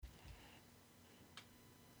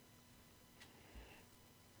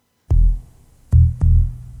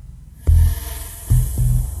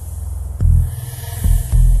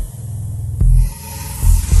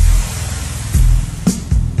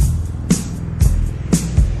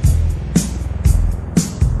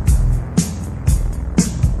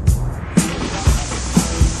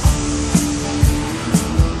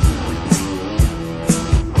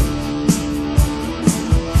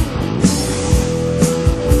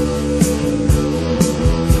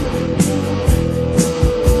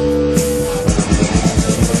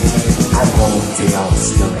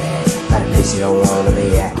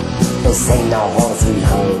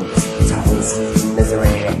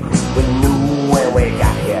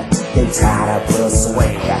They try to pull us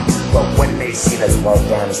away, but when they see us walk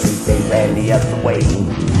down the street, they ran the other way.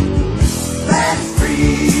 Baddest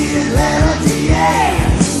breed in Atlanta, yeah.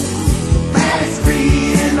 Baddest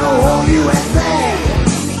breed in the whole USA.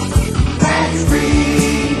 Baddest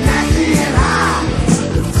breed, nasty and hot.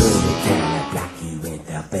 The further down the block you went,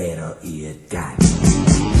 the better it got.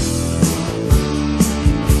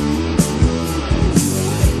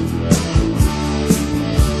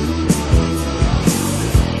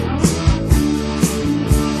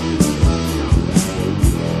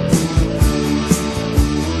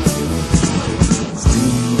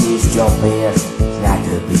 Jumping, not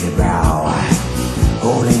to be a brow.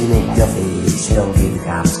 Old lady McDuffie, she don't give the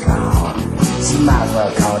cops a call. She might as well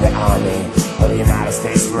call the Army or the United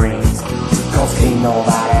States Marines. Cause can't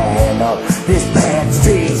nobody handle this bad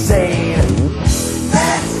street scene.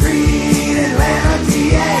 Bad street in Atlanta,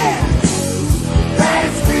 GA. Bad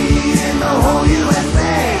street in the whole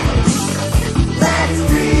USA. Bad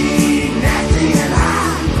street, nasty and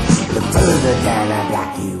hot. The further down I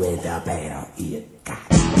block you with, the better it got.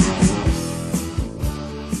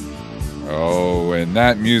 Oh, and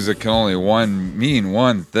that music can only mean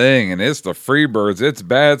one thing, and it's the Freebirds. It's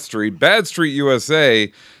Bad Street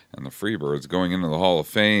USA, and the Freebirds going into the Hall of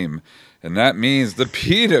Fame. And that means the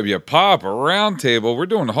PW Pop Roundtable. We're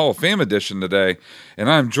doing the Hall of Fame edition today, and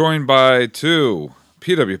I'm joined by two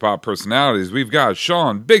PW Pop personalities. We've got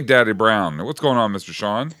Sean Big Daddy Brown. What's going on, Mr.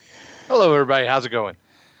 Sean? Hello, everybody. How's it going?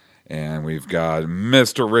 And we've got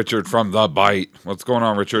Mr. Richard from The Bite. What's going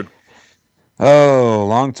on, Richard? Oh,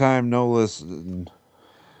 long time no listen.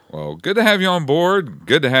 Well, good to have you on board.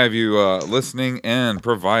 Good to have you listening and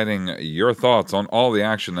providing your thoughts on all the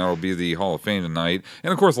action that will be the Hall of Fame tonight.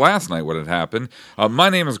 And, of course, last night what had happened. My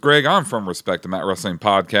name is Greg. I'm from Respect the Mat Wrestling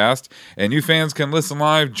Podcast. And you fans can listen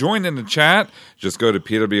live. Join in the chat. Just go to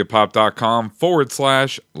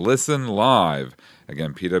pwpop.com/listen live.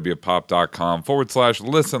 Again,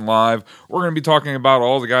 pwpop.com/listen live. We're going to be talking about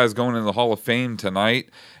all the guys going into the Hall of Fame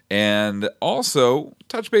tonight. And also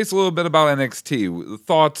touch base a little bit about NXT.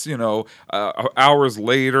 Thoughts, hours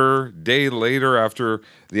later, day later after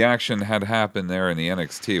the action had happened there in the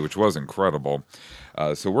NXT, which was incredible.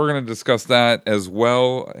 So we're going to discuss that as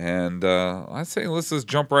well. And I say let's just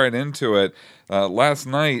jump right into it. Last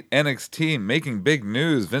night, NXT making big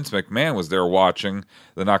news. Vince McMahon was there watching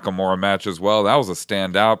the Nakamura match as well. That was a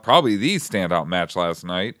standout, probably the standout match last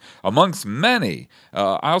night amongst many.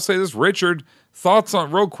 I'll say this, Richard. Thoughts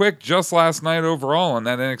on, real quick, just last night overall on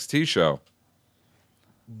that NXT show?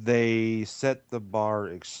 They set the bar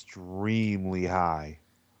extremely high.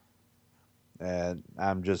 And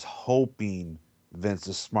I'm just hoping Vince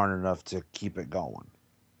is smart enough to keep it going.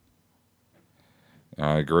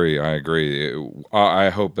 I agree. I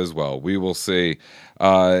hope as well. We will see.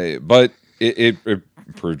 But it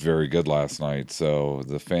proved very good last night. So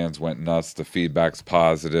the fans went nuts. The feedback's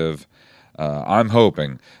positive. I'm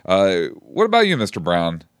hoping. What about you, Mr.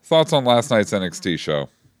 Brown? Thoughts on last night's NXT show?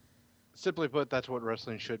 Simply put, that's what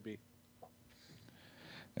wrestling should be.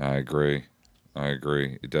 I agree.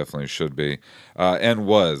 It definitely should be. And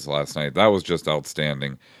was last night. That was just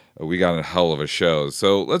outstanding. We got a hell of a show.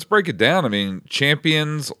 So let's break it down. I mean,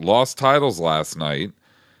 champions lost titles last night.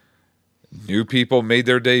 New people made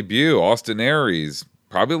their debut. Austin Aries,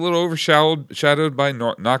 probably a little overshadowed by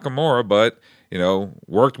Nakamura, but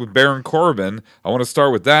worked with Baron Corbin. I want to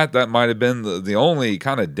start with that. That might have been the only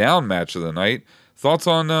kind of down match of the night. Thoughts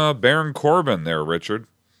on Baron Corbin there, Richard?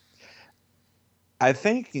 I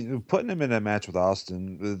think putting him in a match with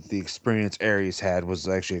Austin, with the experience Aries had, was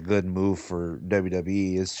actually a good move for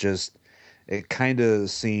WWE. It's just, it kind of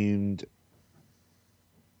seemed,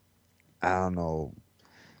 I don't know,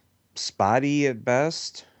 spotty at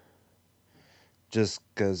best. Just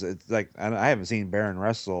because it's like, I haven't seen Baron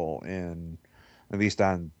wrestle in, at least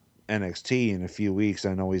on NXT, in a few weeks.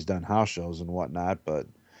 I know he's done house shows and whatnot, but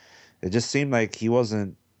it just seemed like he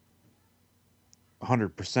wasn't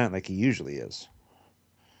 100% like he usually is.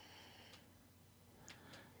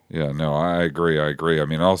 Yeah, no, I agree. I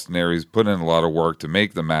mean, Austin Aries put in a lot of work to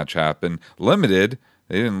make the match happen. Limited.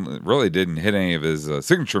 They didn't hit any of his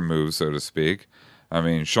signature moves, so to speak. I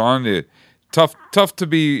mean, Sean, tough to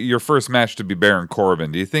be your first match to be Baron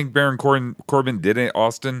Corbin. Do you think Baron Corbin did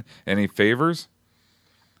Austin any favors?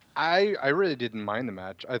 I really didn't mind the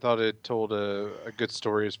match. I thought it told a good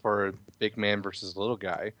story as far as big man versus little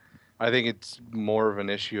guy. I think it's more of an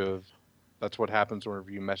issue of that's what happens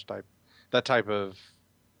whenever you mesh that type of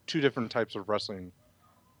two different types of wrestling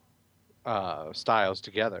styles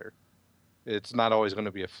together. It's not always going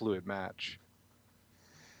to be a fluid match.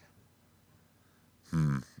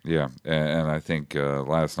 Yeah, and I think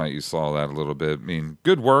last night you saw that a little bit. I mean,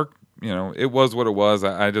 good work, it was what it was.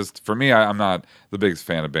 I just, for me, I'm not the biggest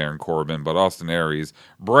fan of Baron Corbin, but Austin Aries,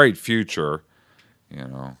 bright future,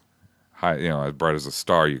 high, as bright as a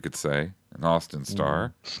star, you could say, an Austin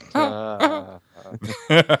star.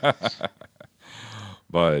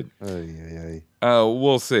 But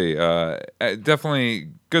we'll see. Definitely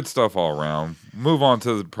good stuff all around. Move on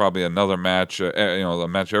to probably another match. The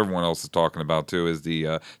match everyone else is talking about too is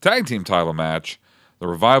the tag team title match. The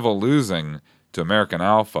Revival losing to American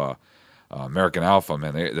Alpha. American Alpha,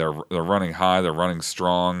 man, they're running high. They're running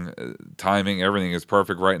strong. Timing, everything is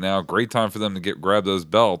perfect right now. Great time for them to grab those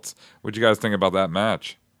belts. What do you guys think about that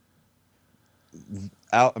match?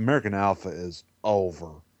 American Alpha is over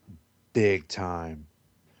big time.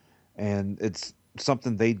 And it's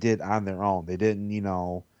something they did on their own. They didn't,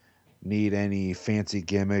 need any fancy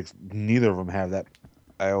gimmicks. Neither of them have that,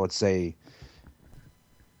 I would say,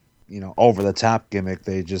 over the top gimmick.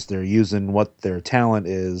 They're using what their talent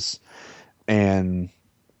is. And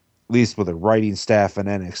at least with the writing staff in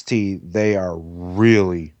NXT, they are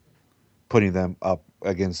really putting them up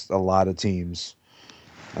against a lot of teams.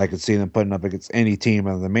 I could see them putting up against any team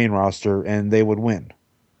on the main roster, and they would win.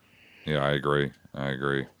 Yeah, I agree.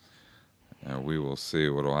 We will see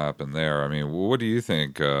what will happen there. I mean, what do you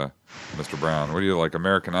think, Mr. Brown? What do you like,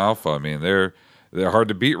 American Alpha? I mean, they're hard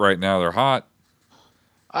to beat right now. They're hot.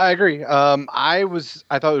 I agree. I thought it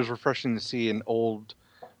was refreshing to see an old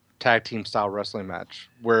tag team style wrestling match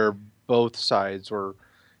where both sides were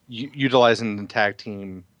utilizing the tag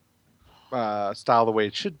team style the way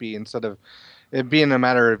it should be, instead of it being a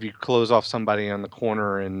matter of you close off somebody on the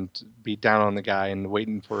corner and beat down on the guy and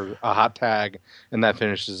waiting for a hot tag, and that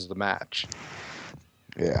finishes the match.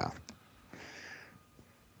 Yeah.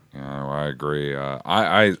 Yeah, I agree.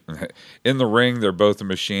 I in the ring, they're both a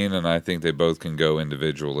machine, and I think they both can go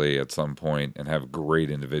individually at some point and have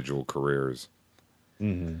great individual careers.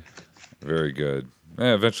 Mm-hmm. Very good.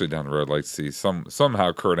 Eventually down the road, I'd like to see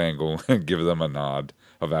somehow Kurt Angle give them a nod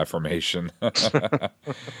of affirmation.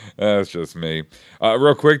 That's just me.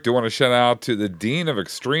 Real quick, do want to shout out to the Dean of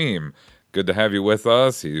Extreme. Good to have you with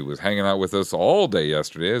us. He was hanging out with us all day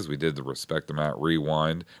yesterday as we did the Respect the Mat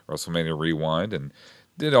Rewind, WrestleMania Rewind, and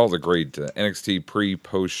did all the great NXT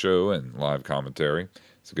pre-post show and live commentary.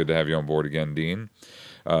 It's good to have you on board again, Dean.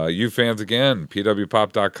 You fans again,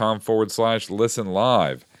 pwpop.com/listen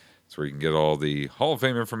live. That's where you can get all the Hall of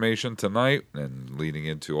Fame information tonight and leading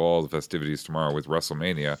into all the festivities tomorrow with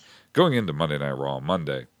WrestleMania, going into Monday Night Raw on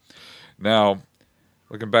Monday. Now,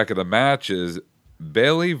 looking back at the matches,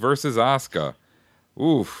 Bayley versus Asuka.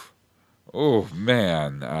 Oof. Oh,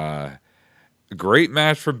 man. Great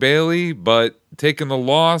match for Bayley, but taking the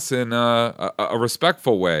loss in a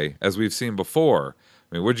respectful way, as we've seen before.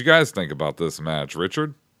 I mean, what'd you guys think about this match,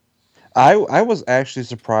 Richard? I was actually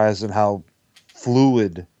surprised at how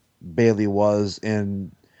fluid Bayley was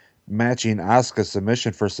in matching Asuka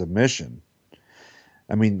submission for submission.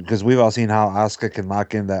 I mean, because we've all seen how Asuka can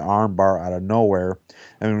lock in that arm bar out of nowhere.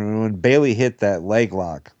 I mean, when Bayley hit that leg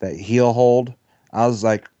lock, that heel hold, I was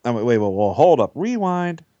like, wait, hold up,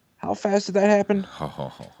 rewind. How fast did that happen?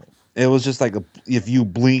 It was just like if you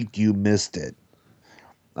blinked, you missed it.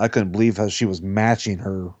 I couldn't believe how she was matching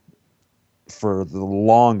her for the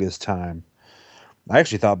longest time. I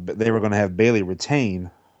actually thought they were going to have Bayley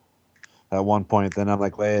retain at one point. Then I'm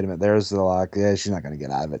like, wait a minute, there's the lock. Yeah, she's not going to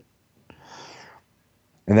get out of it.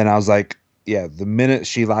 And then I was like, yeah, the minute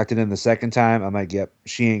she locked it in the second time, I'm like, yep,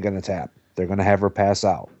 she ain't going to tap. They're going to have her pass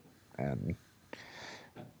out. And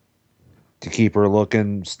to keep her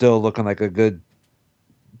still looking like a good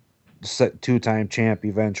two-time champ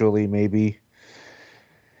eventually, maybe.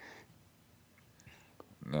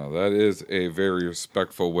 No, that is a very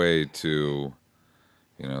respectful way to,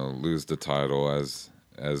 lose the title, as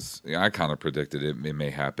I kind of predicted it may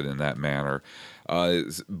happen in that manner.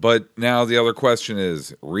 But now the other question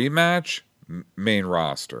is rematch, main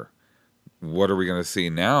roster. What are we going to see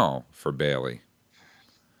now for Bayley?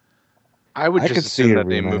 I could assume that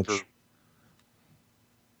they move her.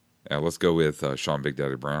 Yeah, let's go with Sean Big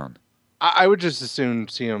Daddy Brown. I would just assume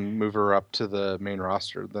see him move her up to the main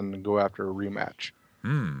roster than go after a rematch.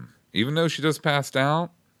 Even though she just passed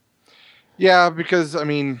out? Yeah, because, I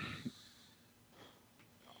mean,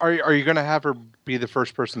 are you going to have her be the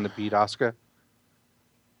first person to beat Asuka?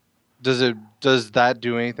 Does that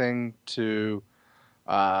do anything to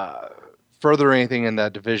further anything in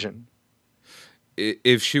that division?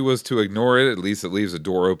 If she was to ignore it, at least it leaves a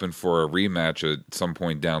door open for a rematch at some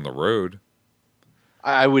point down the road.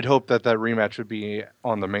 I would hope that rematch would be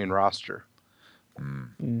on the main roster.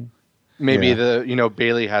 Maybe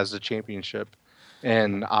Bayley has the championship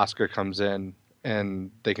and Asuka comes in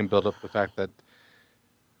and they can build up the fact that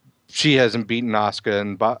she hasn't beaten Asuka,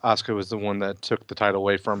 and Asuka was the one that took the title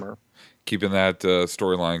away from her. Keeping that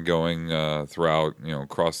storyline going throughout,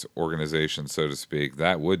 cross organization, so to speak,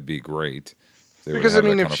 that would be great. Because I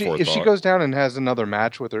mean, if she goes down and has another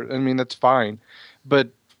match with her, I mean that's fine, but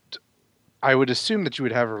I would assume that you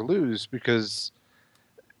would have her lose because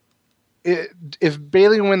if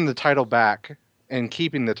Bayley win the title back and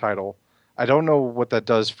keeping the title, I don't know what that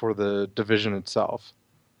does for the division itself.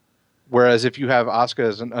 Whereas if you have Asuka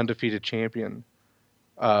as an undefeated champion,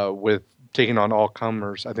 with taking on all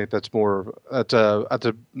comers, I think that's that's a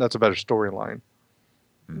better storyline.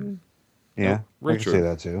 Yeah, I can say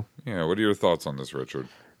that too. Yeah, what are your thoughts on this, Richard?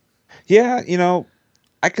 Yeah,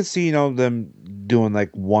 I could see them doing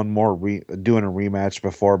like one more doing a rematch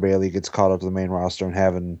before Bayley gets caught up to the main roster and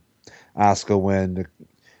having Asuka win,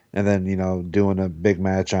 and then doing a big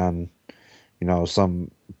match on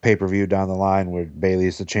some pay-per-view down the line where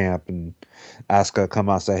Bayley's the champ and Asuka come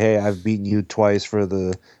out and say, hey, I've beaten you twice for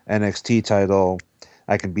the NXT title,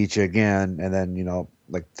 I can beat you again, and then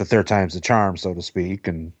like the third time's the charm, so to speak.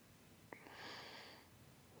 And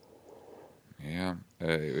yeah,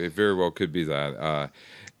 it very well could be that.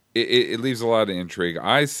 It leaves a lot of intrigue.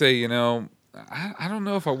 I say, I don't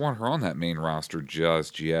know if I want her on that main roster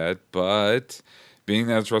just yet, but being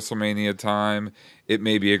that it's WrestleMania time, it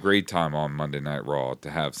may be a great time on Monday Night Raw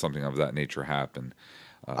to have something of that nature happen.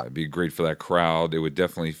 It'd be great for that crowd. It would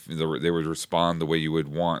definitely, they would respond the way you would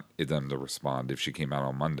want them to respond if she came out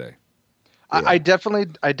on Monday. Yeah. I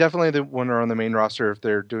definitely want her on the main roster if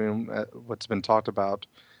they're doing what's been talked about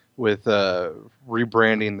with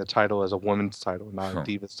rebranding the title as a women's title, not a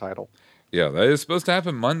Divas title. Yeah, that is supposed to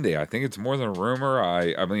happen Monday. I think it's more than a rumor.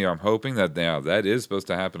 I mean, I'm hoping that that is supposed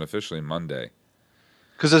to happen officially Monday.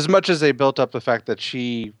 Because as much as they built up the fact that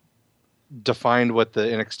she defined what the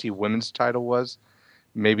NXT women's title was,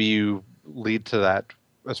 maybe you lead to that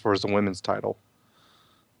as far as the women's title.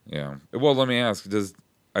 Yeah. Well, let me ask,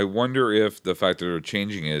 I wonder if the fact that they're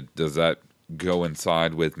changing it, does that go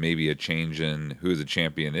inside with maybe a change in who the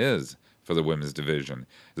champion is for the women's division?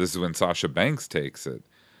 This is when Sasha Banks takes it.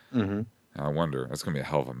 Mm-hmm. I wonder. That's going to be a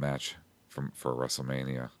hell of a match for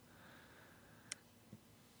WrestleMania.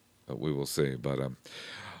 But we will see. But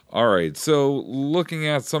all right. So looking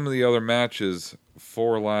at some of the other matches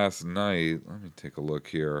for last night, let me take a look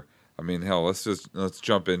here. I mean, hell, let's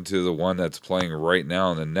jump into the one that's playing right now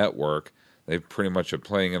on the network. They pretty much are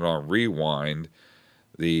playing it on rewind.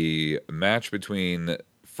 The match between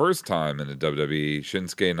first time in the WWE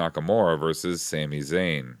Shinsuke Nakamura versus Sami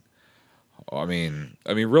Zayn. I mean,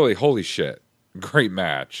 really, holy shit, great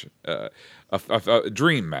match, a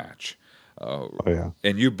dream match. Oh yeah,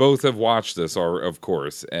 and you both have watched this, of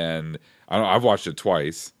course, and I've watched it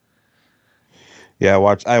twice. Yeah,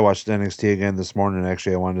 I watched NXT again this morning.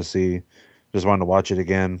 Actually, just wanted to watch it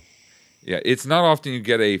again. Yeah, it's not often you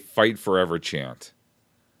get a fight forever chant.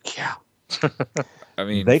 Yeah. I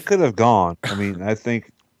mean, they could have gone. I mean, I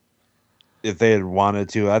think if they had wanted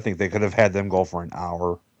to, I think they could have had them go for an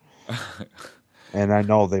hour. And I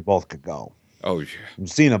know they both could go. Oh, yeah. I've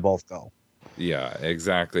seen them both go. Yeah,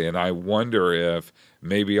 exactly. And I wonder if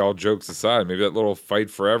maybe, all jokes aside, maybe that little fight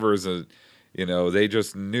forever is they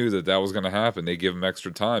just knew that was going to happen. They give them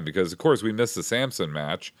extra time because, of course, we missed the Samson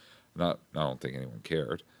match. I don't think anyone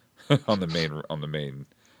cared on the main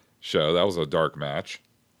show. That was a dark match.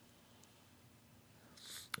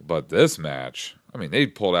 But this match, I mean, they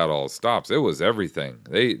pulled out all the stops. It was everything.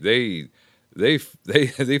 They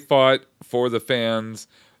fought for the fans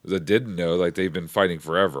that didn't know, like they've been fighting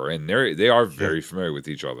forever, and they are very familiar with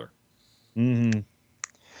each other. Mm-hmm.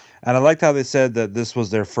 And I liked how they said that this was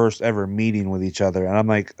their first ever meeting with each other, and I'm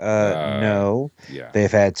like, no. Yeah.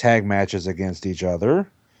 They've had tag matches against each other.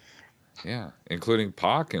 Yeah, including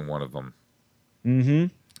Pac in one of them. Mm-hmm.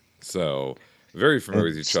 So very familiar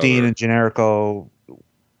with each other. Steen and Generico,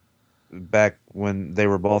 back when they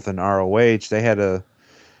were both in ROH, they had a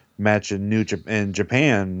match in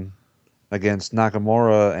Japan against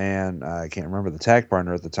Nakamura and I can't remember the tag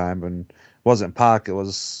partner at the time, but it wasn't Pac, it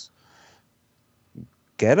was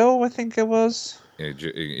Ghetto, I think it was.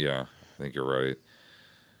 Yeah, I think you're right.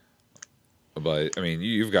 But, I mean,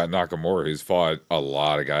 you've got Nakamura, who's fought a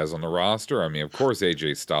lot of guys on the roster. I mean, of course,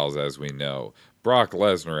 AJ Styles, as we know. Brock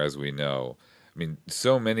Lesnar, as we know. I mean,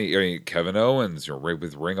 so many. I mean, Kevin Owens,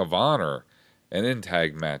 with Ring of Honor, and in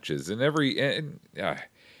tag matches, and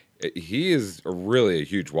he is really a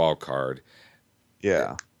huge wild card.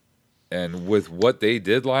 Yeah. And with what they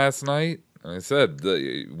did last night, like I said,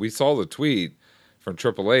 we saw the tweet from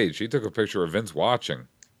Triple H. He took a picture of Vince watching.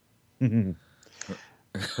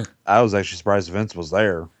 I was actually surprised Vince was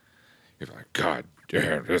there. You're like, God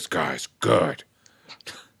damn, this guy's good.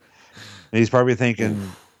 And he's probably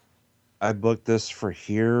thinking, I booked this for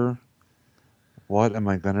here. What am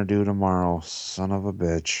I going to do tomorrow? Son of a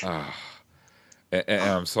bitch. And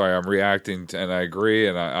I'm sorry, I'm reacting to, and I agree,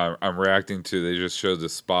 and I'm reacting to, they just showed the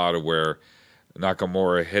spot of where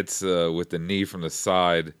Nakamura hits with the knee from the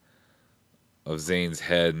side of Zayn's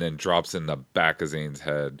head and then drops in the back of Zayn's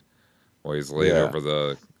head while he's laid over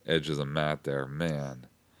the edge of the mat there. Man.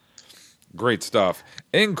 Great stuff.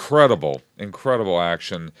 Incredible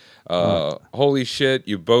action. Holy shit,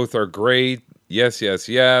 you both are great. Yes.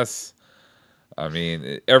 I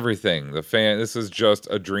mean, everything. This is just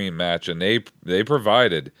a dream match, and they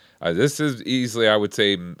provided. This is easily, I would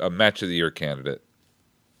say, a match of the year candidate.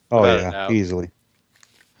 Oh yeah, easily.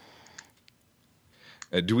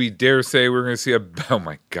 Do we dare say we're going to see a? Oh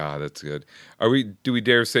my god, that's good. Do we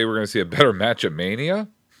dare say we're going to see a better match at Mania?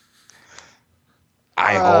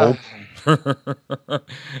 I hope.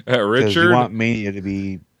 Richard, you want Mania to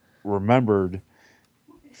be remembered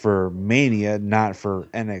for Mania, not for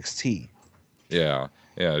NXT. Yeah.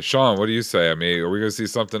 Sean, what do you say? I mean, are we going to see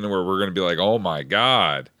something where we're going to be like, oh my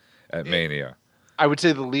god, at Mania? I would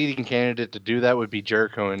say the leading candidate to do that would be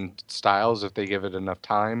Jericho and Styles if they give it enough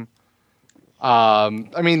time. I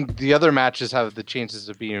mean, the other matches have the chances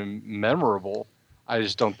of being memorable. I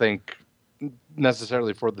just don't think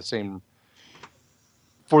necessarily for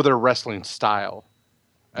their wrestling style.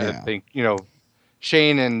 I think,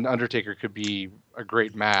 Shane and Undertaker could be a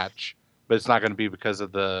great match, but it's not going to be because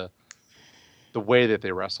of the way that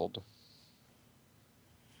they wrestled.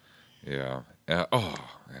 Yeah.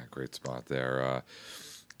 Great spot there.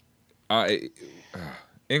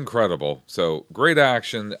 Incredible. So great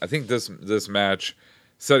action. I think this match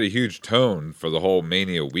set a huge tone for the whole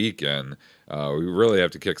Mania weekend. We really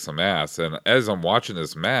have to kick some ass. And as I'm watching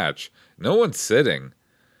this match, no one's sitting.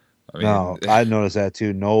 I mean, no, I noticed that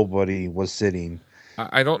too. Nobody was sitting.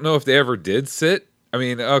 I don't know if they ever did sit. I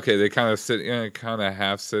mean, okay, they kind of kind of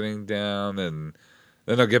half sitting down, and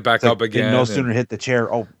then they'll get back up again. No sooner hit the chair,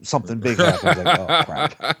 something big happens. Like, oh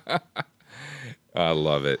crap! I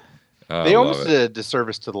love it. They almost did a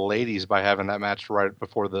disservice to the ladies by having that match right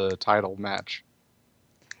before the title match.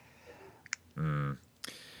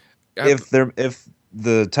 If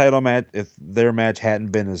the title match, if their match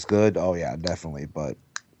hadn't been as good, oh yeah, definitely. But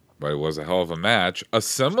it was a hell of a match, a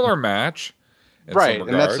similar match, right?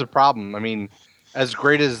 And that's the problem. I mean, as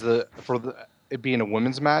great as it being a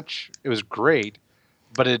women's match, it was great,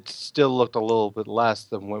 but it still looked a little bit less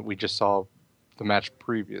than what we just saw the match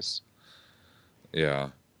previous. Yeah.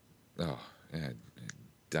 Oh, yeah.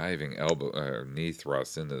 Diving elbow or knee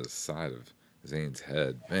thrust into the side of Zayn's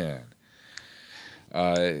head. Man.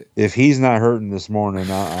 If he's not hurting this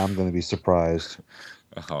morning, I'm going to be surprised.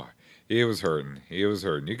 Oh, he was hurting. You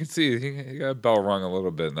can see he got a bell rung a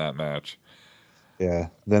little bit in that match. Yeah.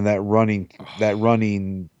 Then that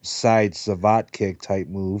running side savate kick type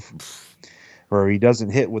move where he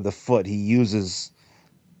doesn't hit with the foot. He uses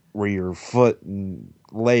where your foot and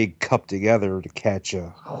leg cup together to catch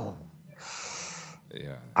a.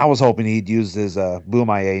 Yeah. I was hoping he'd use his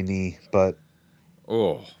Bumaye knee, but.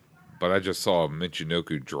 But I just saw a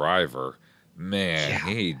Michinoku driver. Man,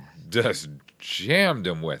 he just jammed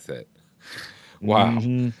him with it. Wow.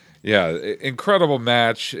 Mm-hmm. Yeah, incredible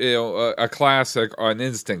match. A classic, an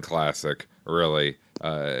instant classic, really.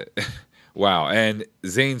 Wow. And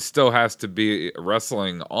Zayn still has to be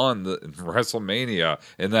wrestling on the WrestleMania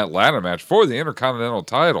in that ladder match for the Intercontinental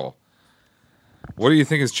title. What do you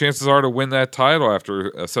think his chances are to win that title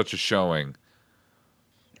after such a showing?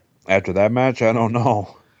 After that match, I don't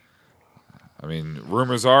know. I mean,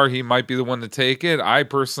 rumors are he might be the one to take it. I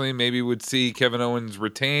personally maybe would see Kevin Owens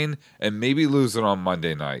retain and maybe lose it on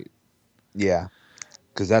Monday night. Yeah,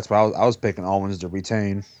 because that's why I was picking Owens to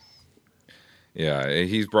retain. Yeah,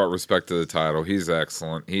 he's brought respect to the title. He's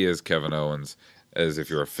excellent. He is Kevin Owens, as if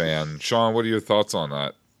you're a fan. Sean, what are your thoughts on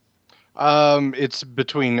that? It's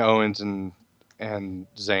between Owens and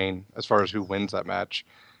Zayn as far as who wins that match.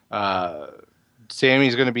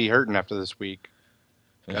 Sammy's going to be hurting after this week.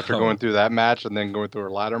 After going through that match and then going through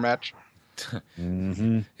a ladder match.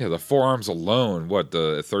 Mm-hmm. Yeah, the forearms alone,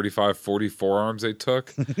 the 35, 40 forearms they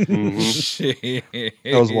took? Mm-hmm.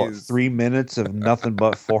 Those, 3 minutes of nothing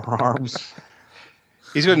but forearms?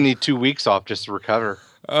 He's going to need 2 weeks off just to recover.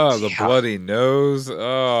 Oh, the bloody nose.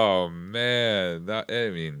 Oh, man.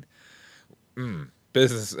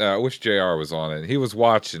 Business. I wish JR was on it. He was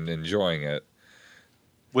watching, enjoying it.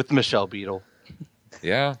 With Michelle Beadle.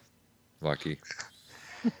 Yeah. Lucky.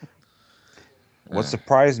 What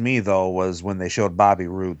surprised me, though, was when they showed Bobby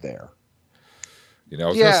Roode there. I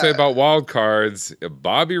was going to say about wild cards,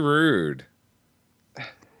 Bobby Roode.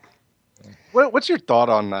 What's your thought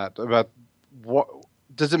on that? About what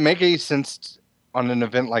does it make any sense on an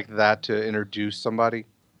event like that to introduce somebody?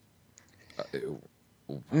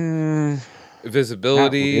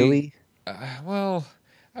 Visibility. Not really. Well,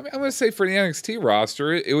 I mean, I'm going to say for the NXT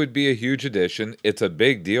roster, it would be a huge addition. It's a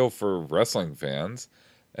big deal for wrestling fans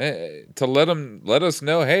to let us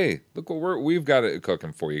know, hey, look what we've got it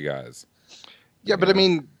cooking for you guys. Yeah, but I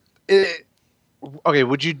mean, okay.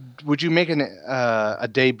 Would you make a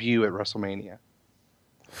debut at WrestleMania?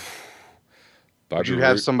 Would you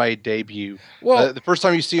have somebody debut? Well, the first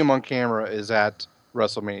time you see him on camera is at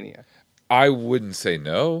WrestleMania. I wouldn't say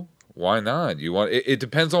no. Why not? You want it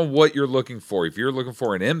depends on what you're looking for. If you're looking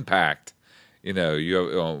for an impact, you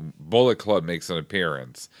have Bullet Club makes an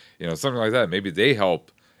appearance, something like that. Maybe they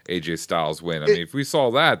help AJ Styles win. I mean, if we saw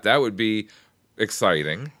that would be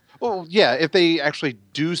exciting. Well, yeah, if they actually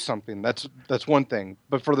do something, that's one thing.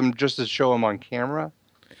 But for them just to show him on camera,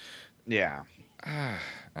 yeah.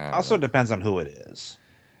 Also depends on who it is.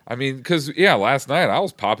 I mean, because last night I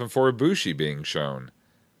was popping for Ibushi being shown.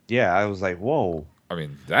 Yeah, I was like, whoa. I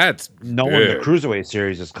mean, that's knowing big. The Cruiserweight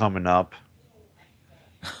series is coming up.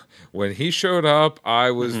 When he showed up,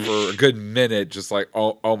 I was for a good minute just like,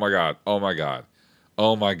 oh my god, oh my god,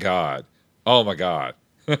 oh my god, oh my god,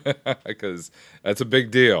 because that's a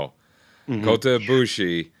big deal. Kota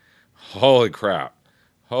Ibushi, holy crap,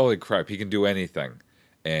 he can do anything,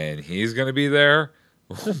 and he's going to be there.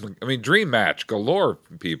 I mean, dream match galore,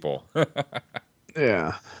 people.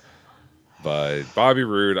 Yeah, but Bobby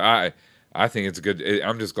Roode, I think it's good.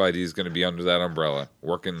 I'm just glad he's going to be under that umbrella,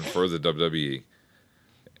 working for the WWE.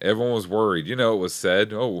 Everyone was worried. It was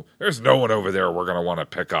said, oh, there's no one over there we're going to want to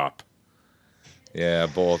pick up. Yeah,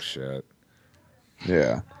 bullshit.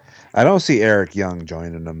 Yeah. I don't see Eric Young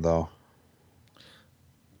joining them, though.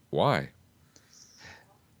 Why?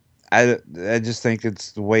 I just think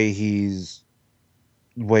it's the way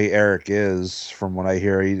Eric is, from what I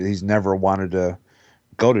hear. He's never wanted to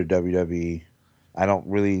go to WWE. I don't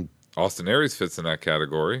really... Austin Aries fits in that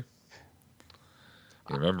category.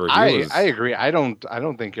 Remember, I agree. I don't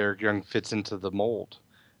think Eric Young fits into the mold.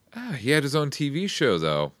 He had his own TV show,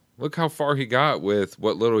 though. Look how far he got with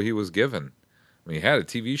what little he was given. I mean, he had a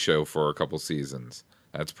TV show for a couple seasons.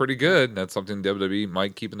 That's pretty good. That's something WWE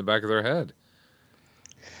might keep in the back of their head.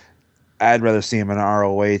 I'd rather see him in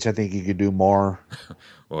ROH. I think he could do more.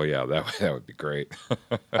 Well, yeah, that would be great.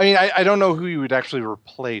 I mean, I don't know who you would actually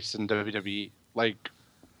replace in WWE. Like,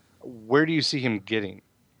 where do you see him getting?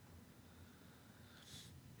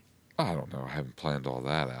 I don't know. I haven't planned all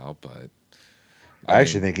that out, but I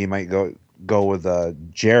actually think he might go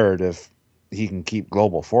with Jared if he can keep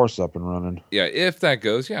Global Force up and running. Yeah, if that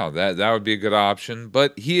goes, that would be a good option.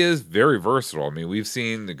 But he is very versatile. I mean, we've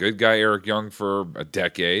seen the good guy Eric Young for a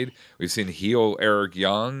decade. We've seen heel Eric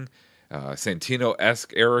Young,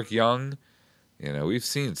 Santino-esque Eric Young. We've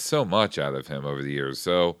seen so much out of him over the years.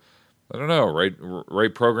 So I don't know.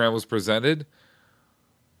 Right program was presented.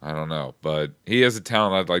 I don't know, but he has a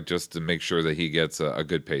talent. I'd like just to make sure that he gets a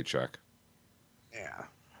good paycheck. Yeah.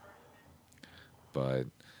 But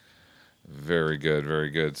very good, very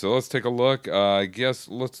good. So let's take a look. I guess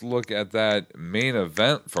let's look at that main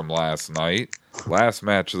event from last night. Last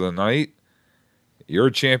match of the night. Your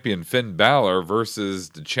champion Finn Balor versus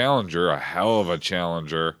the challenger, a hell of a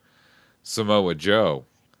challenger, Samoa Joe.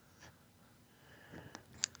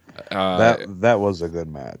 That was a good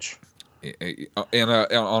match. And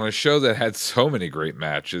on a show that had so many great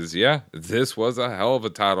matches, this was a hell of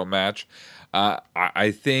a title match.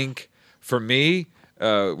 I think for me,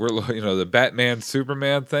 we're the Batman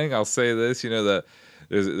Superman thing. I'll say this,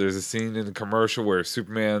 there's a scene in the commercial where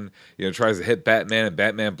Superman tries to hit Batman and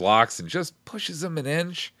Batman blocks and just pushes him an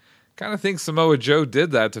inch. Kind of think Samoa Joe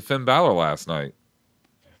did that to Finn Balor last night.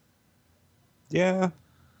 Yeah.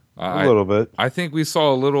 A little bit. I think we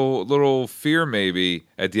saw a little fear maybe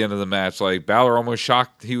at the end of the match. Like Balor almost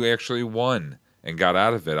shocked he actually won and got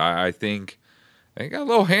out of it. I think he got a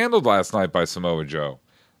little handled last night by Samoa Joe.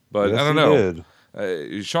 But yes, I don't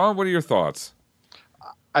know. Sean, what are your thoughts?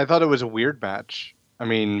 I thought it was a weird match. I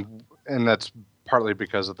mean, and that's partly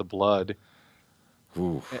because of the blood.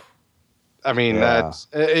 Oof. I mean, that's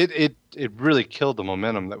it really killed the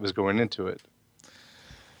momentum that was going into it.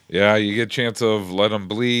 Yeah, you get a chance of let them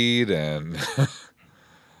bleed and...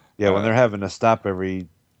 when they're having to stop every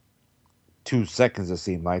 2 seconds, it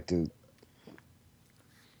seemed like.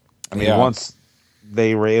 Once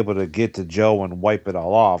they were able to get to Joe and wipe it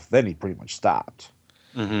all off, then he pretty much stopped.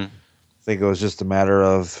 Mm-hmm. I think it was just a matter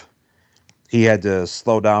of he had to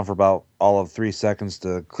slow down for about all of 3 seconds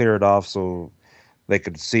to clear it off so they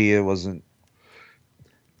could see it wasn't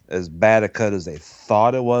as bad a cut as they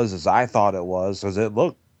thought it was, as I thought it was, because it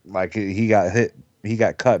looked like he got hit, he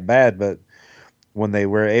got cut bad, but when they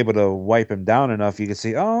were able to wipe him down enough, you could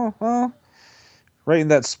see, oh, well, right in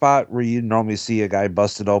that spot where you normally see a guy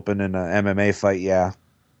busted open in an MMA fight, yeah,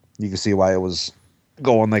 you can see why it was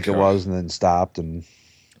going like it was and then stopped. And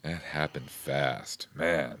that happened fast,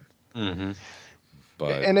 man. Mm-hmm.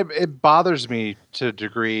 But and it bothers me to a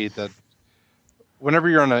degree that whenever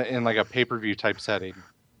you're in like a pay-per-view type setting,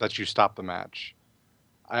 that you stop the match.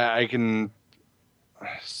 I can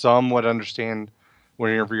somewhat understand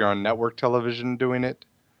whenever you're on network television doing it,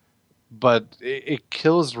 but it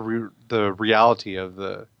kills the reality of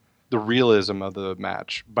the realism of the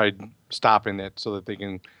match by stopping it so that they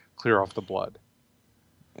can clear off the blood.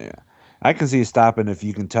 yeah, I can see stopping if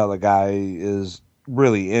you can tell a guy is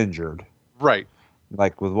really injured. Right.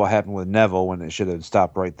 Like with what happened with Neville when it should have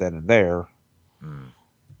stopped right then and there.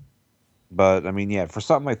 But, I mean, yeah, for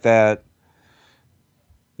something like that,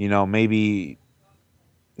 you know, maybe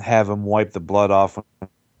have him wipe the blood off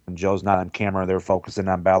when Joe's not on camera. They're focusing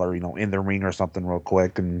on Balor, you know, in the ring or something real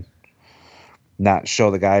quick and not show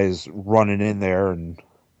the guys running in there. And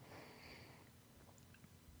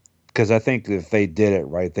because I think if they did it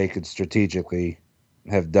right, they could strategically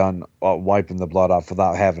have done wiping the blood off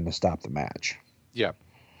without having to stop the match. Yeah.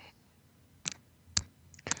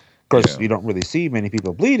 Of course, you don't really see many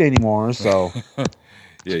people bleed anymore, so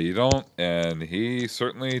yeah, you don't. And he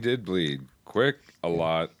certainly did bleed quick, a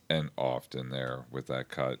lot, and often there with that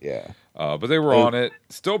cut. yeah. But they were on it.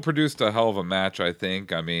 Still produced a hell of a match, I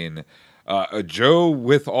think. I mean, Joe,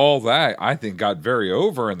 with all that, I think got very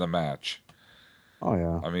over in the match. Oh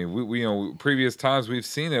yeah. I mean, we you know, previous times we've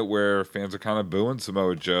seen it where fans are kind of booing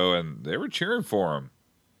Samoa Joe, and they were cheering for him.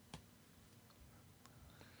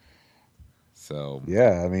 So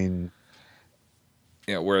Yeah, I mean,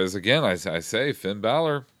 yeah. Whereas again, I say Finn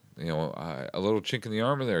Balor, you know, a little chink in the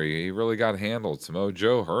armor there. He really got handled. Samoa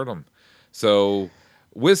Joe hurt him. So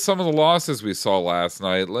with some of the losses we saw last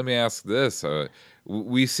night, let me ask this: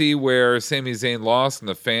 we see where Sami Zayn lost, and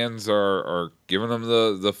the fans are giving him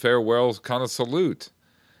the farewell kind of salute.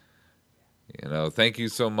 You know, thank you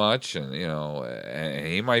so much, and you know, and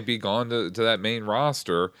he might be gone to that main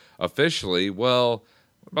roster officially. Well,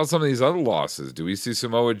 what about some of these other losses? Do we see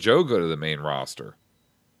Samoa Joe go to the main roster?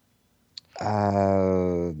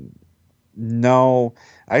 no,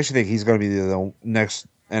 I actually think he's going to be the next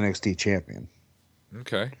NXT champion.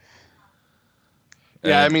 Okay.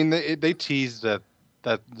 Yeah, And- I mean, they teased that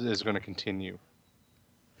is going to continue.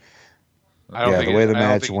 I don't Yeah, think the way the I don't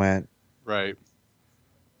match think- went. Right.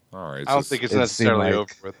 All right. I don't think it's it seemed necessarily like-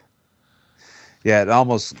 over with. Yeah, it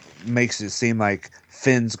almost makes it seem like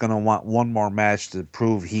Finn's going to want one more match to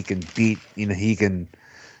prove he can beat, you know, he can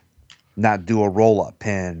not do a roll-up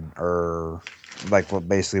pin or like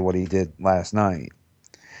basically what he did last night.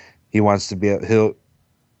 He wants to be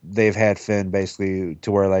they've had Finn basically to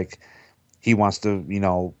where like he wants to, you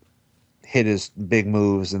know, hit his big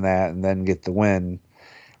moves and that and then get the win.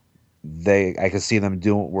 I can see them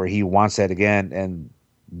doing where he wants that again and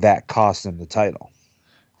that costs him the title.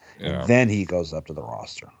 Yeah. And then he goes up to the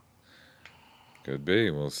roster. Could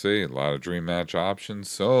be. We'll see. A lot of dream match options.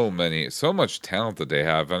 So much talent that they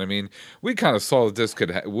have. And I mean, we kind of saw that this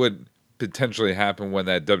would potentially happen when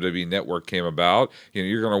that WWE Network came about. You know,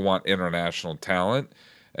 you're going to want international talent,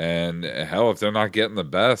 and hell, if they're not getting the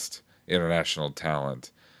best international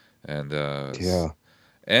talent, and Yeah.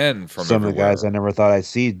 and from Some of the guys I everywhere. never thought I'd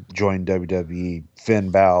see join WWE: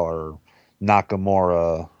 Finn Balor,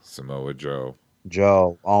 Nakamura, Samoa Joe,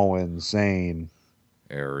 Joe, Owens, Zayn.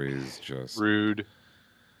 Aries, just Rude.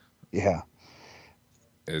 Yeah,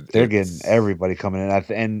 it, they're it's- getting everybody coming in.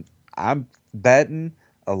 And I'm betting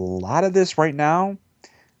a lot of this right now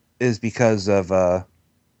is because of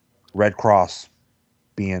Red Cross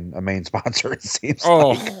being a main sponsor. It seems. Oh,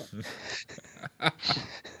 Like. I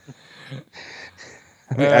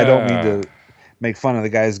mean, I don't mean to make fun of the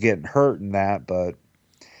guys getting hurt in that, but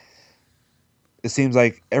it seems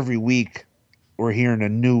like every week we're hearing a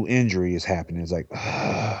new injury is happening. It's like,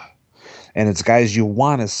 and it's guys you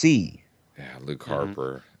want to see. yeah, Luke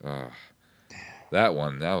Harper. That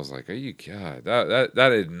one, that was like, are you God? That I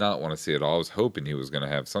did not want to see at all. I was hoping he was going to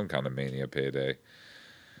have some kind of Mania payday,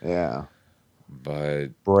 Yeah. but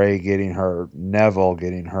Bray getting hurt, Neville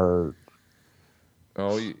getting hurt,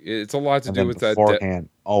 it's a lot to and do then with that. beforehand,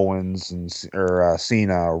 Owens and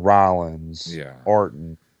Cena, Rollins, Yeah.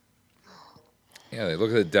 Orton. Yeah, they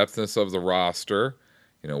look at the depthness of the roster.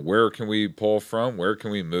 You know, where can we pull from? Where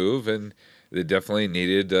can we move? And they definitely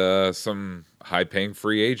needed some high-paying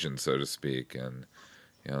free agents, so to speak. And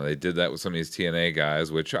you know, they did that with some of these TNA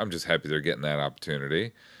guys, which I'm just happy they're getting that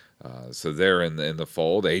opportunity. So they're in the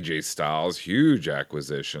fold. AJ Styles, huge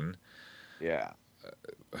acquisition. Yeah.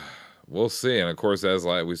 We'll see. And of course, as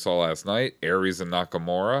we saw last night, Aries and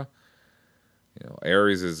Nakamura.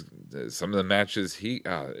 Aries is some of the matches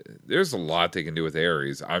there's a lot they can do with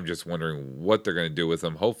Aries. I'm just wondering what they're going to do with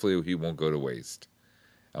him. Hopefully, he won't go to waste.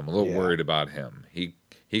 I'm a little worried about him. He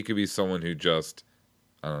could be someone who just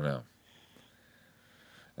I don't know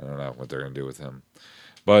what they're going to do with him.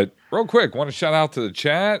 But real quick, want to shout out to the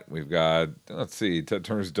chat. We've got, let's see, Ted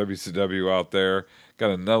Turner's WCW out there.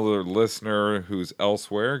 Got another listener who's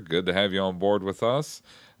elsewhere. Good to have you on board with us.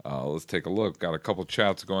 Let's take a look. Got a couple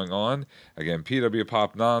chats going on. Again, PW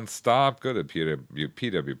Pop nonstop. Go to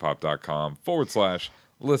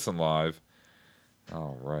pwpop.com/listen live.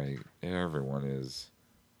 All right. Everyone is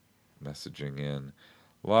messaging in.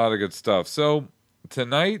 A lot of good stuff. So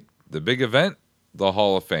tonight, the big event, the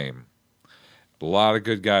Hall of Fame. A lot of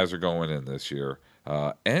good guys are going in this year,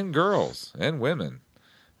 and girls and women.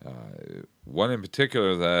 One in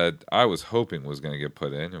particular that I was hoping was going to get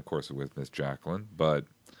put in, of course, with Miss Jacqueline. But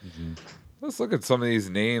let's look at some of these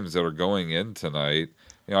names that are going in tonight.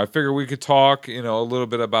 I figure we could talk, a little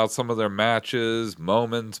bit about some of their matches,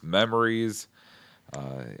 moments, memories,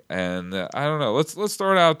 and I don't know. Let's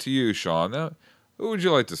start out to you, Sean. Who would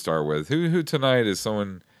you like to start with? Who tonight is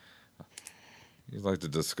someone you'd like to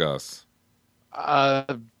discuss?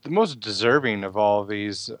 The most deserving of all of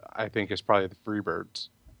these, I think, is probably the Freebirds.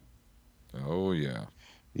 Oh, yeah.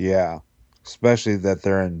 Yeah. Especially that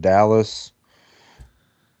they're in Dallas,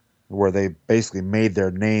 where they basically made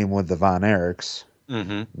their name with the Von Erichs.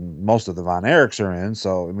 Mm-hmm. Most of the Von Erichs are in,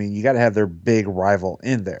 so, you got to have their big rival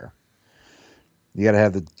in there. You got to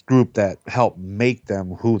have the group that helped make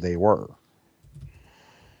them who they were.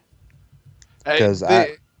 Because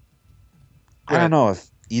I don't know, if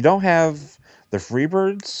you don't have the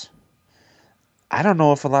Freebirds, I don't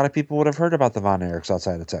know if a lot of people would have heard about the Von Erichs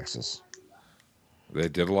outside of Texas. They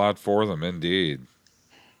did a lot for them, indeed.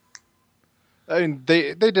 I mean,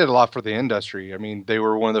 they did a lot for the industry. I mean, they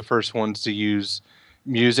were one of the first ones to use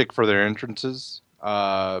music for their entrances.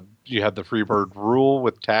 You had the Freebird rule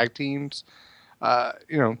with tag teams.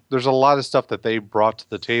 There's a lot of stuff that they brought to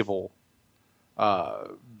the table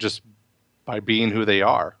just by being who they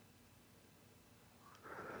are.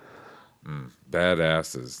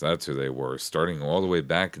 Badasses. That's who they were. Starting all the way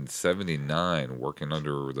back in '79, working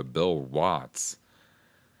under the Bill Watts.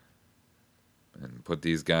 And put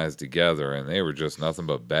these guys together, and they were just nothing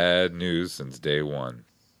but bad news since day one.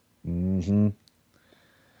 Mm-hmm.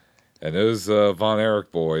 And those Von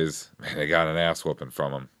Erich boys, man, they got an ass whooping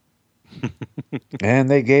from them. And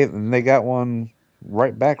they got one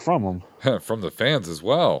right back from them. From the fans as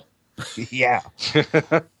well. Yeah.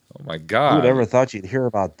 Oh, my God. Who'd ever thought you'd hear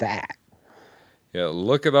about that? Yeah,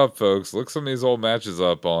 look it up, folks. Look some of these old matches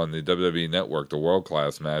up on the WWE Network, the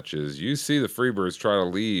world-class matches. You see the Freebirds try to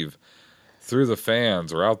leave through the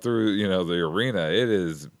fans or out through, the arena. It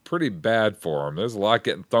is pretty bad for them. There's a lot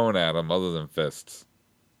getting thrown at them other than fists.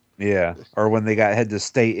 Yeah. Or when they had to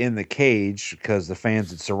stay in the cage because the fans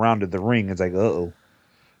had surrounded the ring. It's like, uh-oh.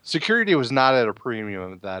 Security was not at a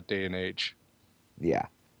premium at that day and age. Yeah.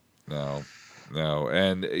 No.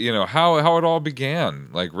 And, how it all began.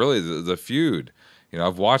 Like, really, the feud.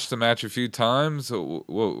 I've watched the match a few times.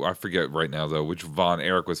 Well, I forget right now, though, which Von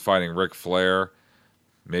Erich was fighting Ric Flair.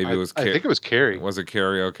 Maybe it was I think it was Kerry. Was it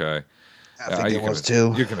Kerry? Okay. I think it was,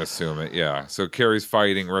 too. You can assume it, yeah. So Kerry's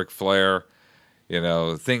fighting Ric Flair.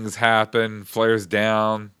 Things happen. Flair's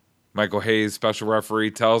down. Michael Hayes, special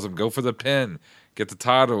referee, tells him, go for the pin. Get the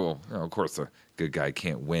title. Of course, a good guy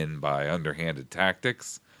can't win by underhanded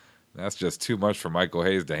tactics. That's just too much for Michael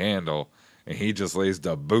Hayes to handle. And he just lays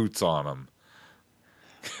the boots on him.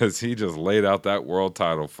 Because he just laid out that world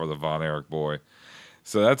title for the Von Erich boy.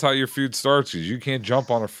 So that's how your feud starts, because you can't jump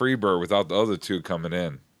on a Freebird without the other two coming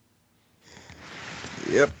in.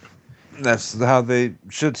 Yep. That's how they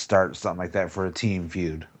should start something like that for a team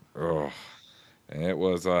feud. Oh, and it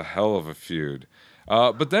was a hell of a feud.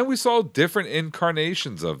 But then we saw different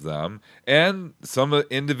incarnations of them and some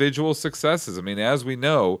individual successes. I mean, as we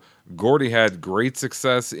know, Gordy had great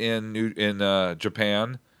success in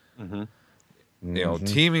Japan. Mm-hmm.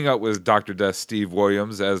 Teaming up with Dr. Death Steve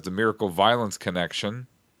Williams as the Miracle Violence Connection.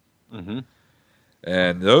 Mm-hmm.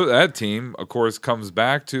 And that team, of course, comes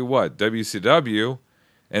back to what? WCW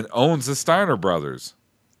and owns the Steiner Brothers.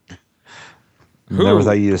 Never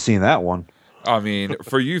thought you'd have seen that one. I mean,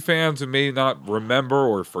 for you fans who may not remember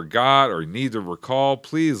or forgot or need to recall,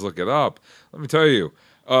 please look it up. Let me tell you,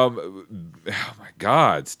 Oh my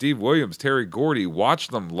God, Steve Williams, Terry Gordy, watch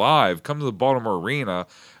them live. Come to the Baltimore Arena.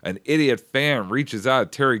 An idiot fan reaches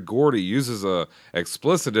out. Terry Gordy uses a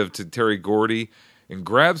explicitive to Terry Gordy and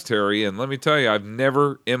grabs Terry. And let me tell you, I've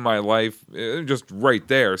never in my life, just right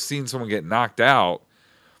there, seen someone get knocked out.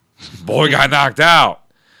 Boy got knocked out.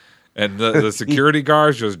 And the security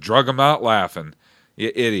guards just drug him out laughing.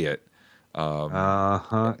 You idiot.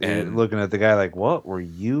 And looking at the guy like, what were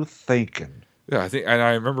you thinking? Yeah,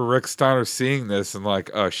 I remember Rick Steiner seeing this and like,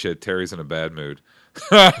 oh shit, Terry's in a bad mood.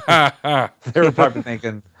 They were probably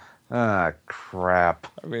thinking, crap.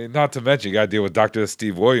 I mean, not to mention, you got to deal with Dr.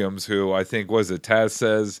 Steve Williams, who I think Taz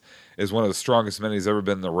says is one of the strongest men he's ever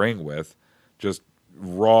been in the ring with. Just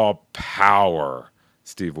raw power,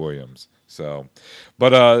 Steve Williams. So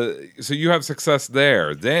you have success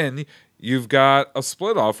there. Then you've got a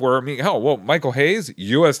split off where, I mean, hell, Michael Hayes,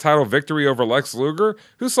 U.S. title victory over Lex Luger.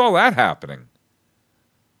 Who saw that happening?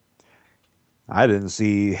 I didn't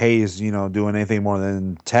see Hayes, doing anything more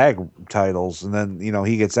than tag titles. And then,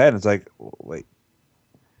 he gets that and it's like, wait,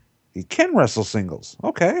 he can wrestle singles.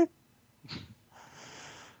 Okay.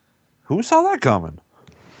 Who saw that coming?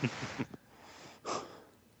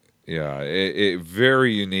 Yeah, it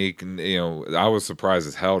very unique. And, I was surprised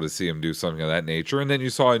as hell to see him do something of that nature. And then you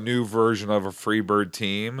saw a new version of a Freebird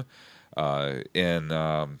team. And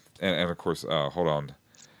of course, hold on.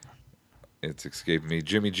 It's escaping me.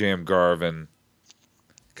 Jimmy Jam Garvin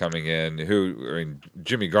coming in,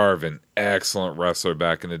 Jimmy Garvin, excellent wrestler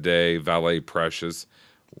back in the day, Valet Precious,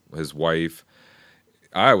 his wife.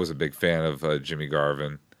 I was a big fan of Jimmy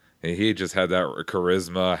Garvin. And he just had that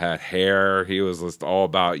charisma, had hair. He was just all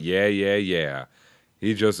about, yeah.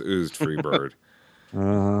 He just oozed Freebird.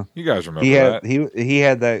 You guys remember that? He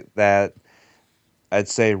had that, I'd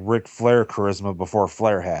say, Ric Flair charisma before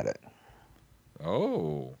Flair had it.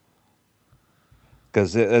 Oh.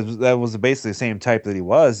 Because that was basically the same type that he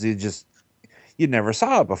was. You never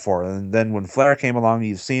saw it before. And then when Flair came along,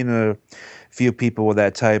 you've seen a few people with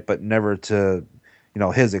that type, but never to,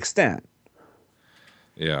 his extent.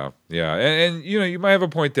 Yeah. And you might have a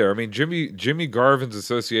point there. I mean, Jimmy Garvin's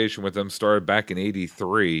association with them started back in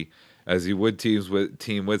 '83 as he would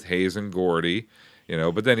team with Hayes and Gordy,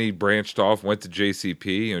 but then he branched off, went to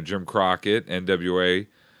JCP, Jim Crockett, NWA,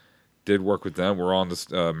 did work with them. We're on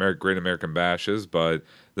the Great American Bashes, but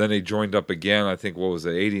then they joined up again, I think, what was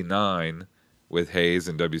it, '89 with Hayes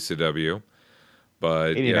and WCW.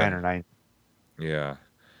 But 89 or 9. Yeah.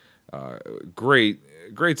 Great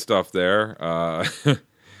stuff there.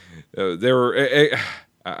 They were,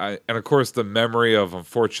 and of course, the memory of,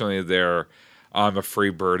 unfortunately, I'm a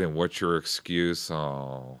free bird, and what's your excuse?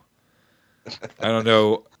 Oh, I don't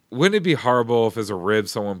know. Wouldn't it be horrible if, as a rib,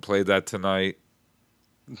 someone played that tonight?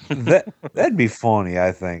 That'd be funny.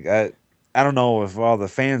 I think. I don't know if all the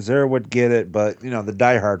fans there would get it, but the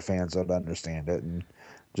diehard fans would understand it and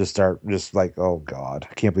just like, oh God,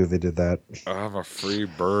 I can't believe they did that. I'm a free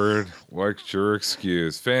bird. What's your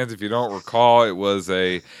excuse? Fans, if you don't recall, it was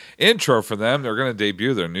a intro for them. They're going to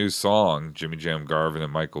debut their new song, Jimmy Jam Garvin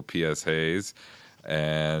and Michael P.S. Hayes.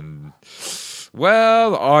 And,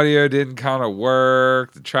 well, the audio didn't kind of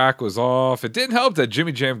work. The track was off. It didn't help that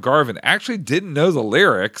Jimmy Jam Garvin actually didn't know the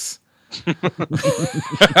lyrics.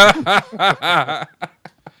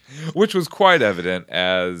 Which was quite evident,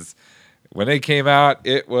 as when they came out,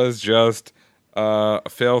 it was just a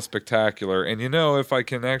fail spectacular. And if I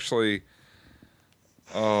can actually,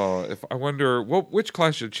 if I wonder, which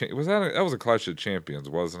Clash of Champions was that? That was a Clash of Champions,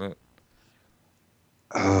 wasn't it?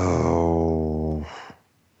 Oh,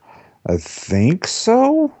 I think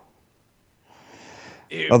so.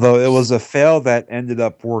 Although it was a fail that ended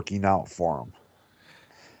up working out for him,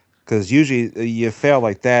 because usually you fail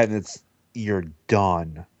like that and you're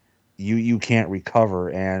done. You can't recover,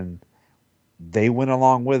 and they went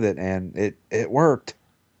along with it, and it worked.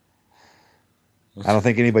 I don't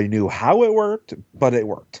think anybody knew how it worked, but it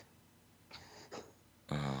worked.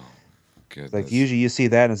 Oh, goodness. Like, usually you see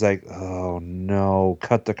that and it's like, oh no,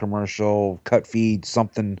 cut the commercial, cut feed,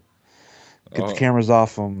 something, get the cameras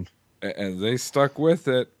off them. And they stuck with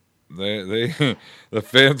it. They the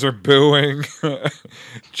fans are booing.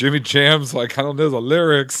 Jimmy Jam's like, I don't know the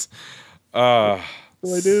lyrics. I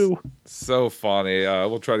do. So funny.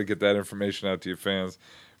 We'll try to get that information out to you fans,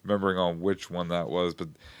 remembering on which one that was. But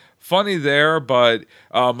funny there. But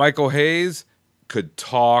Michael Hayes could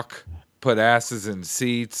talk, put asses in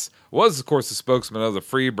seats. Was, of course, the spokesman of the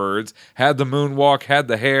Freebirds. Had the moonwalk, had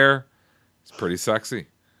the hair. It's pretty sexy.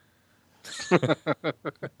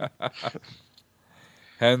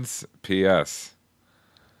 Hence, P.S.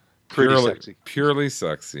 Pretty sexy. Purely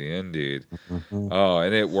sexy, indeed. Mhm. Oh,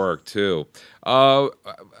 and it worked too.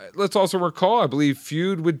 Let's also recall, I believe,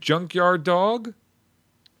 feud with Junkyard Dog.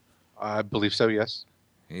 I believe so. Yes.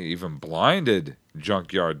 He even blinded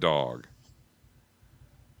Junkyard Dog.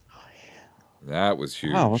 That was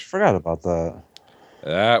huge. Wow, I forgot about that.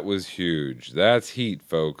 That was huge. That's heat,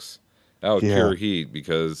 folks. That was Yeah. pure heat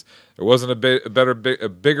because there wasn't a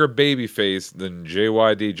bigger baby face than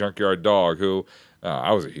JYD Junkyard Dog, who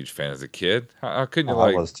I was a huge fan as a kid. How couldn't you I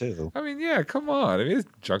like? was too. I mean, yeah, come on. I mean, it's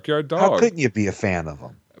Junkyard How Dog. couldn't you be a fan of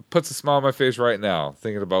him? Puts a smile on my face right now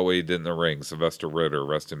thinking about what he did in the ring. Sylvester Ritter,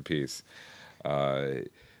 rest in peace.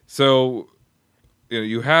 So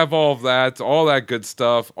you have all of that, all that good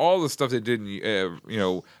stuff, all the stuff they did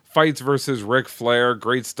in fights versus Ric Flair,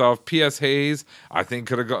 great stuff. P.S. Hayes, I think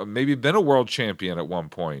could have maybe been a world champion at one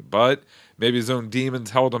point, but maybe his own demons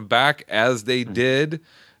held him back, as they did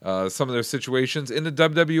some of their situations in the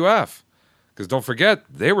WWF. Because don't forget,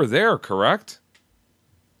 they were there, correct?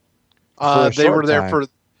 They were there for,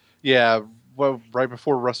 right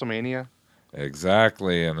before WrestleMania.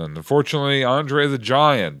 Exactly, and then unfortunately, Andre the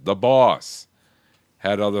Giant, the boss,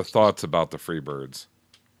 had other thoughts about the Freebirds.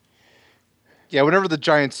 Yeah, whenever the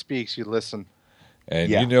Giant speaks, you listen. And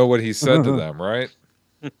Yeah. you know what he said to them, right?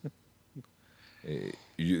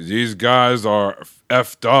 These guys are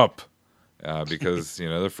effed up because the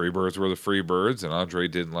Freebirds were the Freebirds, and Andre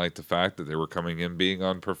didn't like the fact that they were coming in being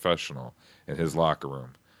unprofessional in his locker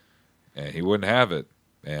room, and he wouldn't have it.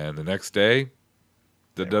 And the next day,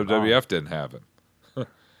 the WWF didn't have it.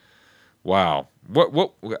 Wow,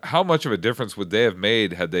 how much of a difference would they have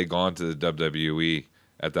made had they gone to the WWE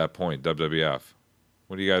at that point? WWF.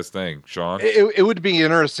 What do you guys think, Sean? It would be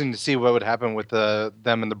interesting to see what would happen with them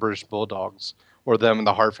and the British Bulldogs, or them and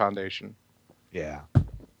the Hart Foundation. Yeah.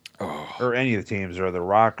 Oh. Or any of the teams, or the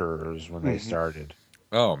Rockers when they started.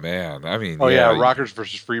 Oh man, I mean, Rockers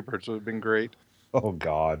versus Freebirds would have been great. Oh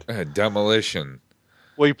God. Demolition.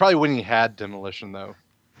 Well, you probably wouldn't have had Demolition though.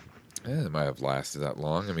 Yeah, it might have lasted that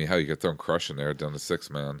long. I mean, how you could throw Crush in there down to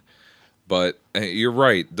 6-man. But you're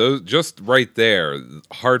right. Those just right there,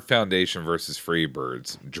 Hart Foundation versus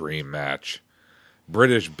Freebirds, dream match.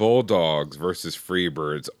 British Bulldogs versus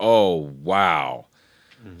Freebirds. Oh wow.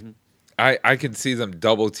 Mm-hmm. I can see them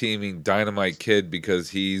double teaming Dynamite Kid because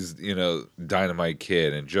he's Dynamite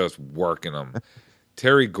Kid and just working him.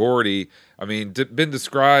 Terry Gordy, I mean, been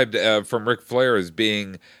described from Ric Flair as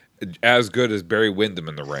being as good as Barry Windham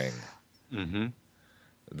in the ring. Mm-hmm.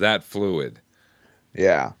 That fluid.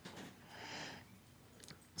 Yeah.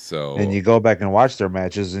 So, and you go back and watch their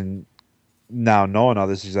matches, and now knowing all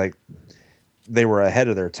this, he's like, they were ahead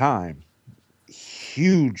of their time,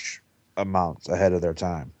 huge amounts ahead of their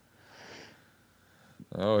time.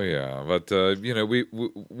 Oh yeah, but we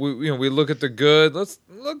look at the good. Let's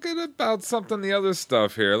look at about something the other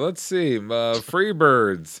stuff here. Let's see,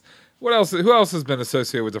 Freebirds. What else? Who else has been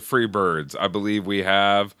associated with the Freebirds? I believe we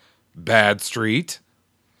have Bad Street,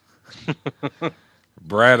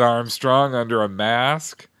 Brad Armstrong under a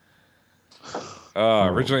mask.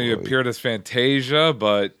 Originally he appeared as Fantasia,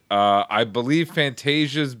 but I believe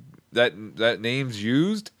Fantasia's that name's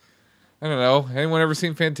used. I don't know. Anyone ever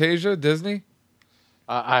seen Fantasia? Disney?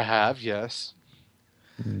 I have, yes.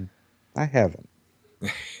 I haven't.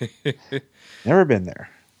 Never been there.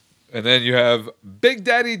 And then you have Big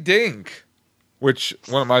Daddy Dink, which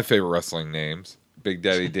one of my favorite wrestling names. Big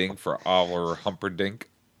Daddy Dink for Oliver Humperdinck.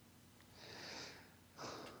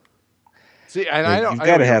 See, and I don't. You've I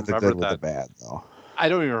got don't to even have the remember good with that. the bad, though. I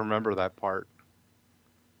don't even remember that part.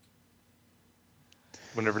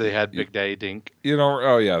 Whenever they had Big Daddy Dink.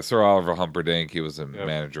 Oh yeah, Sir Oliver Humperdinck. He was a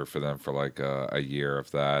manager for them for like a year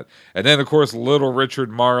of that. And then, of course, Little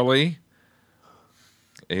Richard Marley.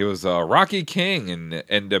 He was Rocky King in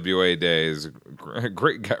NWA days.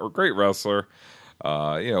 Great wrestler.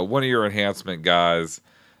 One of your enhancement guys.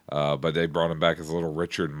 But they brought him back as Little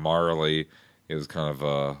Richard Marley. He was kind of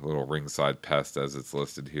a little ringside pest as it's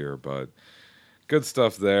listed here. But good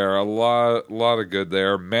stuff there. A lot of good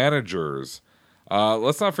there. Managers.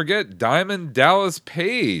 Let's not forget Diamond Dallas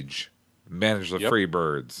Page managed the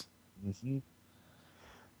Freebirds. Mm-hmm.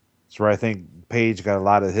 That's where I think Page got a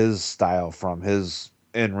lot of his style from. His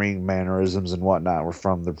in-ring mannerisms and whatnot were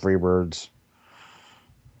from the Freebirds.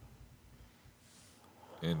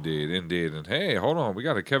 Indeed. And hey, hold on. We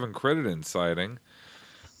got a Kevin Crittenden sighting.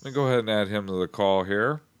 Let me go ahead and add him to the call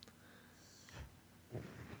here.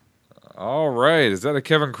 All right. Is that a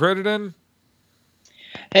Kevin Crittenden?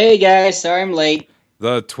 Hey guys, sorry I'm late.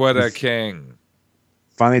 The Twitter King.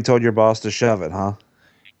 Finally told your boss to shove it, huh?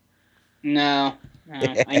 No,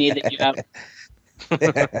 I need the job.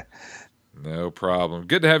 No problem.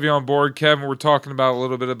 Good to have you on board, Kevin. We're talking about a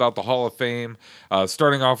little bit about the Hall of Fame,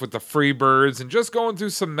 starting off with the Freebirds and just going through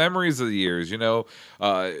some memories of the years. You know,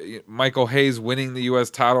 Michael Hayes winning the U.S.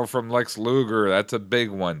 title from Lex Luger. That's a big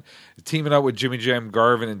one. Teaming up with Jimmy Jam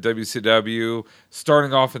Garvin in WCW,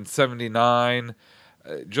 starting off in '79.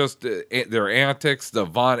 Their antics, the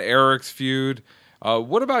Von Erichs feud.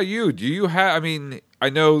 What about you? Do you have? I mean, I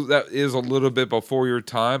know that is a little bit before your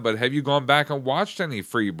time, but have you gone back and watched any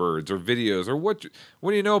Freebirds or videos, or what? What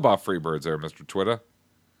do you know about Freebirds, there, Mr. Twitter?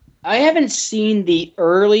 I haven't seen the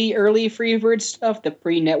early Freebird stuff, the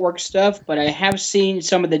pre-network stuff, but I have seen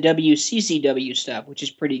some of the WCCW stuff, which is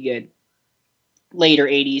pretty good. Later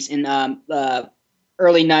 '80s and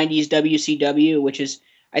early '90s WCW, which is,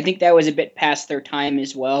 I think that was a bit past their time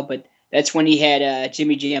as well, but that's when he had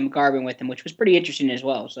Jimmy Jam Garvin with him, which was pretty interesting as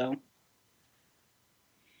well. So.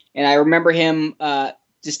 And I remember him,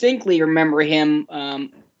 distinctly remember him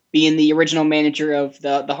being the original manager of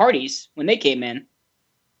the Hardys when they came in.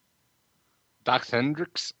 Doc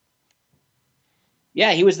Hendricks?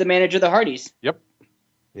 Yeah, he was the manager of the Hardys. Yep.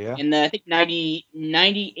 Yeah. In I think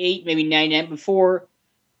 98, maybe 99, before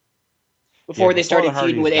they started the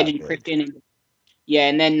feuding with Edge Hardys and got Christian. Yeah,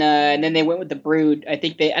 and then they went with the Brood. I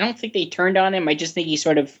don't think they turned on him. I just think he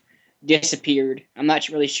sort of disappeared. I'm not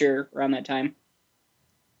really sure around that time.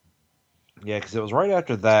 Yeah, because it was right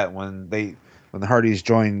after that when the Hardys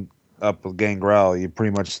joined up with Gangrel, you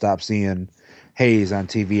pretty much stopped seeing Hayes on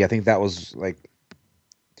TV. I think that was like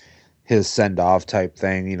his send-off type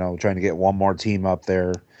thing, you know, trying to get one more team up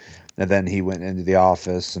there. And then he went into the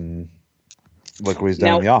office, and look what he's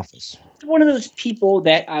done in the office. One of those people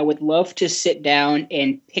that I would love to sit down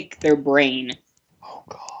and pick their brain. Oh,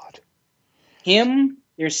 God. Him,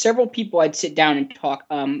 there's several people I'd sit down and talk.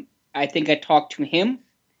 I think I talked to him.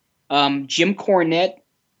 Jim Cornette,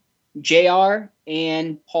 JR,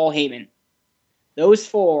 and Paul Heyman. Those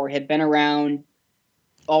four have been around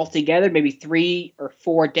altogether, maybe 3 or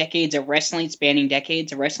 4 decades of wrestling, spanning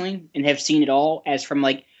decades of wrestling, and have seen it all as from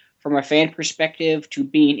a fan perspective to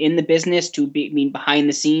being in the business to being behind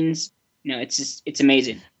the scenes. You know, it's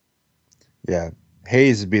amazing. Yeah,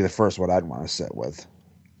 Hayes would be the first one I'd want to sit with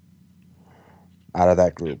out of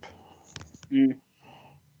that group. Mm.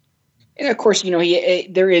 And of course, you know,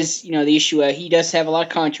 there is, you know, the issue. He does have a lot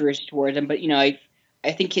of controversy towards him, but you know, I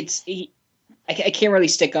think I can't really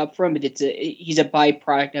stick up for him. But he's a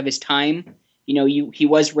byproduct of his time. You know, he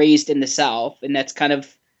was raised in the South, and that's kind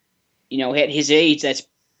of, you know, at his age, that's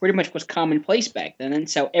pretty much was commonplace back then, and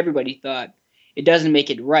so everybody thought. It doesn't make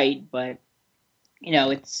it right, but you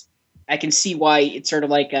know, I can see why it's sort of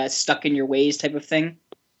like a stuck in your ways type of thing.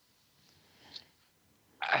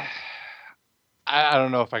 I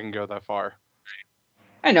don't know if I can go that far.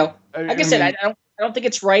 I know. Like I said, I don't think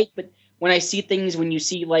it's right, but when I see things, when you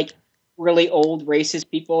see like really old racist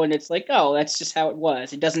people, and it's like, oh, that's just how it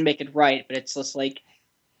was. It doesn't make it right, but it's just like,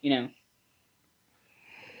 you know.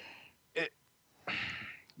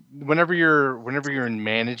 Whenever you're in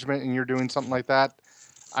management and you're doing something like that,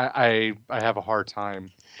 I have a hard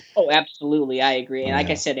time. Oh, absolutely, I agree. And like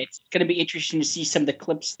I said, it's going to be interesting to see some of the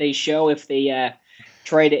clips they show if they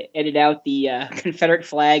try to edit out the Confederate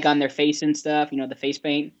flag on their face and stuff. You know, the face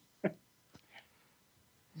paint.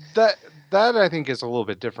 That I think is a little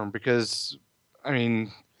bit different because, I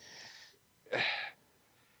mean,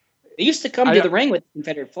 they used to come to the ring with the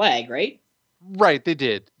Confederate flag, right? Right, they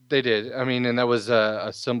did. They did. I mean, and that was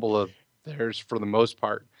a symbol of theirs for the most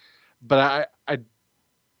part. But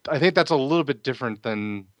I think that's a little bit different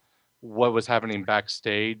than what was happening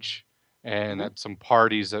backstage and at some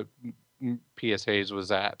parties that P.S. Hayes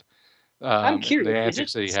was at. I'm curious. The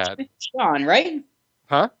antics that he had. Sean, right?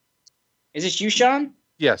 Huh? Is this you, Sean?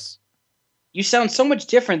 Yes. You sound so much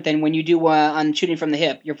different than when you do on Shooting from the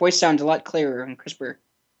Hip. Your voice sounds a lot clearer and crisper.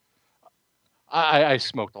 I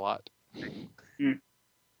smoked a lot. Hmm.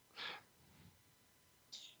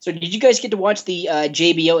 So did you guys get to watch the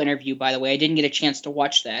JBL interview, by the way? I didn't get a chance to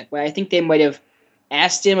watch that. But I think they might have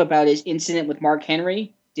asked him about his incident with Mark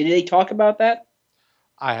Henry. Did they talk about that?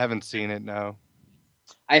 I haven't seen it, no.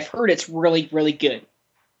 I've heard it's really, really good.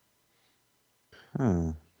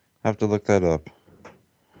 Have to look that up.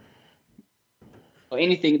 Well,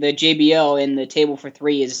 anything, the JBL and the Table for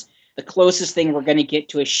Three is the closest thing we're going to get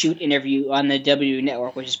to a shoot interview on the W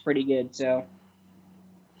Network, which is pretty good, so...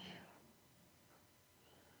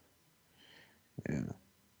 Yeah.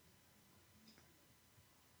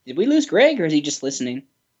 Did we lose Greg, or is he just listening?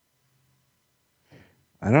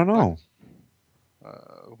 I don't know.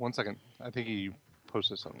 1 second. I think he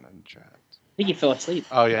posted something in the chat. I think he fell asleep.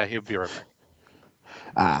 Oh, yeah, he'll be right back.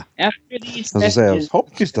 After these I was gonna say, I messages,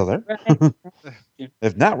 hope she's still there.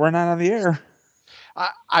 If not, we're not on the air.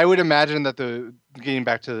 I would imagine that getting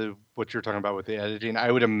back to what you're talking about with the editing,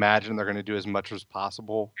 I would imagine they're going to do as much as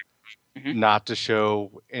possible Mhm. not to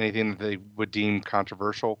show anything that they would deem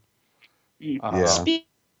controversial. Yeah. Speaking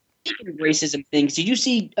of racism things, did you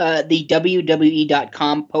see the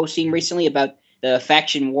WWE.com posting recently about the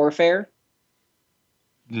faction warfare?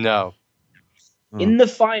 No. In the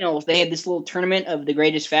finals, they had this little tournament of the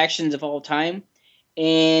greatest factions of all time.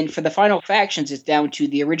 And for the final factions, it's down to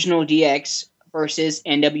the original DX versus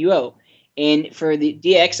NWO. And for the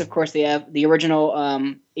DX, of course, they have the original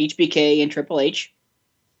HBK and Triple H.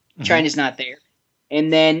 Mhm. China's not there.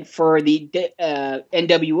 And then for the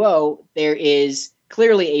NWO, there is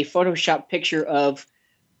clearly a Photoshop picture of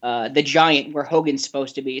the Giant where Hogan's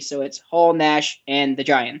supposed to be. So it's Hall, Nash, and the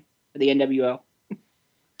Giant for the NWO.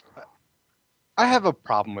 I have a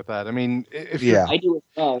problem with that. I mean, if Yeah. I do as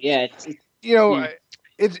well. Yeah,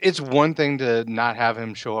 it's one thing to not have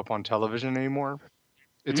him show up on television anymore.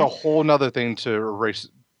 It's a whole nother thing to erase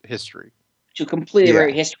history. to completely Yeah.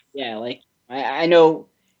 rewrite history. Yeah, like I know,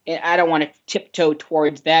 and I don't want to tiptoe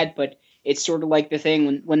towards that, but it's sort of like the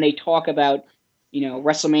thing when they talk about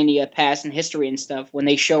WrestleMania past and history and stuff. When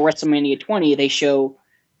they show WrestleMania 20, they show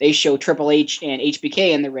Triple H and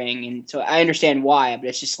HBK in the ring, and so I understand why, but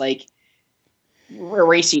it's just like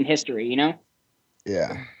erasing history,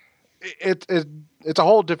 Yeah. It's a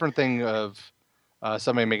whole different thing of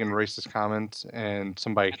somebody making racist comments and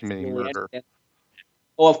somebody committing murder.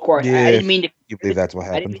 Oh, of course. Yeah, I didn't mean to. You believe that's what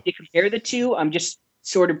I didn't happened? mean to compare the two. I'm just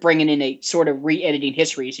sort of bringing in a sort of re-editing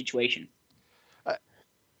history situation.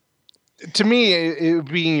 To me, it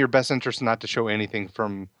would be in your best interest not to show anything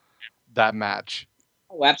from that match.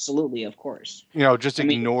 Oh, absolutely, of course. Just I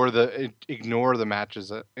mean- ignore the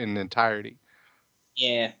matches in entirety.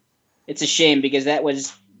 Yeah, it's a shame because that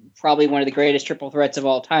was probably one of the greatest triple threats of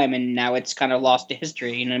all time, and now it's kind of lost to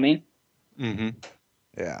history. You know what I mean? Mm-hmm.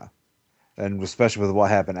 Yeah. And especially with what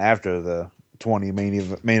happened after the 20 main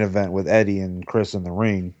event with Eddie and Chris in the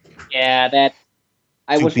ring. Yeah, that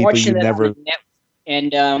I Two was people watching you that never- on the net,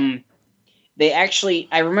 and they actually.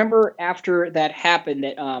 I remember after that happened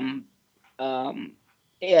that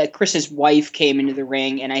Chris's wife came into the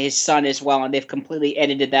ring and his son as well, and they've completely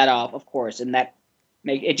edited that off, of course, and that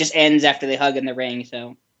it just ends after they hug in the ring.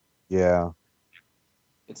 So Yeah.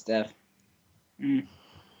 good stuff.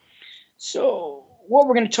 So what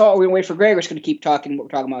we're going to talk? We're going to wait for Greg. We're just going to keep talking what we're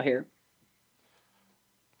talking about here.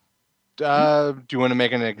 Do you want to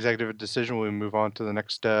make an executive decision when we move on to the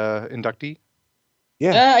next inductee?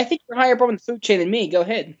 Yeah. I think you're higher up on the food chain than me. Go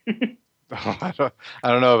ahead. I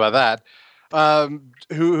don't know about that.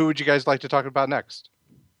 Who would you guys like to talk about next?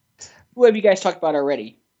 Who have you guys talked about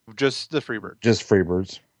already? Just the Freebird. Just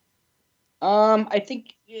Freebirds. I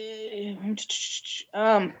think.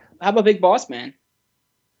 How about Big Boss Man?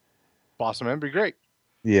 Boss Man would be great.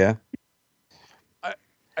 Yeah.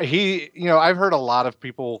 I've heard a lot of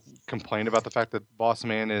people complain about the fact that Boss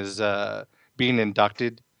Man is being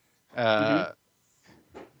inducted. That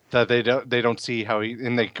they don't see how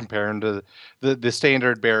and they compare him to the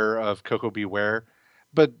standard bearer of Coco Beware.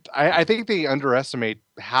 But I think they underestimate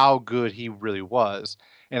how good he really was.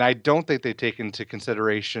 And I don't think they take into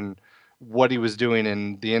consideration what he was doing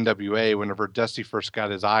in the NWA whenever Dusty first got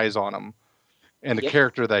his eyes on him and the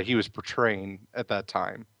character that he was portraying at that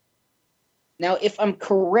time. Now, if I'm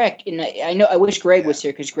correct, and I wish Greg was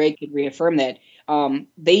here because Greg could reaffirm that.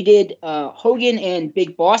 They did Hogan and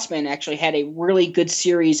Big Boss Man actually had a really good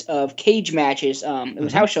series of cage matches. It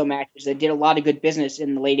was house show matches that did a lot of good business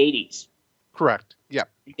in the late '80s. Correct. Yeah.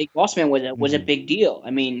 Big Boss Man was a big deal.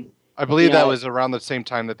 I mean, I believe that was around the same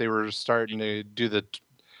time that they were starting to do the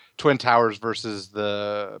Twin Towers versus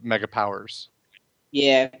the Mega Powers.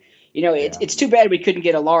 Yeah. It's too bad we couldn't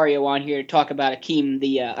get Ilario on here to talk about Akeem,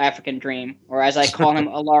 the African Dream, or as I call him,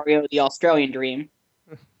 Ilario, the Australian Dream.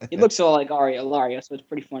 He looks all like Ilario, so it's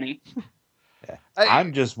pretty funny. Yeah.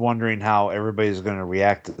 I'm just wondering how everybody's going to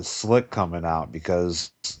react to the Slick coming out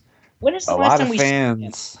because When is the a last lot time of we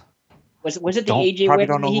fans was it the don't, AJ probably Wedding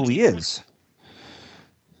don't know that who he is.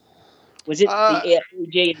 Was it the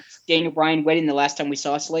AJ and Daniel Bryan wedding the last time we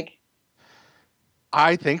saw Slick?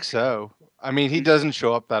 I think so. I mean, he doesn't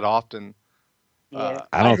show up that often. Yeah.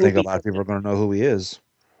 I don't think a hope lot of people are going to know who he is.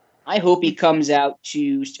 I hope he comes out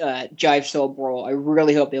to Jive Soul Brawl. I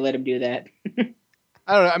really hope they let him do that. I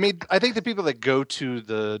don't know. I mean, I think the people that go to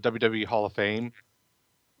the WWE Hall of Fame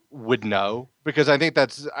would know because I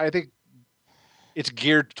think it's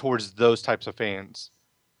geared towards those types of fans.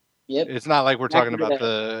 Yep. It's not like we're talking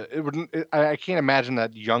Exactly about I can't imagine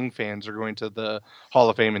that young fans are going to the Hall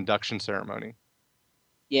of Fame induction ceremony.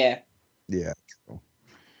 Yeah. Yeah. True.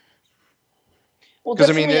 Well, 'Cause,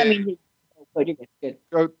 I mean, definitely. Oh, you're good.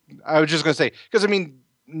 I was just gonna say because I mean,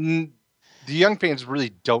 the young fans really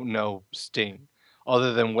don't know Sting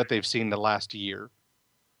other than what they've seen the last year.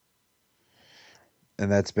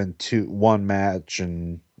 And that's been one match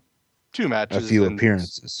and 2 a matches, few and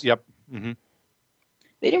appearances. yep. Hmm.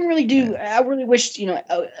 They didn't really do. I really wish,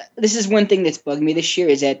 this is one thing that's bugged me this year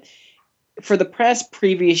is that for the past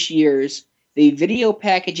previous years, the video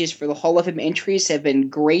packages for the Hall of Fame entries have been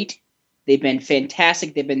great. They've been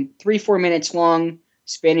fantastic. They've been 3-4 minutes long,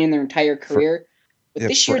 spanning their entire career. But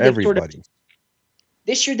this for year, they've everybody.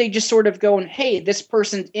 this year they just sort of going, hey, this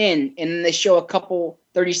person's in, and then they show a couple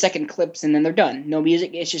 30-second clips, and then they're done. No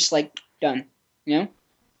music. It's just like done. You know.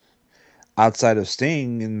 Outside of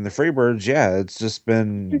Sting and the Freebirds, yeah, it's just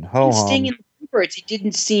been ho Sting hum. and the Freebirds, it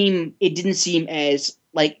didn't seem as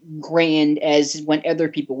like grand as when other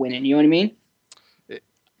people win in. You know what I mean? It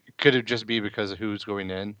could have just be because of who's going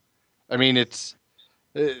in. I mean, it's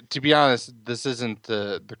to be honest, this isn't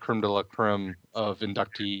the creme de la creme of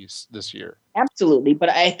inductees this year. Absolutely, but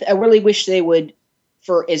I really wish they would,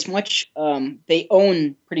 for as much they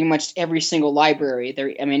own pretty much every single library.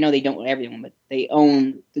 I mean, I know they don't own everyone, but they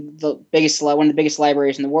own the biggest one of the biggest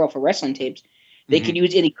libraries in the world for wrestling tapes. They could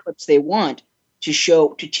use any clips they want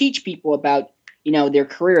to teach people about their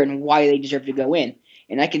career and why they deserve to go in.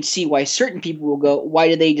 And I can see why certain people will go, why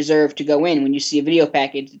do they deserve to go in when you see a video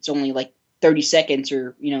package it's only like 30 seconds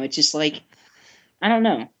or it's just like I don't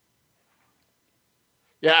know.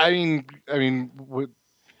 Yeah, I mean,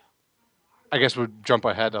 I guess we'll jump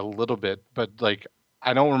ahead a little bit, but like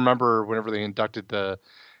I don't remember whenever they inducted the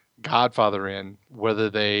Godfather in whether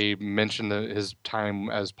they mentioned his time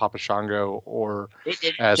as Papa Shango or They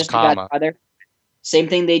did as just Kama. the Godfather. Same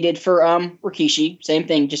thing they did for Rikishi. Same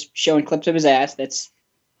thing, just showing clips of his ass. That's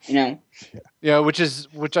Yeah, which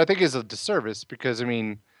I think is a disservice because I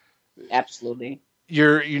mean, absolutely.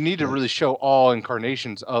 you need to really show all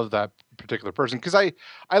incarnations of that particular person because I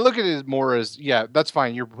look at it more as that's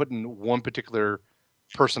fine, you're putting one particular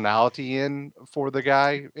personality in for the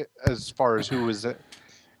guy as far as who was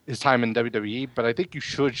his time in WWE, but I think you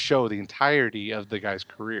should show the entirety of the guy's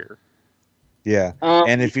career. Yeah.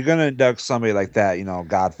 And if you're going to induct somebody like that,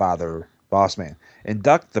 Godfather, Boss Man,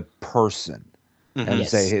 induct the person and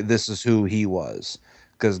say, hey, this is who he was.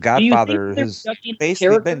 Because Godfather has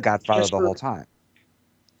basically been Godfather the whole time.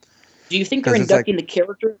 Do you think they're inducting the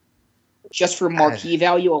character just for marquee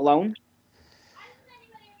value alone?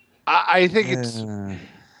 I think it's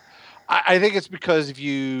I think it's because if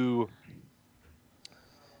you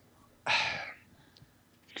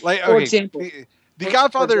like, for example, the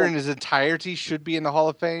Godfather in his entirety should be in the Hall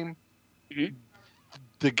of Fame. Mm-hmm.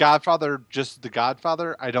 The Godfather, just the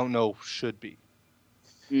Godfather, I don't know should be.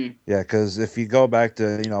 Yeah, because if you go back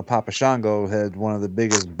to Papa Shango had one of the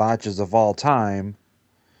biggest botches of all time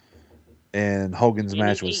in Hogan's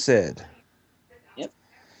match with Sid. Yep.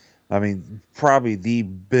 I mean, probably the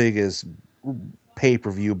biggest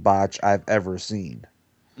pay-per-view botch I've ever seen.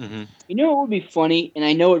 Mm-hmm. You know what would be funny, and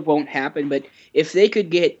I know it won't happen, but if they could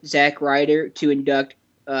get Zack Ryder to induct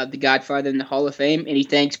the Godfather in the Hall of Fame, and he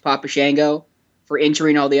thanks Papa Shango for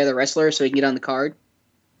entering all the other wrestlers so he can get on the card.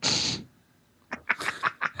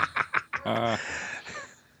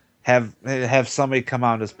 Have somebody come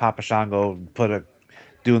out as Papa Shango,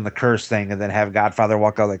 doing the curse thing, and then have Godfather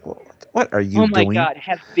walk out like, what are you doing? Oh my God!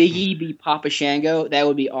 Have Big E be Papa Shango. That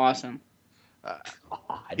would be awesome.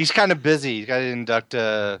 He's kind of busy. He's got to induct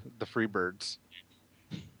the Freebirds.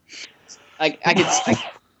 I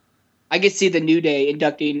could see the New Day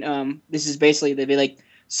inducting. This is basically they'd be like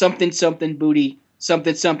something booty,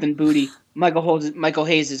 something booty. Michael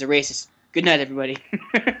Hayes is a racist. Good night, everybody.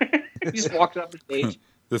 He just walked off the stage.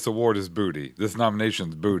 This award is booty. This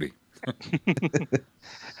nomination's booty.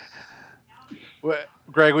 Well,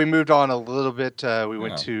 Greg, we moved on a little bit. We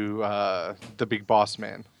went to the Big Boss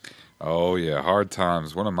Man. Oh, yeah. Hard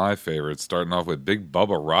Times. One of my favorites, starting off with Big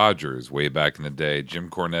Bubba Rogers way back in the day. Jim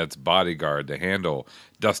Cornette's bodyguard to handle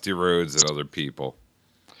Dusty Rhodes and other people.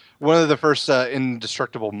 One of the first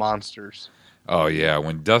indestructible monsters. Oh, yeah.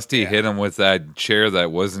 When Dusty hit him with that chair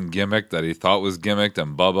that wasn't gimmicked, that he thought was gimmicked,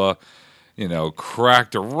 and Bubba,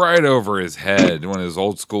 cracked it right over his head. One of his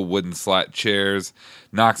old school wooden slat chairs,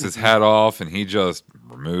 knocks his hat off, and he just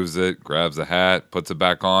removes it, grabs the hat, puts it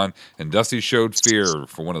back on, and Dusty showed fear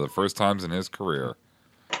for one of the first times in his career.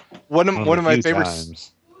 One of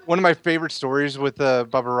my favorite stories with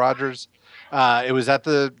Bubba Rogers. It was at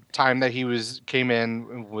the time that he came in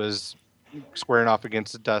and was squaring off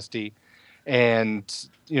against Dusty, and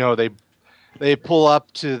they pull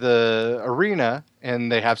up to the arena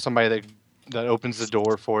and they have somebody that that opens the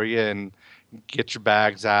door for you and get your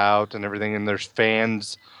bags out and everything. And there's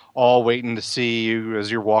fans all waiting to see you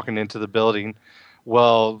as you're walking into the building.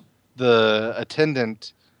 Well, the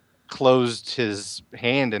attendant closed his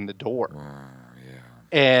hand in the door. Yeah.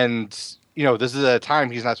 And, this is at a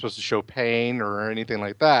time he's not supposed to show pain or anything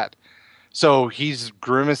like that. So he's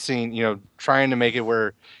grimacing, trying to make it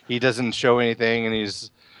where he doesn't show anything, and he's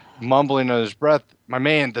mumbling under his breath, "My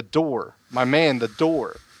man, the door. My man, the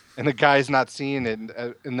door." And the guy's not seeing it,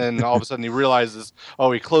 and then all of a sudden he realizes,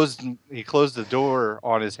 oh, he closed the door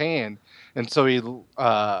on his hand, and so he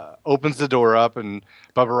opens the door up, and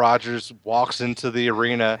Bubba Rogers walks into the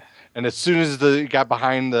arena, and as soon as he got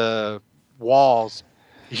behind the walls,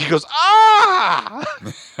 he goes, "Ah!"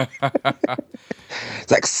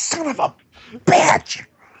 It's like, son of a bitch.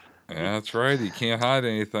 Yeah, that's right. He can't hide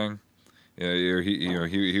anything. Yeah, he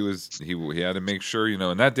had to make sure,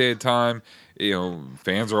 in that day of time,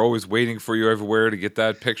 fans are always waiting for you everywhere to get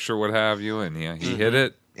that picture, what have you, and he hit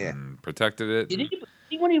it and protected it. Did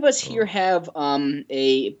anyone of us here have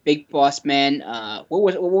a Big Boss Man?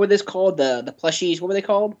 What were this called? The plushies? What were they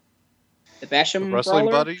called? The Basham Wrestling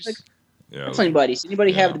Brawler? Buddies? Yeah, Wrestling Buddies.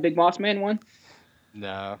 Anybody have the Big Boss Man one?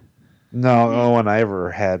 No. No, the only one I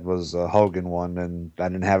ever had was a Hogan one, and I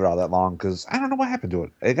didn't have it all that long because I don't know what happened to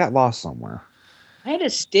it. It got lost somewhere. I had a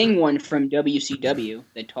Sting one from WCW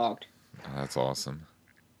that talked. That's awesome.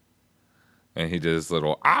 And he did his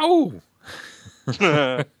little "ow."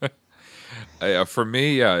 For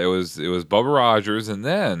me, it was Bubba Rogers, and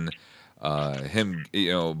then him,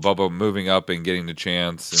 Bubba moving up and getting the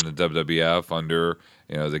chance in the WWF under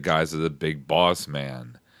the guise of the Big Boss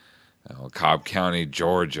Man. Cobb County,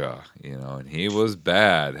 Georgia, and he was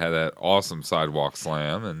bad. Had that awesome sidewalk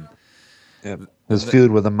slam, and his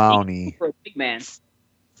feud with the Mountie. For a big man.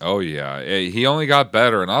 Oh yeah, he only got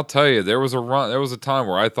better. And I'll tell you, there was a time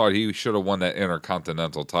where I thought he should have won that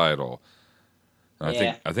Intercontinental title.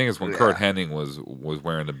 And I think it's when Kurt Hennig was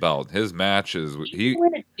wearing the belt. His matches, did he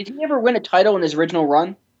ever win a title in his original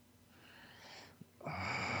run?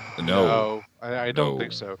 No, I don't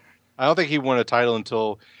think so. I don't think he won a title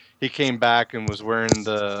until he came back and was wearing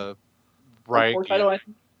the right title, I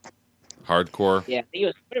think. Hardcore. Yeah, he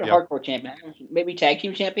was hardcore champion. Maybe tag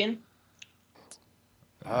team champion.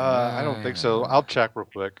 I don't think so. I'll check real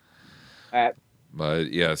quick. All right.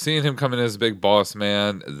 But yeah, seeing him come in as a Big Boss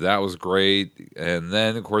Man, that was great. And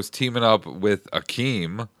then, of course, teaming up with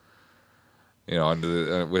Akeem,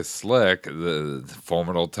 with Slick, the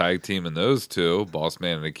formidable tag team in those two, Boss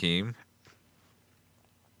Man and Akeem.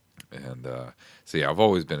 And so yeah, I've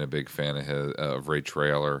always been a big fan of Ray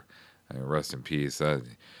Traylor. Rest in peace.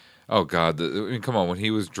 Oh God, come on, when he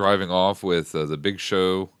was driving off with the Big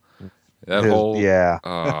Show, on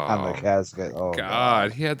the casket. Oh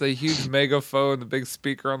God, he had the huge megaphone, the big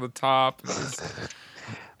speaker on the top.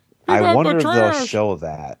 I wonder if they'll show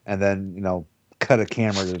that, and then cut a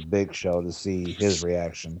camera to the Big Show to see his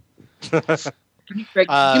reaction. Greg,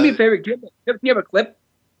 do me a favor. Do you have a clip?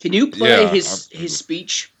 Can you play his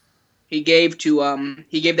speech? He gave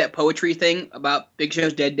that poetry thing about Big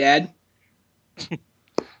Show's dead dad.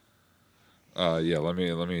 Let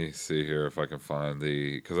me see here if I can find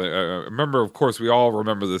because I remember, of course, we all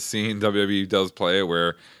remember the scene WWE does play it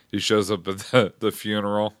where he shows up at the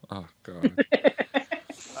funeral. Oh God.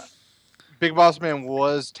 Big Boss Man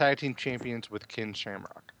was tag team champions with Ken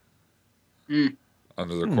Shamrock.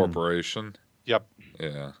 Under the corporation. Yep.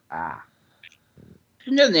 Yeah.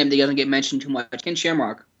 Another name that doesn't get mentioned too much. Ken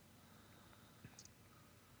Shamrock.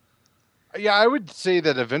 Yeah, I would say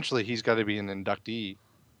that eventually he's got to be an inductee.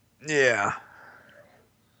 Yeah.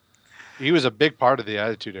 He was a big part of the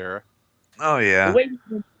Attitude Era. Oh, yeah.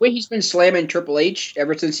 The way he's been slamming Triple H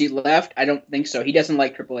ever since he left, I don't think so. He doesn't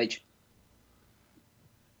like Triple H.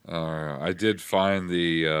 I did find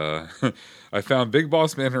I found Big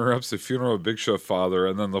Boss Man interrupts the funeral of Big Show father,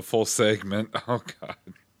 and then the full segment. Oh, God.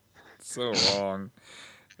 So wrong.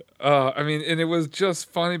 And it was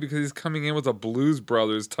just funny because he's coming in with a Blues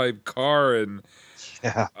Brothers type car, and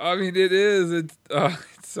it is. It's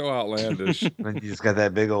so outlandish. And you just got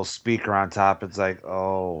that big old speaker on top. It's like,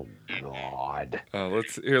 oh God.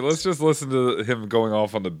 Let's just listen to him going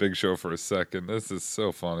off on the Big Show for a second. This is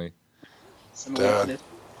so funny. Dad,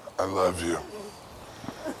 I love you.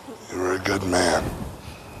 You're a good man.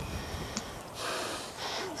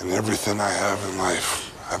 And everything I have in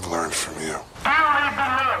life, I've learned from you.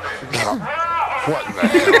 Now, what in the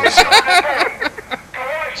hell is that?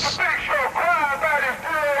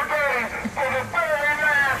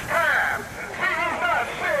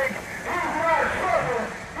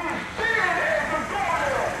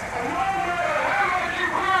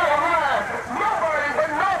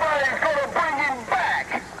 Nobody's gonna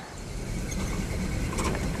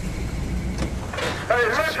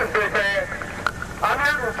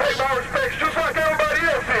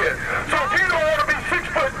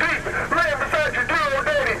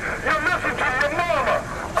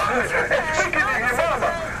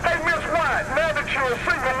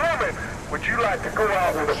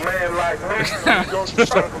don't, you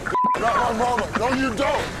son of a bitch. Not my mama. No, you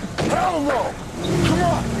don't. Hell no. Come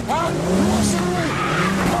on. Huh? You want some of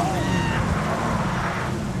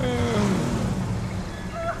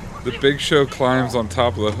The Big Show climbs on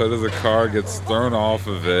top of the hood of the car, gets thrown off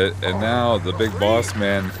of it, and now the Big Boss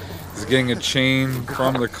Man is getting a chain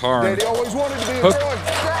from the car. Daddy always wanted to be a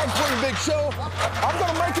drag queen, Big Show. I'm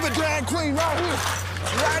gonna make him a drag queen right here,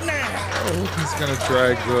 right now. He's gonna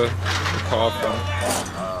drag the coffin.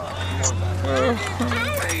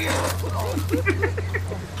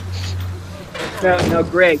 No,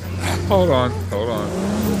 Greg. Hold on.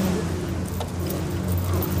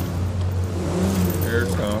 Here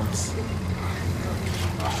it comes.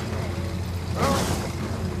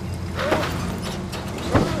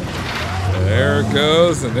 There it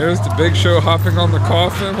goes, and there's the Big Show hopping on the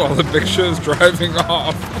coffin while the Big Show's driving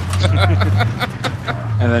off.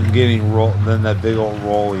 And then getting roll, then that big old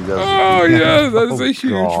roll he does. Oh yeah, that's Oh, a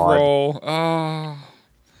huge God. roll. Oh.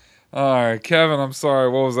 All right, Kevin, I'm sorry.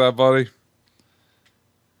 What was that, buddy?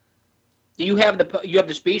 Do you have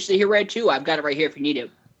the speech that he read too? I've got it right here if you need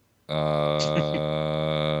it.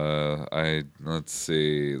 Let's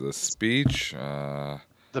see the speech.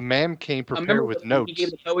 The man came I prepared remember with when notes. he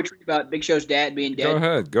gave the poetry about Big Show's dad being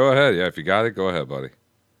dead. Go ahead. Yeah, if you got it, go ahead, buddy.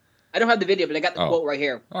 I don't have the video, but I got the quote right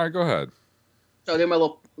here. All right, go ahead. So they're my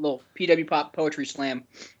little PW Pop poetry slam.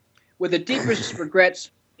 With the deepest regrets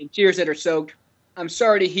and tears that are soaked, I'm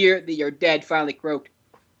sorry to hear that your dad finally croaked.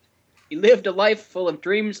 He lived a life full of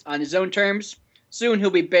dreams on his own terms. Soon he'll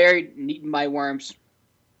be buried and eaten by worms.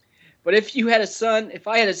 But if you had a son, if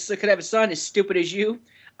I could have a son as stupid as you,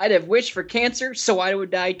 I'd have wished for cancer so I would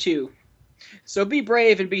die too. So be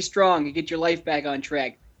brave and be strong and get your life back on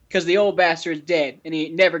track. Because the old bastard's dead and he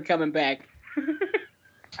ain't never coming back.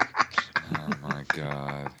 Oh my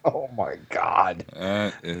god. Oh my God.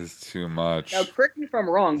 That is too much. Now, correct me if I'm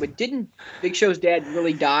wrong, but didn't Big Show's dad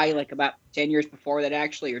really die like about 10 years before that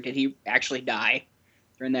actually, or did he actually die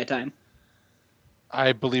during that time?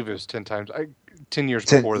 I believe it was 10 years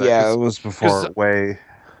before that. Yeah, it was before way.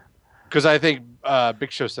 Because I think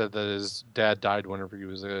Big Show said that his dad died whenever he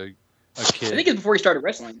was a kid. I think it's before he started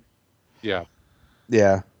wrestling. Yeah.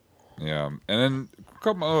 Yeah. Yeah, and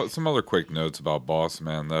then some other quick notes about Boss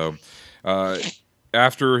Man though.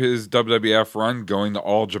 After his WWF run, going to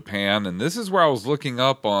All Japan, and this is where I was looking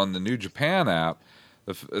up on the New Japan app.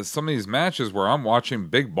 Some of these matches where I'm watching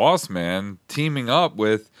Big Boss Man teaming up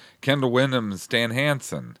with Kendall Windham and Stan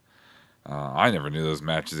Hansen. I never knew those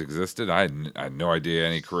matches existed. I had no idea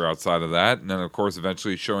any career outside of that. And then, of course,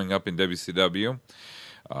 eventually showing up in WCW.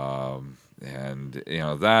 And, you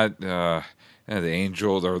know, that, the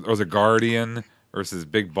Angel or the Guardian versus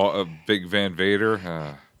Big Van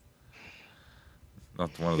Vader.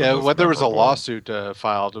 Not one of the most there was a memorable. lawsuit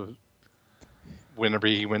filed whenever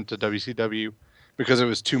he went to WCW because it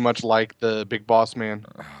was too much like the Big Boss Man.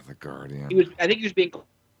 The Guardian. I think he was being called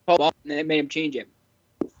off, and it made him change it.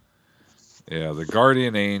 Yeah, the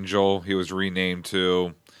Guardian Angel. He was renamed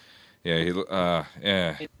to. Yeah,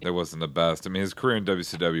 that wasn't the best. I mean, his career in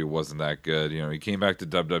WCW wasn't that good. You know, he came back to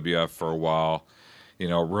WWF for a while. You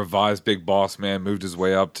know, revised Big Boss Man, moved his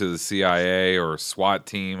way up to the CIA or SWAT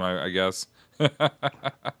team, I guess.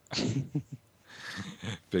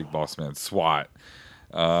 Big Boss Man, SWAT.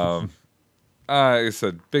 Like I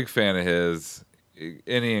said, big fan of his.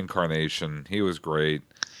 Any incarnation, he was great.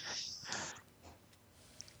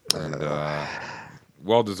 And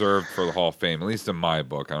well deserved for the Hall of Fame, at least in my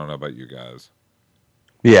book. I don't know about you guys.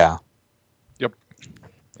 Yeah. Yep.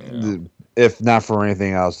 Yeah. If not for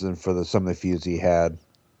anything else, then for some of the feuds he had.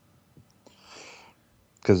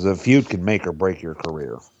 Because the feud can make or break your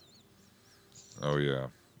career. Oh yeah.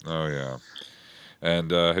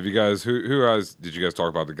 And have you guys? Who guys? Did you guys talk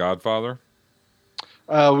about The Godfather?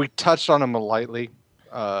 We touched on him lightly,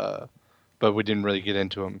 but we didn't really get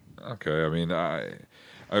into him. Okay. I mean,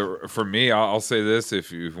 for me, I'll say this: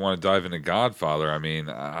 if you want to dive into Godfather, I mean,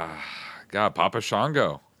 God, Papa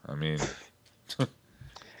Shango. I mean,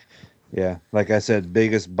 Yeah. Like I said,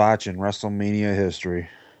 biggest botch in WrestleMania history.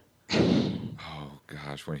 oh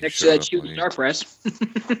gosh, when he Next to showed that up shooting late. star press.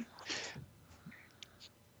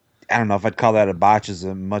 I don't know if I'd call that a botch as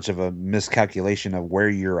much of a miscalculation of where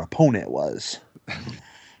your opponent was.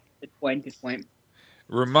 Good point.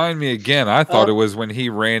 Remind me again. I thought it was when he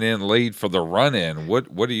ran in late for the run-in. What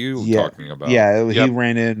are you talking about? Yeah, Yep. he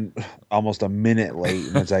ran in almost a minute late,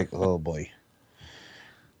 and it's like, oh boy.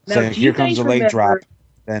 Now, Saying, do you here comes the guys leg drop. remember-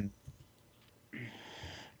 Then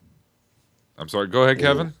I'm sorry. Go ahead,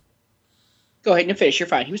 Kevin. Go ahead and finish. You're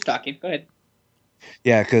fine. He was talking. Go ahead.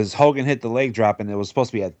 yeah, because Hogan hit the leg drop, and it was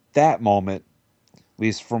supposed to be at that moment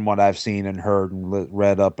least from what I've seen and heard and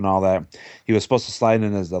read up and all that, he was supposed to slide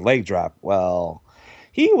in as the leg drop. Well,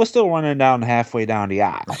 he was still running down halfway down the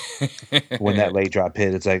aisle when that leg drop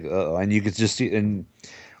hit. It's like, and you could just see, and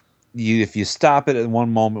if you stop it at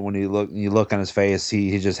one moment when you look on his face,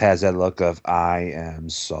 he just has that look of, I am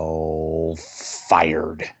so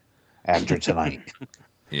fired after tonight.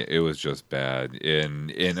 Yeah, it was just bad,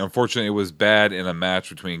 and unfortunately, it was bad in a match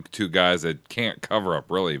between two guys that can't cover up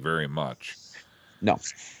really very much. No,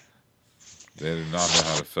 they did not know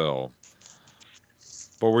how to fill.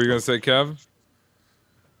 What were you going to say, Kev?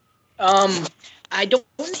 I don't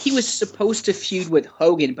think he was supposed to feud with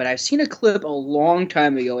Hogan, but I've seen a clip a long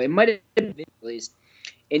time ago. It might have been released,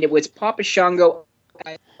 and it was Papa Shango.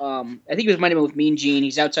 I think it might have been with Mean Gene.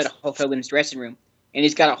 He's outside of Hulk Hogan's dressing room, and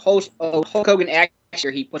he's got a Hulk Hogan act.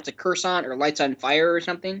 He puts a curse on or lights on fire or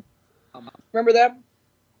something. Remember that?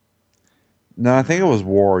 No, I think it was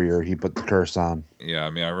Warrior. He put the curse on. Yeah, I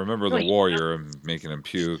mean, I remember the Warrior making him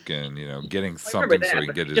puke and getting something so he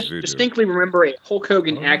can get his voodoo. Distinctly remember a Hulk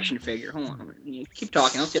Hogan action figure. Hold on, keep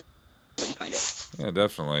talking. I'll see if I can find it. Yeah,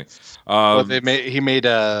 definitely. He made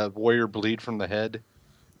a Warrior bleed from the head.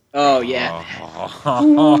 Oh yeah.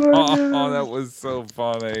 Oh, that was so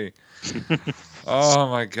funny. Oh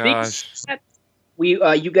my gosh. We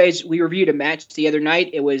reviewed a match the other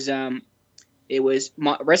night. It was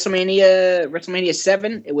WrestleMania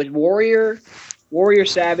 7. It was Warrior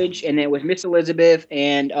Savage, and it was Miss Elizabeth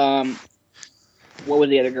and what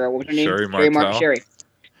was the other girl? What was her name? Sherry.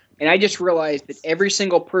 And I just realized that every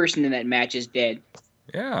single person in that match is dead.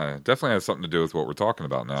 Yeah, it definitely has something to do with what we're talking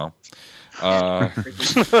about now.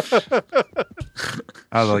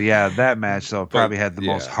 Although, yeah, that match though probably had the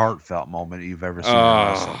most heartfelt moment you've ever seen.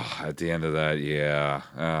 At the end of that, yeah.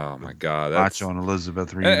 Oh my God, Macho and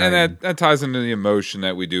Elizabeth reuniting. And that ties into the emotion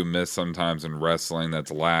that we do miss sometimes in wrestling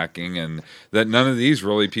that's lacking, and that none of these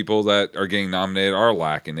really people that are getting nominated are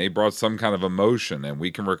lacking. They brought some kind of emotion, and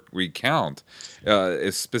we can recount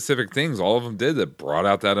specific things all of them did that brought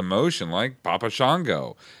out that emotion, like Papa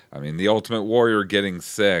Shango. I mean, the Ultimate Warrior getting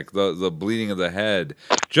sick, the bleeding of the head,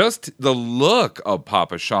 just the look of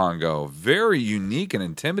Papa Shango, very unique and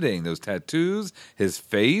intimidating. Those tattoos, his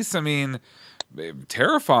face, I mean,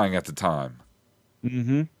 terrifying at the time.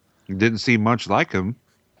 Mm-hmm. Didn't seem much like him.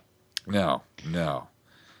 No.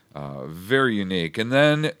 Very unique. And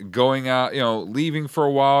then going out, leaving for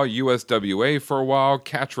a while, USWA for a while,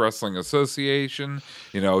 Catch Wrestling Association,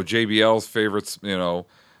 JBL's favorites,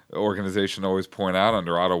 organization always point out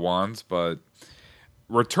under Otto Wands, but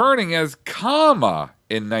returning as Kama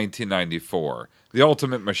in 1994, the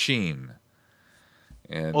Ultimate Machine.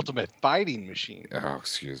 And Ultimate Fighting Machine. Oh,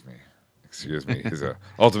 excuse me. He's a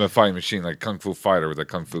Ultimate Fighting Machine, like Kung Fu Fighter with a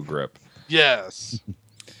Kung Fu grip. Yes.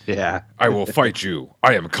 Yeah. I will fight you.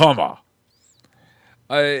 I am Kama.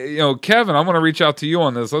 Kevin, I'm going to reach out to you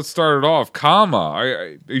on this. Let's start it off. Kama.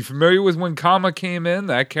 Are you familiar with when Kama came in,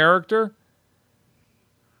 that character?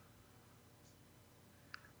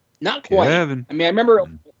 Not quite. Kevin. I mean, I remember.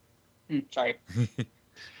 Sorry.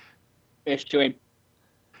 Finish chewing.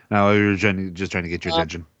 No, we were just trying to get your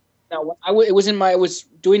attention. No, I was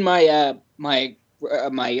doing my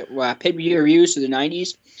pay-per-view reviews through the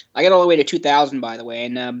 90s. I got all the way to 2000, by the way,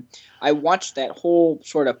 and I watched that whole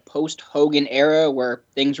sort of post-Hogan era where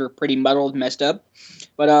things were pretty muddled, messed up.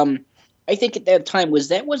 But I think at that time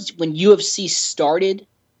was when UFC started.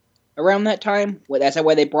 Around that time, that's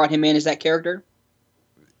why they brought him in as that character.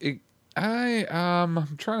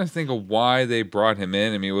 I'm trying to think of why they brought him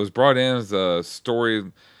in. I mean, it was brought in as a story.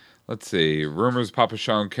 Let's see. Rumors Papa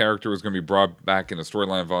Shango character was going to be brought back in a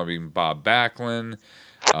storyline involving Bob Backlund,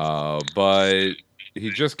 but he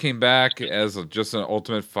just came back as just an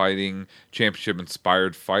Ultimate Fighting Championship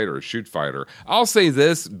inspired fighter, shoot fighter. I'll say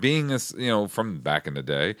this, being this, from back in the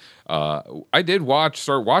day, I did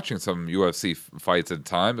start watching some UFC fights at the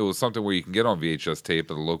time. It was something where you can get on VHS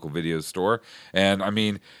tape at the local video store, and I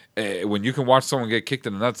mean, when you can watch someone get kicked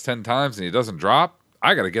in the nuts 10 times and he doesn't drop,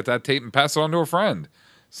 I got to get that tape and pass it on to a friend.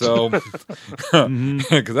 So, because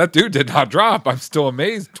that dude did not drop, I'm still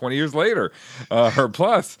amazed 20 years later, or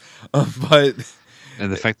plus. But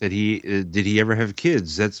and the fact that did he ever have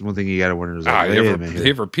kids? That's one thing you got to wonder. Did he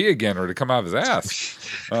ever pee again, or did it come out of his ass?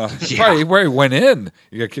 Probably where he went in,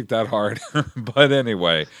 you got kicked that hard. But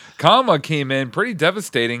anyway, Kama came in pretty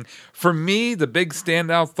devastating. For me, the big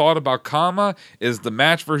standout thought about Kama is the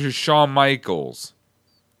match versus Shawn Michaels.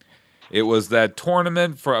 It was that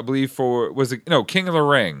tournament King of the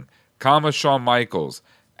Ring, Kama Shawn Michaels.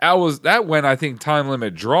 That went, I think, time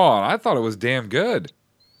limit draw, and I thought it was damn good.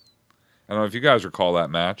 I don't know if you guys recall that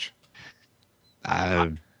match.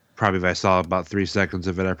 probably if I saw about 3 seconds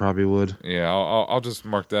of it, I probably would. Yeah, I'll just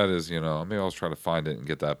mark that as, maybe I'll try to find it and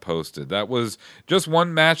get that posted. That was just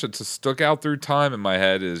one match that just stuck out through time in my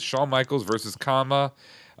head is Shawn Michaels versus Kama,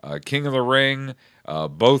 King of the Ring.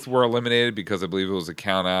 Both were eliminated because I believe it was a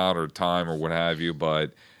count out or time or what have you,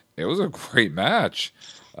 but it was a great match.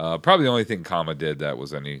 Probably the only thing Kama did that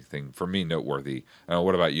was anything for me noteworthy.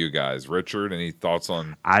 What about you guys? Richard, any thoughts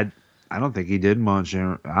on? I don't think he did much,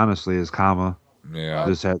 honestly, as Kama. Yeah,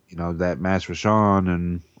 Just had that match with Shawn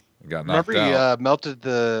and got knocked Remember, out. he melted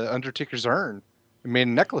the Undertaker's urn and made a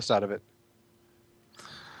necklace out of it.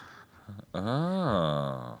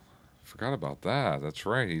 Oh, forgot about that. That's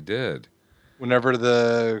right, he did. Whenever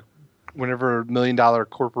 $1 Million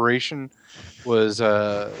Corporation was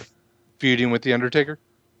feuding with the Undertaker.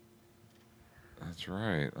 That's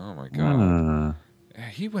right. Oh my god. uh, Yeah,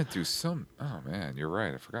 he went through some. Oh man, you're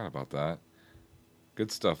right. I forgot about that.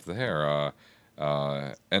 Good stuff there.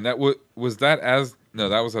 And that was that as no,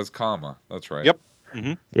 that was as Kama. That's right. Yep.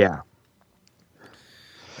 yeah.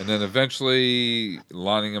 And then eventually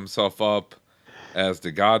lining himself up as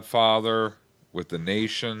the Godfather with the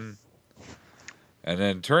Nation, and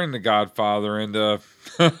then turning the Godfather into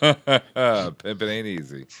Pimpin' Ain't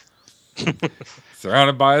Easy,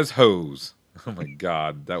 surrounded by his hoes. Oh my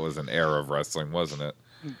God, that was an era of wrestling, wasn't it?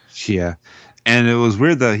 Yeah, and it was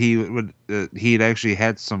weird that he'd actually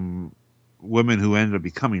had some women who ended up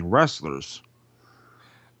becoming wrestlers.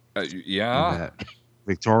 Yeah. That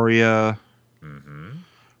Victoria, Mm-hmm.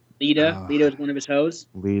 Lita. Lita's one of his hoes.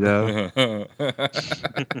 Lita.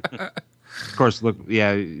 Of course, look,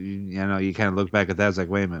 yeah, you kind of look back at that. It's like,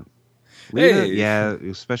 wait a minute, Lita, Hey. yeah,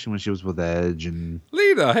 especially when she was with Edge and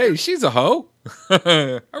Lita, hey, she's a hoe.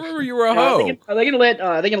 I remember you were a hoe. Are they gonna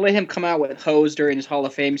let him come out with hoes during his Hall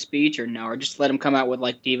of Fame speech, or no? Or just let him come out with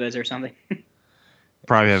like divas or something?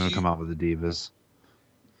 probably haven't come out with the divas.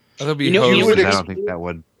 That'll be You know, hoes. you would I don't think that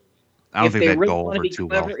would. I don't If think they that'd really go want to over be too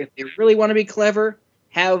clever, well. if they really want to be clever,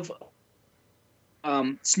 have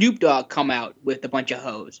Snoop Dogg come out with a bunch of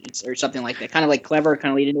hoes or something like that. Kind of like clever,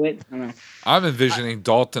 kind of lead into it. I don't know. I'm envisioning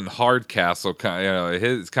Dalton Hardcastle,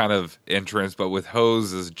 his kind of entrance, but with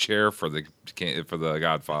hose as a chair for the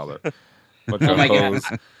Godfather. Bunch Oh of my God. hoes.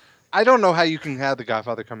 I don't know how you can have the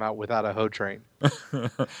Godfather come out without a hoe train.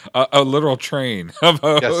 A literal train of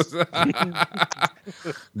hose.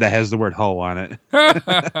 That has the word "hoe" on it.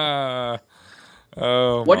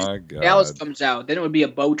 Oh What my if God. Dallas comes out? Then it would be a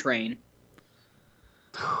bow train.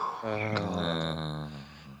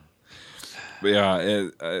 But yeah,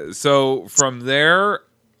 so from there,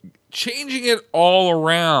 changing it all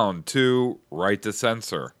around to Right to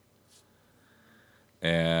Censor.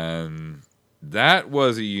 And that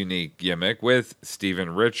was a unique gimmick with Steven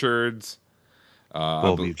Richards.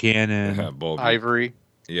 Bull Buchanan. Bull Bu- Ivory.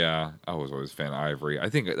 Yeah, I was always a fan of Ivory. I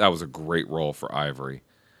think that was a great role for Ivory.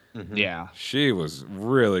 Yeah. She was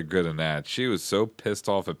really good in that. She was so pissed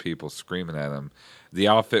off at people screaming at him. The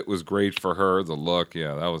outfit was great for her. The look,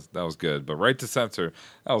 yeah, that was good. But Right to Censor,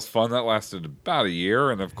 that was fun. That lasted about a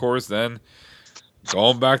year, and of course, then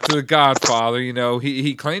going back to the Godfather,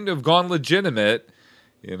 he claimed to have gone legitimate,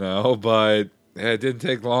 but it didn't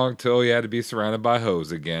take long till he had to be surrounded by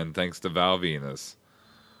hoes again, thanks to Val Venus.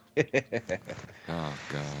 Oh God. Let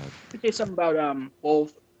me tell you something about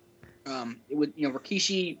both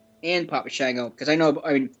Rikishi and Papa Shango, because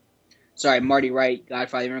Marty Wright,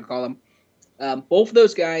 Godfather, you want to call him. Both of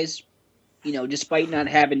those guys, despite not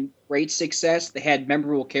having great success, they had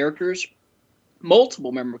memorable characters,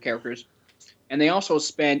 multiple memorable characters, and they also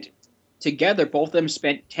spent together. Both of them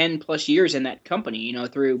spent 10 plus years in that company.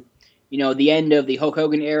 Through the end of the Hulk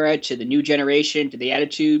Hogan era to the New Generation to the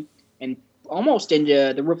Attitude, and almost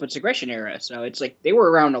into the Ruthless Aggression era. So it's like they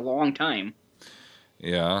were around a long time.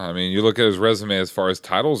 Yeah, I mean, you look at his resume as far as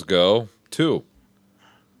titles go, 2.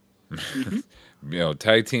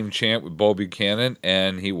 Tag team champ with Bull Buchanan,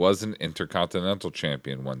 and he was an Intercontinental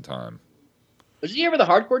champion one time. Was he ever the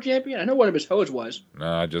Hardcore champion? I know one of his hoes was.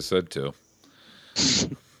 No, I just said 2.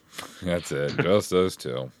 That's it, just those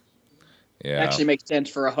 2. Yeah, Actually makes sense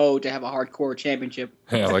for a hoe to have a Hardcore championship.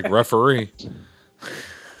 yeah, like referee.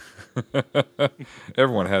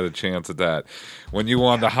 Everyone had a chance at that. When you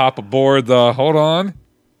wanted to hop aboard the hoe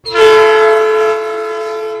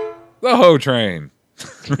train.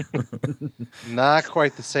 Not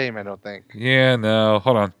quite the same, I don't think. Yeah, no,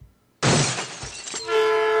 hold on.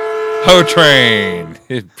 Hoe train.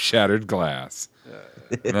 It shattered glass.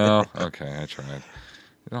 No, okay, I tried.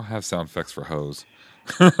 They don't have sound effects for hoes.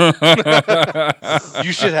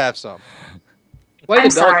 You should have some. Play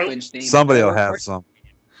the sorry. Dolphins theme. Somebody will have some.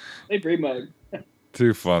 Play Bree Mug.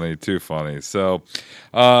 Too funny. So,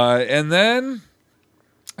 and then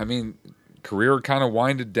I mean, career kind of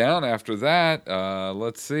winded down after that.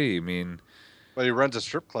 Let's see. I mean, But he runs a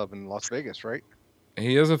strip club in Las Vegas, right?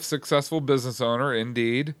 he is a successful business owner,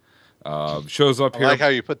 indeed. Shows up I here. like how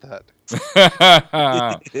you put that.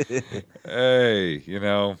 Hey,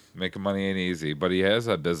 making money ain't easy, but he has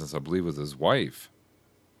that business, I believe, with his wife.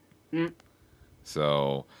 Mm.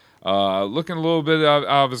 So, looking a little bit out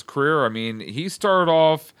of his career, I mean, he started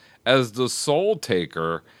off as the Soul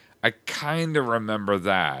Taker. I kind of remember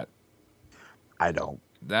that. I don't.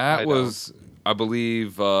 That I was, I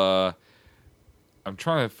believe, I'm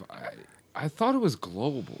trying to, I thought it was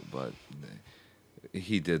Global, but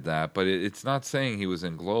he did that. But it's not saying he was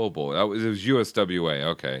in Global. It was USWA.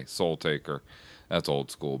 Okay, Soul Taker. That's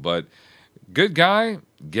old school. But good guy,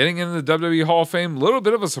 getting into the WWE Hall of Fame. Little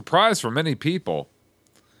bit of a surprise for many people.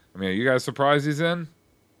 I mean, are you guys surprised he's in?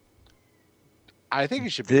 I think he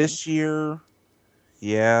should be. This year,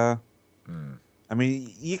 yeah. Hmm. I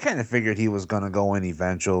mean, you kind of figured he was going to go in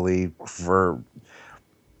eventually for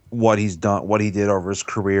what he's done, what he did over his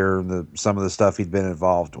career, some of the stuff he'd been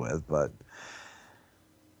involved with. But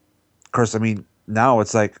of course, I mean, now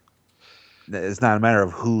it's like it's not a matter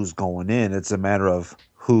of who's going in; it's a matter of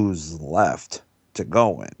who's left to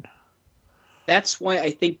go in. That's why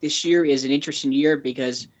I think this year is an interesting year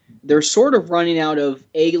because they're sort of running out of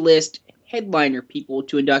A-list headliner people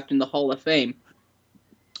to induct in the Hall of Fame.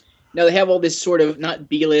 Now they have all this sort of not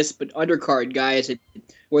B-list but undercard guys that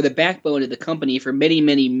were the backbone of the company for many,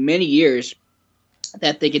 many, many years.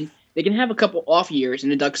 That they can have a couple off years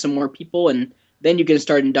and induct some more people, and then you can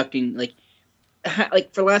start inducting like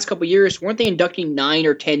for the last couple of years, weren't they inducting 9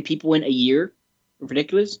 or 10 people in a year?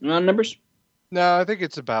 Ridiculous amount of numbers. No, I think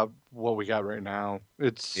it's about what we got right now.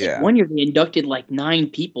 It's Yeah. One year they inducted like 9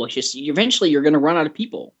 people. It's just eventually you're going to run out of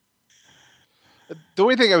people. the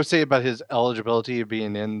only thing I would say about his eligibility of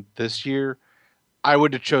being in this year. I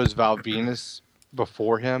would have chose Val Venus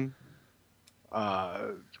before him,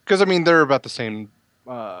 because I mean they're about the same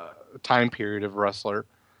time period of wrestler.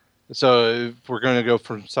 So if we're going to go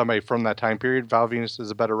from somebody from that time period, Val Venus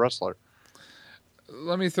is a better wrestler.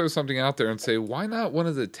 Let me throw something out there and say, why not one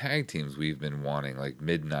of the tag teams we've been wanting, like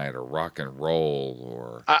Midnight or Rock and Roll,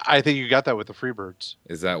 or I think you got that with the Freebirds.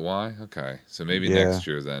 is that why? Okay, so maybe Yeah. next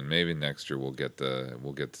year then. Maybe next year we'll get to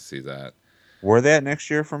see that. Were they at next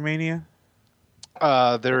year for Mania?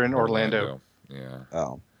 They're in Orlando. Yeah,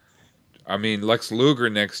 Oh, I mean Lex Luger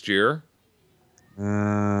next year.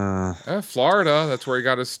 Florida, that's where he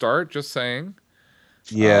got his start. Just saying.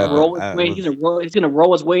 yeah. He's gonna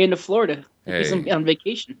roll his way into Florida. He's Hey. gonna be on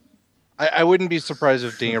vacation. I wouldn't be surprised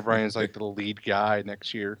if Daniel Bryan's like the lead guy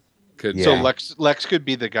next year. Could Yeah. So Lex could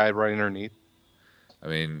be the guy right underneath. I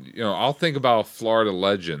mean, I'll think about Florida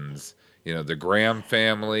legends. The Graham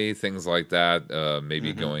family, things like that.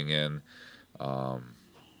 Maybe going in.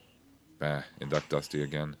 Induct Dusty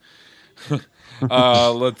again.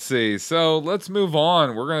 Let's see. So let's move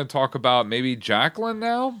on. We're going to talk about maybe Jacqueline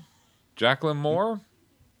now. Jacqueline Moore.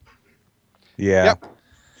 Yeah. Yep.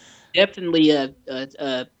 Definitely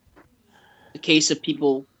a case of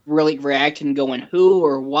people really reacting and going who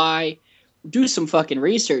or why. Do some fucking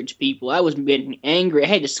research, people. I was getting angry. I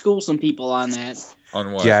had to school some people on that.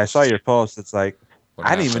 On what? Yeah, I saw your post. It's like What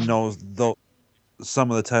I didn't even happened? know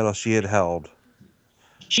some of the titles she had held.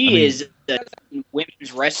 She is a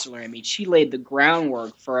women's wrestler. I mean, she laid the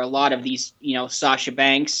groundwork for a lot of these, Sasha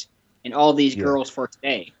Banks and all these Yeah. girls for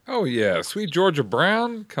today. Oh yeah, Sweet Georgia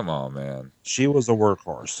Brown. Come on, man. She was a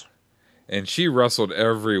workhorse. And she wrestled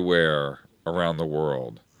everywhere around the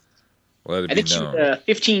world. Let it I be think she's known. a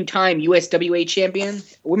 15-time USWA champion,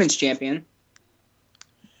 women's champion.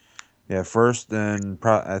 Yeah, first and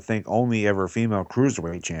I think only ever female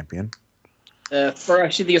cruiserweight champion.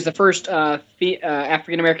 She was the first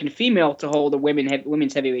African American female to hold a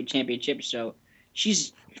women's heavyweight championship. So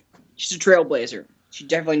she's a trailblazer. She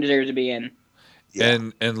definitely deserves to be in. Yeah.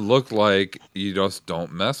 And look like you just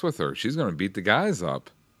don't mess with her. She's going to beat the guys up.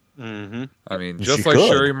 Mm-hmm. I mean, She just like could.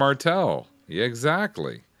 Sherry Martel. Yeah,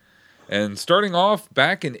 exactly. And starting off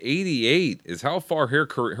back in '88 is how far her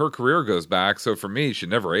career goes back. So for me, she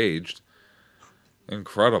never aged.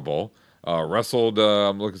 Incredible. Wrestled,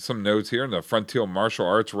 I'm looking at some notes here, in the Frontier Martial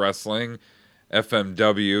Arts Wrestling.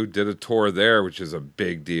 FMW, did a tour there, which is a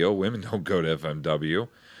big deal. Women don't go to FMW.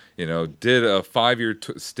 Did a 5-year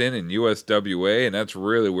stint in USWA, and that's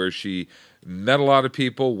really where she met a lot of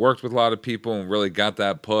people, worked with a lot of people, and really got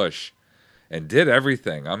that push. And did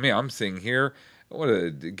everything. I mean, I'm seeing here,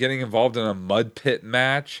 getting involved in a mud pit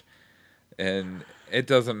match, and it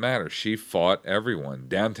doesn't matter. She fought everyone.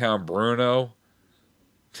 Downtown Bruno,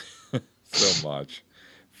 so much.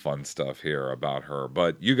 fun stuff here about her.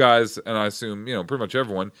 But you guys, and I assume, pretty much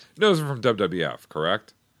everyone knows her from WWF,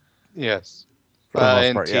 correct? Yes. For the most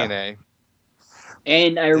And part, yeah. TNA.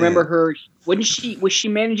 And I remember her. Was she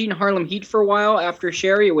managing Harlem Heat for a while after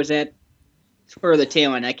Sherry, or was that for the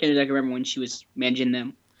tail end? I can't exactly remember when she was managing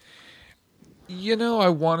them. I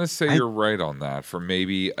want to say you're right on that for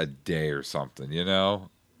maybe a day or something,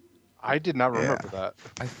 I did not remember that.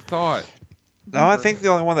 I thought. No, I think the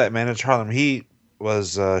only one that managed Harlem Heat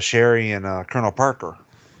was Sherry and Colonel Parker.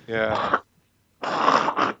 Yeah.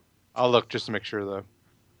 I'll look just to make sure, though.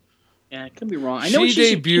 Yeah, I could be wrong. I She know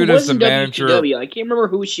debuted was as the in manager- WCW. I can't remember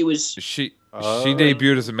who she was. She Oh.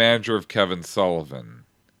 debuted as a manager of Kevin Sullivan.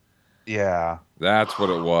 Yeah. That's what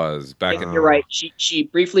it was back in. You're right. She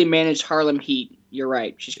briefly managed Harlem Heat. You're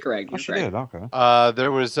right. She's correct. Oh, You're she correct. did. Okay.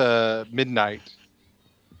 There was Midnight.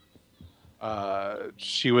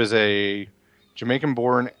 She was a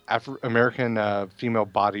Jamaican-born American female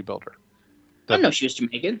bodybuilder. I didn't know she was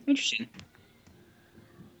Jamaican. Interesting.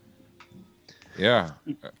 Yeah.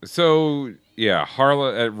 So,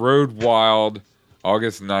 Harlem at Road Wild,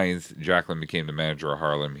 August 9th, Jacqueline became the manager of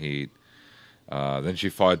Harlem Heat. Then she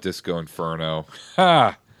fought Disco Inferno.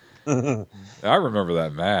 Ha! I remember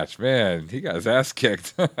that match. Man, he got his ass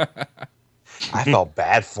kicked. I felt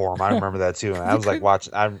bad for him. I remember that too. And I was like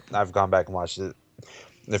watching. I've gone back and watched it.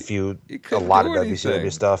 A couldn't lot of do anything.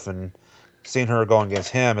 WCW stuff, and seeing her going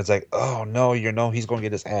against him, it's like, oh no, he's going to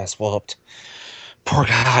get his ass whooped. Poor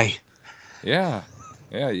guy. Yeah.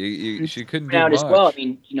 She couldn't do Out much. as well. I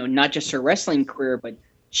mean, not just her wrestling career, but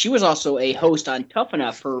she was also a host on Tough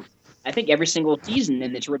Enough for, I think, every single season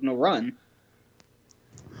in its original run.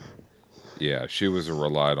 Yeah, she was a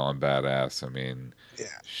relied on badass. I mean,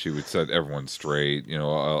 she would set everyone straight.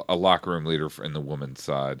 A locker room leader in the women's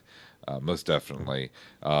side, most definitely.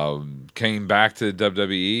 Came back to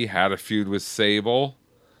WWE, had a feud with Sable.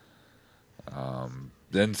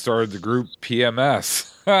 Then started the group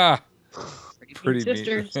PMS. Pretty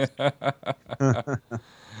sisters. neat.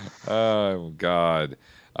 Oh God!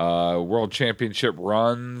 World Championship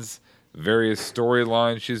runs, various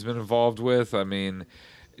storylines she's been involved with. I mean,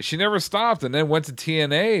 she never stopped, and then went to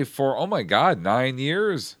TNA for 9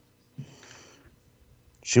 years.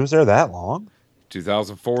 She was there that long?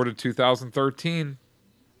 2004 to 2013.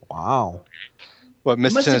 Wow. What,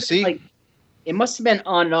 Miss Tennessee? It must have been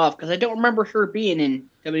on and off because I don't remember her being in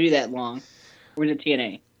WWE that long. Or was it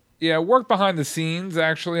TNA? Yeah, worked behind the scenes,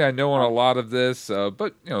 actually. I know on a lot of this,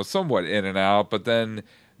 but, somewhat in and out. But then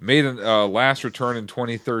made a last return in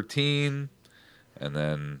 2013, and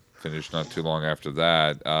then finished not too long after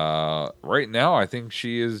that. Right now, I think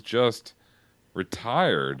she is just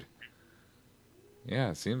retired.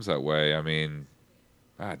 Yeah, it seems that way. I mean,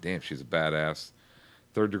 damn, she's a badass.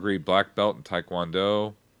 3rd degree black belt in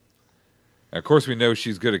Taekwondo. And of course, we know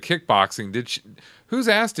she's good at kickboxing. Whose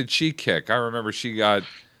ass did she kick? I remember she got...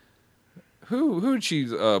 Who did she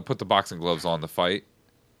put the boxing gloves on to fight?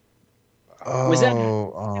 Was that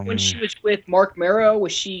when she was with Mark Mero?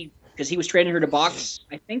 Was she... Because he was training her to box,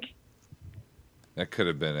 I think? That could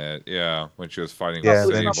have been it, yeah, when she was fighting Yeah,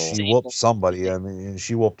 with and then Sable. she whooped somebody. I mean,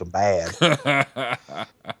 she whooped him bad.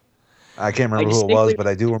 I can't remember who it was, but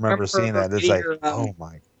I do remember seeing that. It's like, oh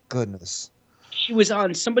my goodness. She was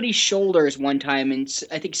on somebody's shoulders one time, and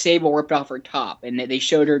I think Sable ripped off her top, and they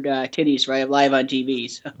showed her titties live on TV.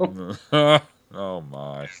 So. Oh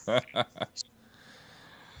my.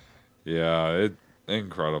 Yeah,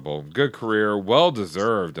 incredible. Good career, well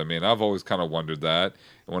deserved. I mean, I've always kind of wondered that.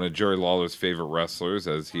 One of Jerry Lawler's favorite wrestlers,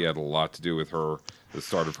 as he had a lot to do with the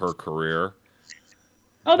start of her career.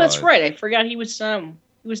 Oh, that's right. I forgot he was down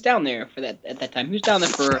there for that at that time. He was down there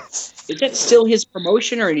for. Is that still his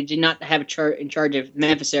promotion, or did he not have in charge of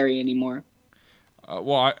Memphis area anymore?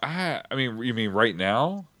 Well, I mean, you mean right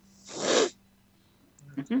now?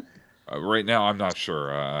 Mm-hmm. Right now, I'm not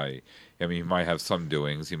sure. I mean, he might have some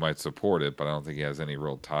doings. He might support it, but I don't think he has any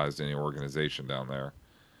real ties to any organization down there.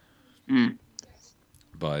 Mm.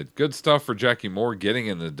 But good stuff for Jackie Moore getting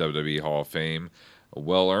in the WWE Hall of Fame.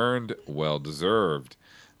 Well earned, well deserved.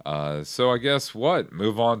 So I guess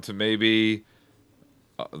move on to maybe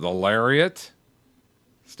the Lariat.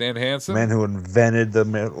 Stan Hansen, Man who invented the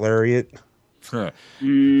lariat.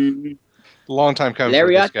 Long time coming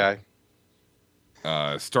Lariat? for this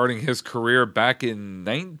guy. Starting his career back in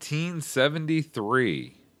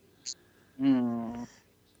 1973.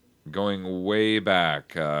 Going way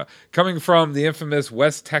back. Coming from the infamous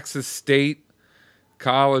West Texas State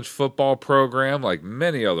college football program, like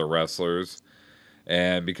many other wrestlers,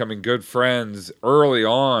 and becoming good friends early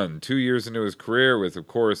on, 2 years into his career with, of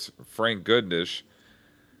course, Frank Goodnish.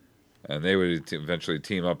 and they would eventually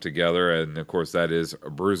team up together. And of course, that is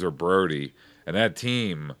Bruiser Brody, and that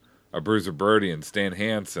team of Bruiser Brody and Stan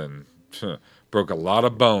Hansen broke a lot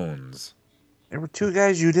of bones. There were two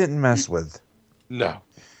guys you didn't mess with. No.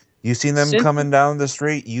 You seen them Since- coming down the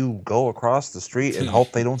street, you go across the street and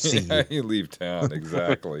hope they don't see Yeah, you. you leave town,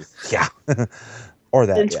 exactly. Yeah. Or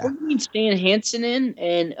that, Since yeah. we're getting Stan Hansen in,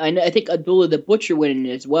 and I think Abdullah the Butcher went in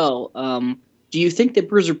as well, do you think that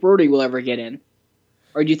Bruiser Brody will ever get in?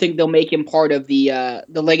 Or do you think they'll make him part of the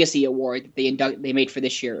Legacy Award that they made for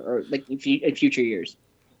this year, or like in future years?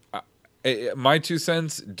 My 2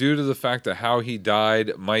 cents, due to the fact that how he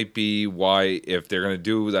died, might be why, if they're going to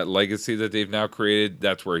do that legacy that they've now created,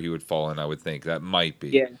 that's where he would fall in, I would think. That might be.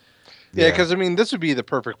 Yeah. Yeah, because I mean, this would be the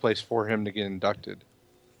perfect place for him to get inducted.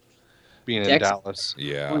 Being in Excellent. Dallas.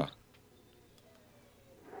 Yeah.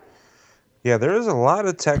 Yeah, there is a lot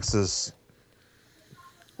of Texas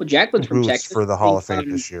Well, Jacqueline's from roots Texas. for the Hall of I think,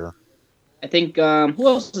 Fame this year. I think who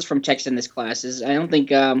else is from Texas in this class? I don't think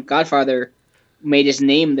Godfather made his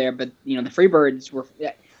name there, but the Freebirds were.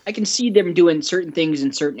 I can see them doing certain things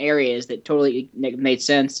in certain areas that totally made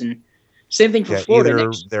sense, and same thing for Yeah, Florida.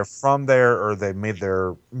 either they're from there or they made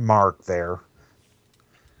their mark there.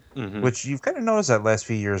 Mhm. Which you've kind of noticed that last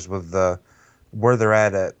few years with where they're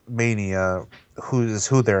at Mania,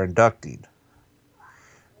 who they're inducting.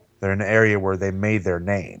 They're in an area where they made their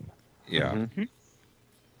name. Yeah. Mhm.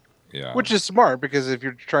 Yeah. Which is smart, because if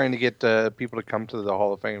you're trying to get people to come to the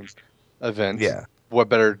Hall of Fame event, Yeah. what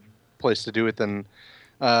better place to do it than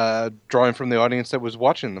drawing from the audience that was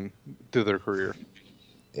watching them through their career?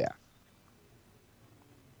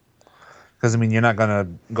 Because, I mean, you're not going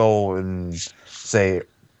to go and, say,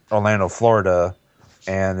 Orlando, Florida,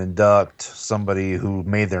 and induct somebody who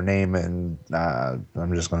made their name in,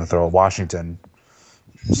 I'm just going to throw Washington,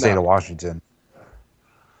 state of Washington.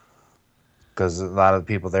 Because a lot of the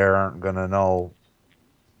people there aren't going to know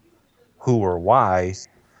who or why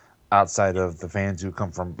outside of the fans who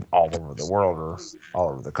come from all over the world or all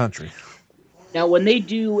over the country. Now, when they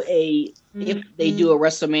do if they do a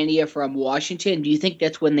WrestleMania from Washington, do you think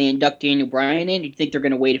that's when they induct Daniel Bryan in? Or do you think they're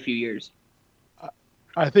going to wait a few years?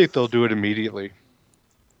 I think they'll do it immediately.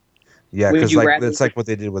 Yeah, Would because you rather- it's like what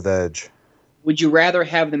they did with Edge. Would you rather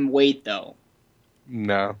have them wait though?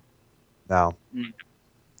 No. Now,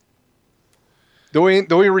 The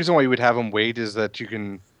only reason why you would have them wait is that you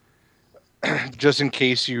can, just in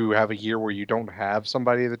case you have a year where you don't have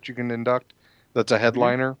somebody that you can induct that's a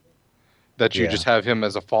headliner, that you Yeah. just have him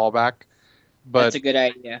as a fallback. That's But a good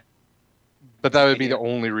idea. that would be the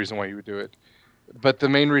only reason why you would do it. But the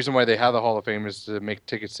main reason why they have the Hall of Fame is to make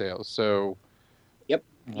ticket sales. So Yep.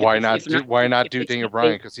 why If- not if not- why not if do they Daniel keep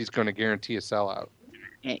Bryan, it- because he's going to guarantee a sellout.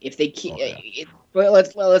 If they keep, Okay. but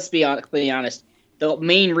let's be honest. The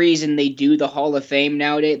main reason they do the Hall of Fame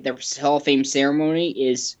nowadays, the Hall of Fame ceremony,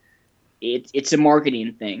 is it's a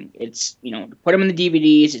marketing thing. It's to put them on the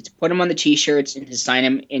DVDs, it's to put them on the T-shirts, and to sign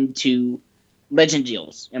them into legend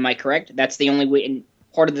deals. Am I correct? That's the only way. And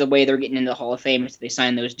part of the way they're getting into the Hall of Fame is they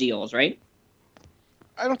sign those deals, right?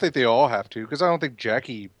 I don't think they all have to, because I don't think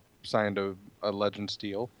Jackie signed a Legends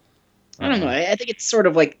deal. I don't know. I think it's sort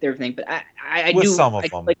of like their thing, but I with do. some of I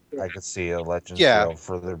them, like- I could see a Legends Yeah. deal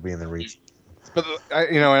for there being the reach. But I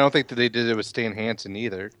don't think that they did it with Stan Hansen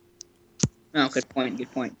either. Oh, good point.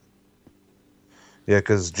 Good point. Yeah,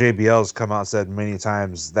 because JBL's come out and said many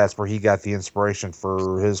times that's where he got the inspiration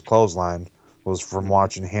for his clothesline was from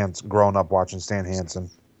watching growing up watching Stan Hansen.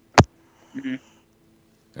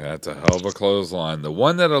 That's a hell of a clothesline. The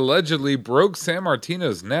one that allegedly broke San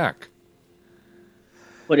Martino's neck.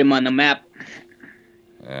 Put him on the map.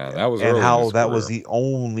 Yeah, that was And early in how his that was career. the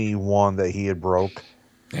only one that he had broke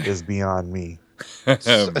is beyond me.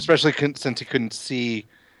 Especially since he couldn't see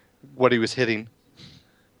what he was hitting.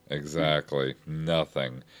 Exactly.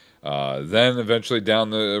 Nothing. Then eventually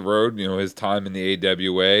down the road, his time in the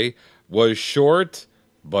AWA was short,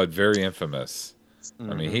 but very infamous.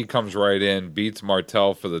 I mean, he comes right in, beats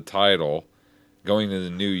Martel for the title going into the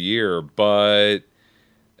new year, but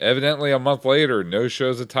evidently a month later, no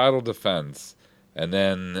shows of title defense. And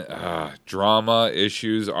then drama,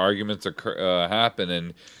 issues, arguments happen.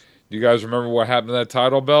 And do you guys remember what happened to that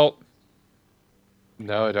title belt?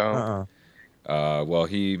 No, I don't. Well,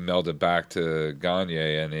 he mailed it back to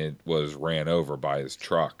Gagne, and it was ran over by his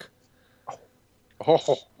truck.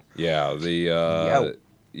 Oh, Yeah,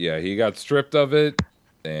 Yow. he got stripped of it,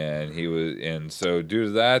 and so due to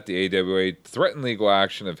that, the AWA threatened legal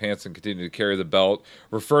action if Hansen continued to carry the belt,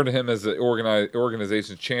 referred to him as the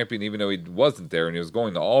organization's champion, even though he wasn't there and he was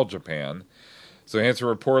going to All Japan. So Hansen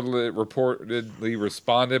reportedly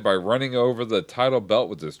responded by running over the title belt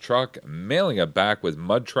with his truck, mailing it back with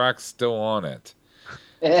mud tracks still on it.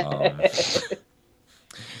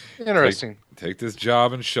 Interesting. Take this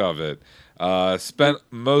job and shove it. Spent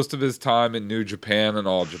most of his time in New Japan and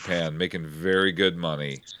All Japan, making very good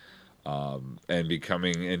money. And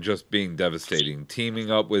just being devastating.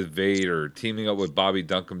 Teaming up with Vader, teaming up with Bobby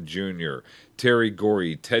Duncombe Jr., Terry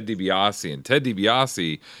Gordy, Ted DiBiase. And Ted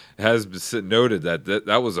DiBiase has noted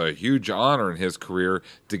that was a huge honor in his career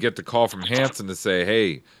to get the call from Hansen to say,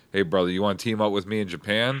 hey, brother, you want to team up with me in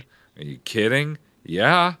Japan? Are you kidding?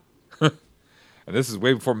 Yeah. And this is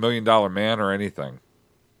way before $1 Million Man or anything.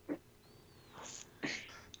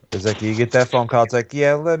 It's like you get that phone call. It's like,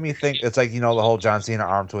 yeah, let me think. It's like, the whole John Cena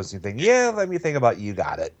arm twisting thing. Yeah, let me think about you.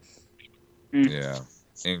 Got it. Yeah,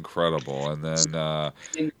 incredible. And then a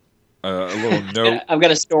little note. I've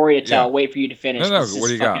got a story to tell. Yeah. Wait for you to finish. No, This what is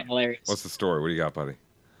do you got? fucking hilarious. What's the story? What do you got, buddy?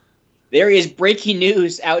 There is breaking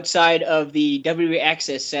news outside of the WWE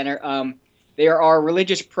Access Center. There are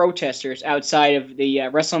religious protesters outside of the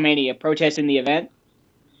WrestleMania protesting the event.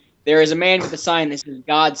 There is a man with a sign that says,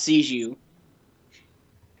 God sees you.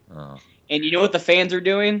 Oh. And you know what the fans are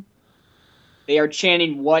doing? They are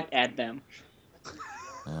chanting what at them.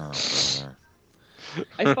 Oh,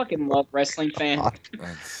 I fucking love wrestling fans.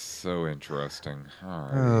 that's so interesting. All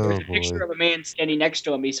right. Oh, There's a picture boy. of a man standing next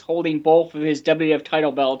to him. He's holding both of his WWF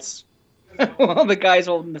title belts while the guy's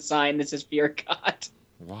holding the sign that says Fear God.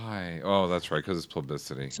 Why? Oh, that's right, because it's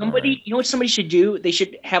publicity. Somebody, you know what somebody should do? They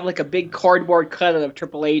should have like a big cardboard cutout of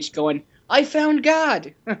Triple H going, I found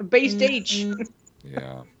God, based H.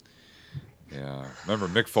 Yeah. Remember,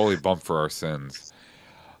 Mick Foley bumped for our sins.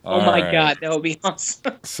 Oh my God, that would be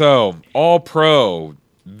awesome. So, All Pro,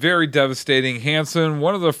 very devastating. Hansen,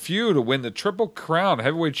 one of the few to win the Triple Crown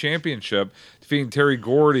Heavyweight Championship, defeating Terry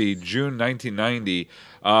Gordy, June 1990.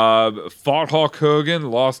 Fought Hulk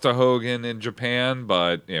Hogan, lost to Hogan in Japan,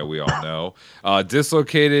 but we all know.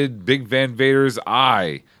 Dislocated Big Van Vader's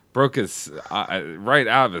eye. Broke his right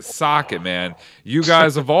out of his socket, man. You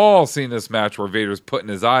guys have all seen this match where Vader's putting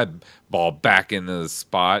his eyeball back into the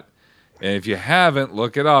spot. And if you haven't,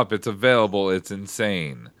 look it up. It's available. It's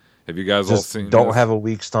insane. Have you guys all seen Don't this? have a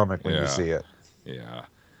weak stomach when Yeah. you see it. Yeah.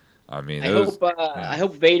 I mean, I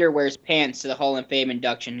hope Vader wears pants to the Hall of Fame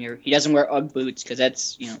induction here. He doesn't wear Ugg boots because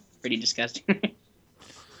that's pretty disgusting.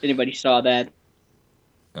 Anybody saw that?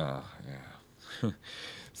 Yeah.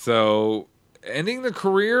 So, ending the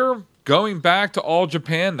career, going back to All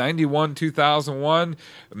Japan, 91, 2001,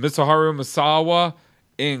 Mitsuharu Misawa,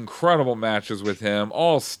 incredible matches with him,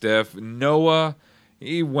 all stiff. Noah,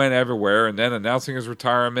 he went everywhere, and then announcing his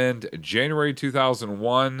retirement, January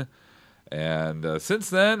 2001, and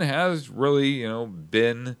since then has really,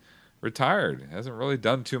 been retired. Hasn't really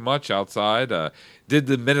done too much outside. Did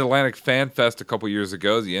the Mid-Atlantic Fan Fest a couple years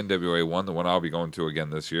ago, the NWA one, the one I'll be going to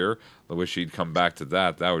again this year. I wish he'd come back to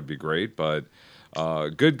that. That would be great. But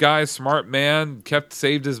good guy, smart man,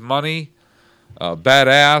 saved his money.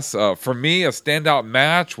 Badass. For me, a standout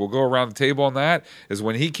match, we'll go around the table on that, is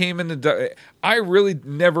when he came into... I really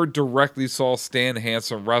never directly saw Stan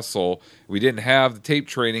Hansen wrestle. We didn't have the tape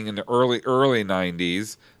trading in the early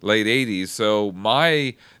 90s, late 80s, so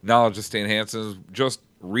my knowledge of Stan Hansen is just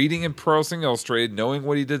reading in Pro Wrestling Illustrated, knowing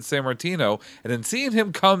what he did to San Martino, and then seeing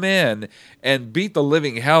him come in and beat the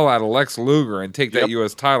living hell out of Lex Luger and take that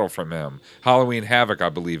U.S. title from him. Halloween Havoc, I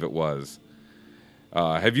believe it was.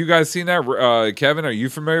 Have you guys seen that? Kevin, are you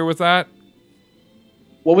familiar with that?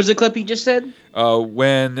 What was the clip you just said?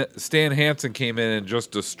 When Stan Hansen came in and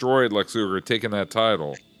just destroyed Lex Luger, taking that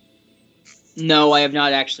title. No, I have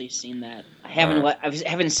not actually seen that. I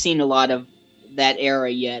haven't seen a lot of that era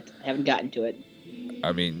yet. I haven't gotten to it.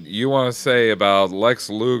 I mean, you want to say about Lex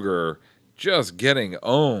Luger just getting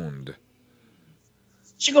owned. You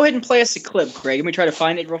should go ahead and play us a clip, Craig. Let me try to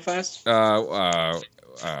find it real fast.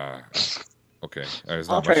 Okay. There's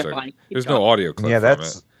I'll not try much to there. find it. Keep There's no going. audio clip Yeah, from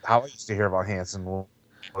that's it. how I used to hear about Hansen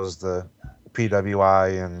was the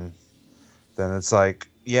PWI, and then it's like,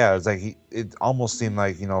 it almost seemed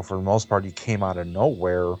like, for the most part, he came out of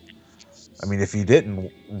nowhere. I mean, if you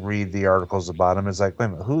didn't read the articles about him, it's like, wait a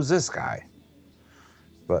minute, who's this guy?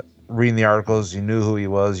 But reading the articles, you knew who he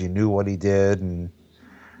was, you knew what he did, and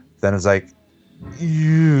then it's like,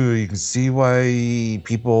 you can see why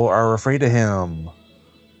people are afraid of him.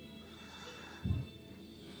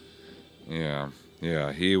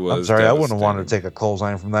 Yeah, he was. I'm sorry, I wouldn't want to devastating. take a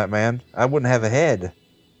clothesline from that man. I wouldn't have a head.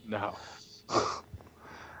 No.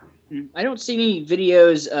 I don't see any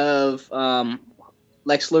videos of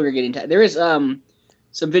Lex Luger getting tied. There is some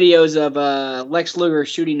videos of Lex Luger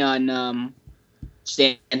shooting on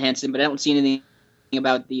Stan Hansen, but I don't see anything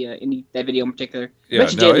about the that video in particular. You Yeah,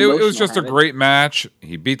 mentioned no, Daily it was Motion, just a I'll have it. great match.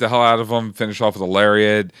 He beat the hell out of him, finished off with a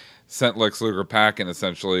lariat, sent Lex Luger packing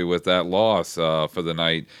essentially with that loss for the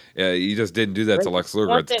night. He just didn't do that to Right. Lex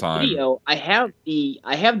Luger About at the that time. Video, I have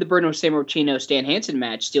the Bruno Sammartino Stan Hansen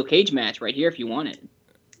match, steel cage match right here if you want it.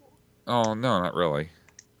 Oh no, not really.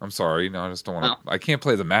 I'm sorry. No, I just don't want to. I can't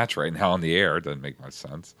play the match right now on the air. It doesn't make much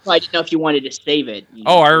sense. Well, I didn't know if you wanted to save it.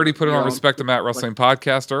 Oh, I already put it your on own- Respect the Mat Wrestling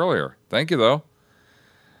podcast earlier. Thank you, though.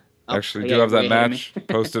 Oh, Actually, yeah, do have that way ahead of match me.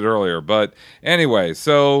 posted earlier. But anyway,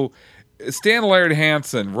 so Stan Laird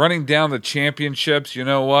Hansen running down the championships. You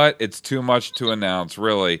know what? It's too much to announce,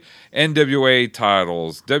 really. NWA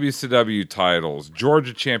titles, WCW titles,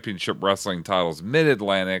 Georgia Championship Wrestling titles,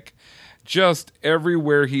 Mid-Atlantic. Just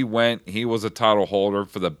everywhere he went, he was a title holder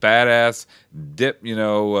for the badass dip,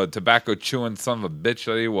 tobacco chewing son of a bitch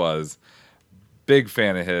that he was. Big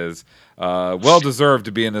fan of his. Well deserved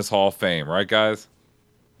to be in this Hall of Fame, right, guys?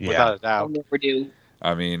 Without a doubt. Long overdue.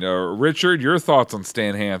 I mean, Richard, your thoughts on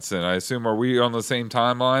Stan Hansen? I assume, are we on the same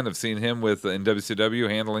timeline of seeing him in WCW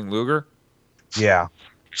handling Luger? Yeah.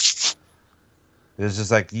 It's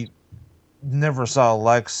just like you never saw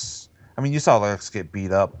Lex. I mean, you saw Lex get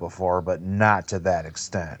beat up before, but not to that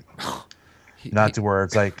extent. Not to where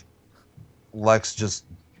it's like Lex just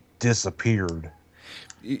disappeared.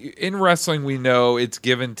 In wrestling, we know it's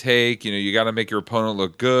give and take. You got to make your opponent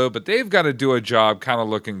look good, but they've got to do a job kind of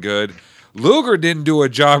looking good. Luger didn't do a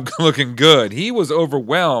job looking good. He was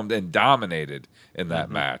overwhelmed and dominated in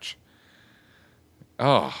that match.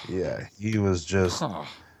 Oh, Yeah, he was just.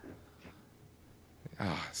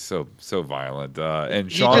 so violent. And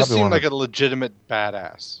He Sean, just Probably seemed one of like a legitimate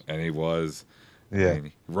badass. and he was. Yeah. I mean,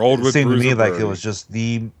 he rolled It with seemed to me Bruiser like it Brody. was just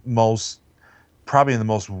probably the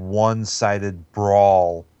most one-sided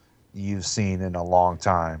brawl you've seen in a long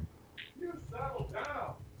time.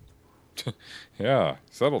 Yeah,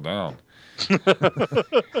 settle down.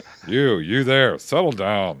 you there, settle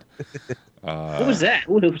down. What was that?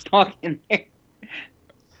 Who was talking there?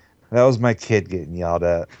 That was my kid getting yelled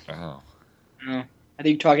at. Oh. Oh, I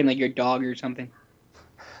think you're talking like your dog or something.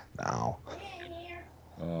 No.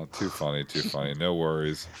 Oh, too funny. No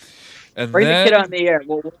worries. And Bring then the kid on the air.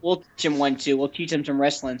 We'll teach him one too. We'll teach him some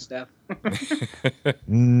wrestling stuff.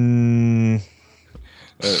 Mm,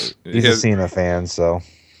 he he's a Cena fan, so.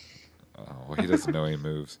 well, he doesn't know any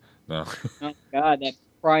moves. No. Oh God, that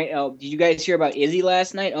cry! Oh, did you guys hear about Izzy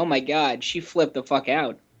last night? Oh my God, she flipped the fuck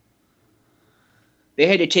out. They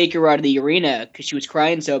had to take her out of the arena because she was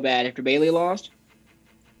crying so bad after Bailey lost.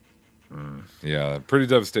 Yeah, pretty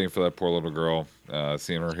devastating for that poor little girl,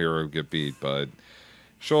 seeing her hero get beat. But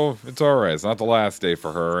it's all right. It's not the last day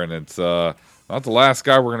for her, and it's not the last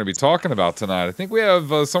guy we're going to be talking about tonight. I think we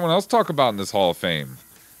have someone else to talk about in this Hall of Fame.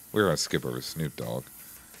 We're going to skip over Snoop Dogg.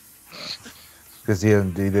 Because he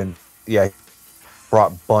didn't. Yeah, he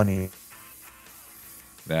brought Bunny.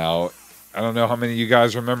 Now, I don't know how many of you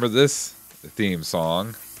guys remember this theme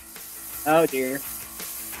song. Oh dear.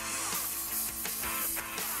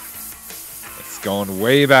 It's going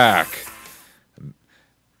way back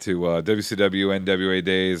to WCW NWA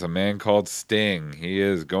days. A man called Sting. He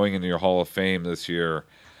is going into your Hall of Fame this year.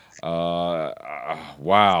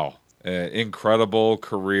 Wow. Incredible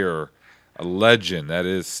career. A legend. That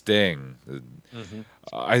is Sting.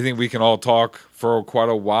 I think we can all talk for quite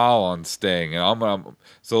a while on Sting. And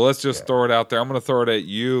so let's just throw it out there. I'm going to throw it at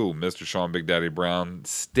you, Mr. Sean Big Daddy Brown.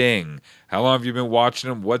 Sting. How long have you been watching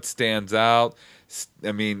him? What stands out?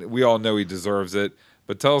 I mean, we all know he deserves it.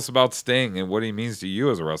 But tell us about Sting and what he means to you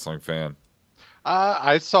as a wrestling fan.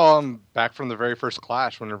 I saw him back from the very first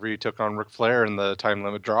Clash whenever he took on Ric Flair in the time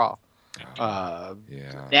limit draw. Yeah.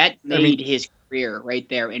 That made his career right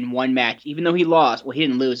there in one match. Even though he lost, well, he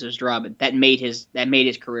didn't lose, it was a draw, but that made his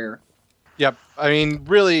career. Yep. I mean,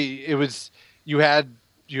 really, it was you had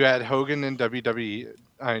Hogan in WWF,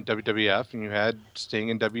 and you had Sting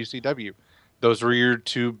in WCW. Those were your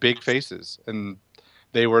two big faces, and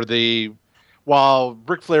they were while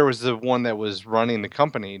Ric Flair was the one that was running the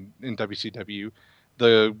company in WCW,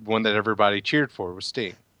 the one that everybody cheered for was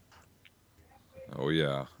Sting. Oh,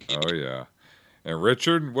 yeah. And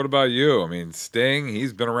Richard, what about you? I mean, Sting,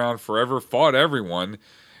 he's been around forever, fought everyone.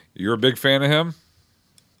 You're a big fan of him?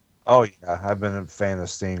 Oh, yeah. I've been a fan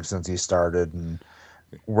of Sting since he started. And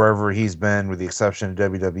wherever he's been, with the exception of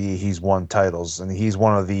WWE, he's won titles. And he's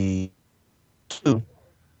one of the two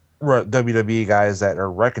WWE guys that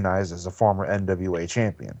are recognized as a former NWA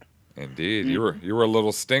champion. Indeed. You were a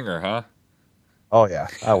little Stinger, huh? Oh, yeah.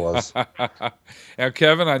 I was. Now,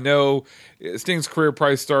 Kevin, I know Sting's career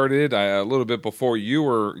probably started a little bit before you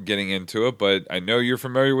were getting into it, but I know you're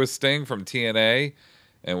familiar with Sting from TNA.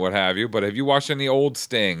 and what have you. But have you watched any old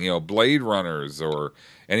Sting, Blade Runners, or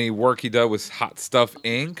any work he did with Hot Stuff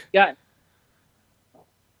Inc.? Yeah,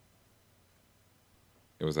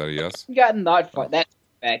 Was that a yes? gotten not far. That's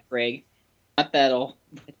back, Greg. Not that old.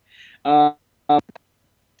 Um,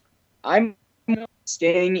 I'm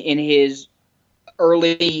Sting in his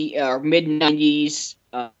early or mid 90s,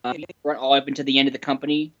 all up into the end of the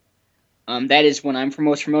company. That is when I'm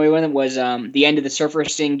most familiar with it. Was the end of the Surfer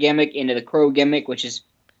Sting gimmick into the Crow gimmick, which is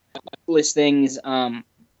one of the coolest things.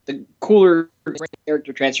 The cooler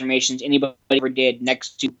character transformations anybody ever did,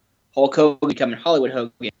 next to Hulk Hogan becoming Hollywood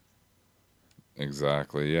Hogan.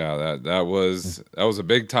 Exactly. Yeah, that was a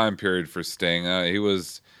big time period for Sting. He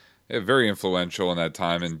was very influential in that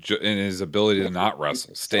time, and in his ability to not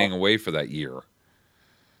wrestle, staying away for that year.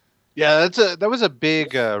 Yeah, that was a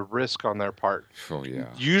big risk on their part. Oh yeah.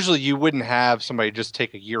 Usually, you wouldn't have somebody just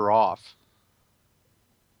take a year off,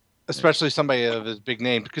 especially somebody of his big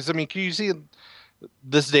name. Because can you see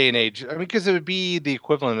this day and age? Because it would be the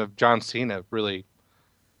equivalent of John Cena really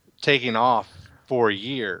taking off for a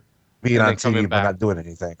year, being and on then coming TV but back. not doing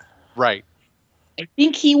anything. Right. I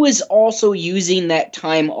think he was also using that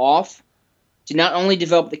time off to not only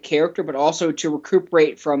develop the character, but also to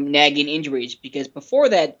recuperate from nagging injuries. Because before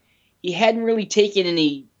that, he hadn't really taken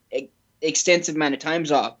any extensive amount of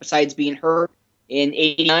times off, besides being hurt in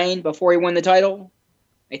 '89 before he won the title,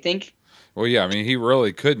 I think. Well, yeah, he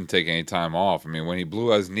really couldn't take any time off. When he blew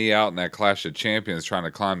his knee out in that Clash of Champions trying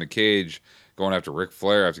to climb the cage, going after Ric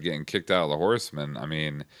Flair after getting kicked out of the Horsemen,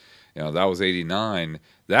 that was '89.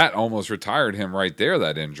 That almost retired him right there,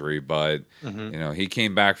 that injury. But, he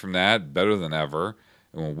came back from that better than ever,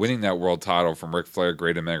 winning that world title from Ric Flair,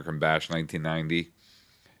 Great American Bash 1990,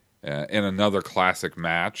 in another classic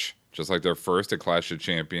match, just like their first at Clash of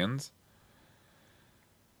Champions.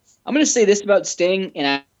 I'm going to say this about Sting,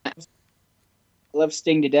 and I love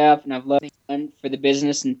Sting to death, and I've loved him for the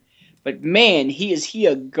business, but man, he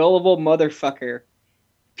a gullible motherfucker.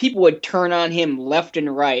 People would turn on him left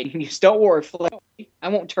and right. And just don't worry, Flair, I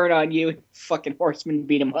won't turn on you. Fucking Horseman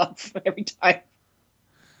beat him up every time.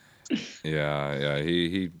 Yeah.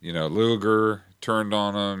 He Luger turned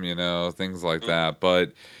on him, things like that.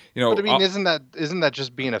 But But isn't that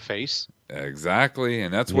just being a face? Exactly,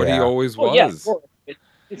 and that's what he Yeah. always was. Yeah, of course.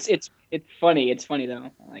 It's funny. It's funny though.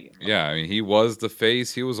 I like it. Yeah, he was the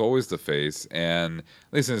face. He was always the face, and at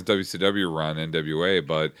least in his WCW run, NWA.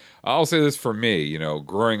 But I'll say this for me,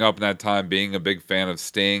 growing up in that time, being a big fan of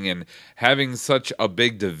Sting, and having such a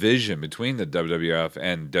big division between the WWF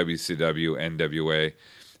and WCW, NWA.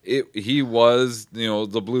 He was,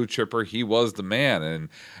 the blue chipper. He was the man, and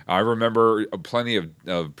I remember plenty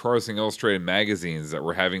of Pro Wrestling Illustrated magazines that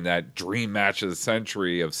were having that dream match of the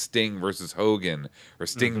century of Sting versus Hogan or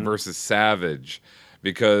Sting versus Savage,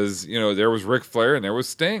 because there was Ric Flair and there was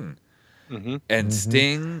Sting, and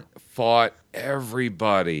Sting fought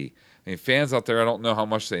everybody. Fans out there, I don't know how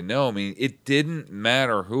much they know. It didn't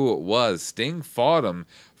matter who it was. Sting fought him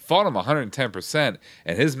 110%,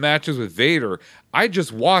 and his matches with Vader. I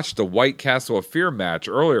just watched the White Castle of Fear match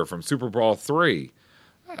earlier from Super Brawl 3.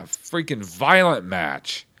 A freaking violent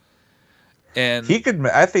match. And He could,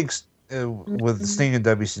 I think, with Sting in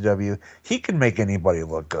WCW, he could make anybody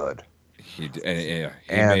look good.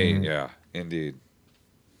 Indeed.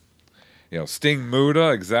 Sting Muda,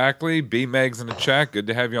 exactly. B-Megs in the chat. Good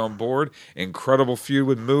to have you on board. Incredible feud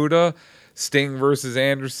with Muda. Sting versus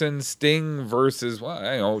Anderson, Sting versus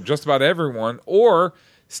just about everyone, or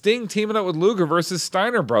Sting teaming up with Luger versus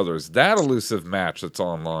Steiner Brothers. That elusive match that's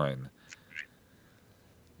online.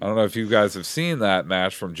 I don't know if you guys have seen that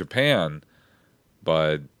match from Japan,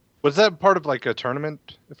 but Was that part of like a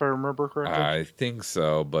tournament, if I remember correctly? I think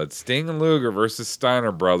so. But Sting and Luger versus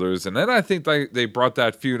Steiner Brothers, and then I think they brought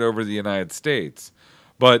that feud over to the United States.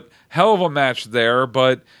 But hell of a match there,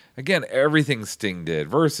 but again, everything Sting did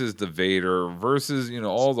versus the Vader, versus,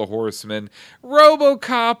 all the Horsemen.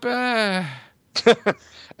 RoboCop.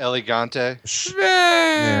 Elegante.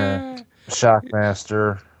 Yeah.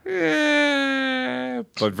 Shockmaster.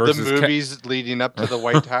 But The versus movies leading up to the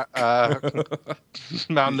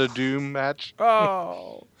Mountain of Doom match.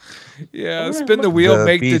 Oh. Yeah, spin the wheel, The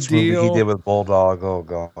make the Beach movie deal. he did with Bulldog. Oh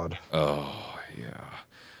God. Oh, yeah.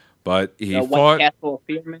 But he The fought. White Castle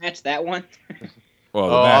Fear match, that one. Well,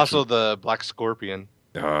 the match Also the Black Scorpion.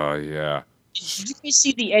 oh, yeah. Did you guys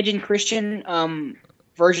see the Edge and Christian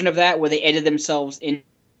version of that, where they edited themselves into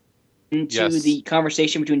Yes. the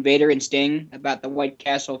conversation between Vader and Sting about the White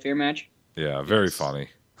Castle Fear match? Yeah, very funny.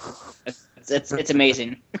 It's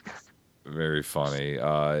amazing. Very funny.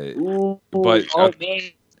 Ooh, But, oh man,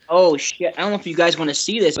 oh shit! I don't know if you guys want to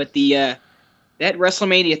see this, but the that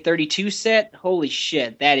WrestleMania 32 set, holy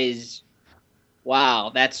shit, that is,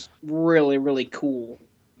 wow, that's really, really cool.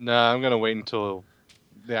 No, I'm gonna wait until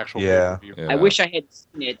the actual Yeah. pay-per-view. Yeah. I wish I had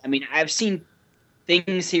seen it. I mean, I've seen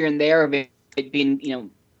things here and there of it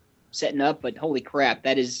being, setting up, but holy crap,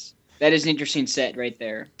 that is an interesting set right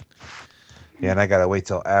there. Yeah, and I gotta wait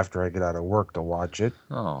till after I get out of work to watch it.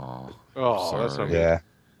 Oh, Oh, that's sorry. okay. Yeah.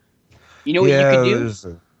 You know what you could do? there's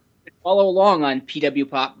a- Follow along on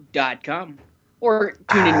pwpop.com or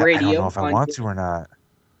tune in radio. I don't know if I on- want to or not.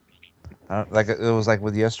 Like it was like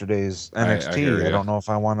with yesterday's I NXT. hear I ya. don't know if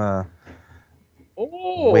I want to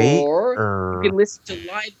Or wait you or can listen to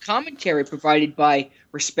live commentary provided by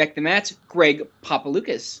Respect the Mats, Greg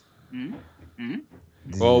Papalukas.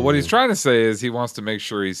 Well, what he's trying to say is he wants to make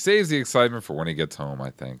sure he saves the excitement for when he gets home, I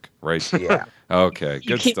think. Right? Yeah. Okay, You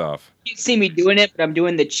good can't- stuff. You can see me doing it, but I'm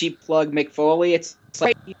doing the cheap plug Mick Foley. It's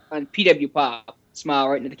like on PW Pop. Smile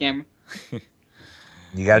right into the camera.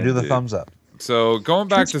 You got to do the Indeed. thumbs up. So going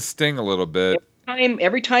back to Sting a little bit.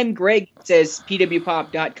 Every time Greg says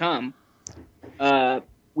pwpop.com,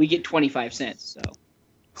 we get 25 cents. So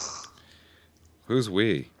Who's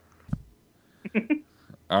we?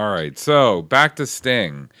 All right, so back to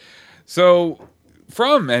Sting. So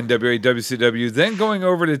from NWA, WCW, then going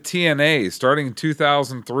over to TNA, starting in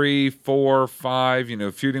 2003, 4,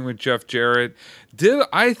 5, feuding with Jeff Jarrett.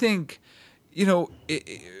 I think,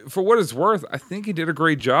 for what it's worth, I think he did a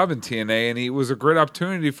great job in TNA, and it was a great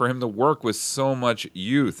opportunity for him to work with so much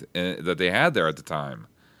youth that they had there at the time.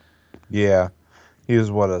 Yeah. He was,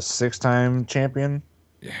 what, a 6-time champion?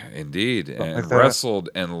 Yeah, indeed. And like that. wrestled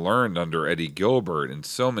and learned under Eddie Gilbert and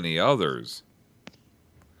so many others.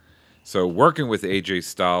 So working with AJ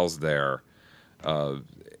Styles there,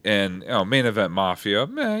 and Main Event Mafia,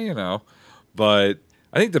 but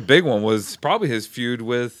I think the big one was probably his feud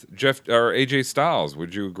with AJ Styles.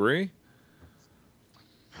 Would you agree?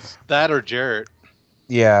 That or Jarrett.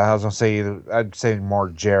 Yeah, I was going to say, I'd say more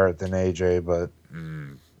Jarrett than AJ, but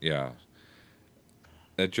Yeah.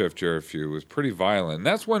 That Jeff Jarrett feud was pretty violent. And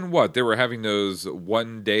that's when they were having those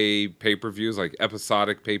one-day pay-per-views, like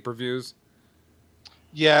episodic pay-per-views.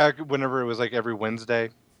 Yeah, whenever it was like every Wednesday,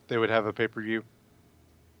 they would have a pay-per-view.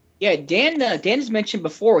 yeah, Dan has mentioned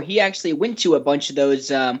before he actually went to a bunch of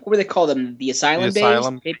those. What were they called them? The Asylum The days.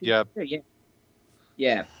 Asylum, Yeah. yep.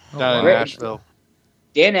 Yeah. Down in wow. Nashville.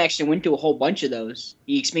 Dan actually went to a whole bunch of those.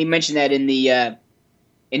 He mentioned that in the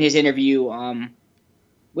in his interview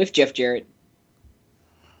with Jeff Jarrett.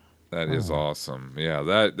 That is awesome. Yeah,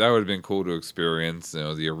 that would have been cool to experience,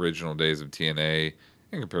 the original days of TNA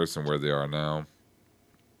in comparison to where they are now.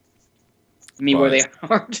 I mean, where they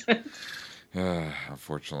are.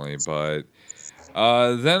 Unfortunately, but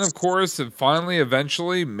then of course,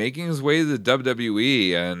 eventually making his way to the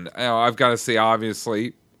WWE, and I've got to say,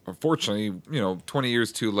 obviously, unfortunately, 20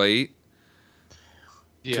 years too late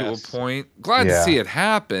to a point. Glad to see it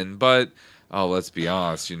happen, but let's be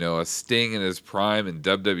honest, a Sting in his prime in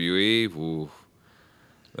WWE, ooh,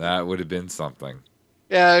 that would have been something.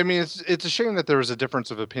 Yeah, I mean, it's a shame that there was a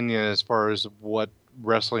difference of opinion as far as what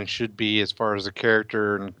wrestling should be, as far as the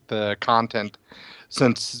character and the content.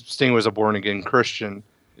 Since Sting was a born-again Christian,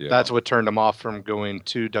 Yeah, that's what turned him off from going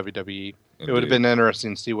to WWE. It would have been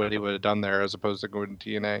interesting to see what he would have done there as opposed to going to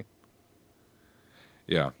TNA.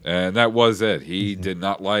 Yeah, and that was it. He did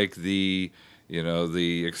not like the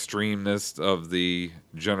extremeness of the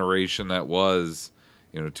generation that was,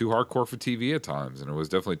 too hardcore for TV at times, and it was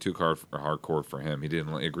definitely too hardcore for him. He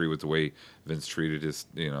didn't agree with the way Vince treated his,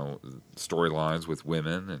 storylines with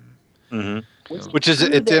women, and Which is,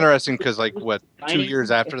 it's interesting because, 2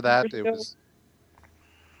 years after that, it was...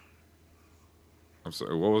 I'm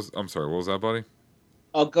sorry, what was that, buddy?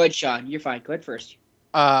 Oh, go ahead, Sean. You're fine. Go ahead first.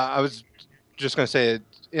 I was just going to say,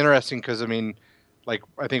 it's interesting because,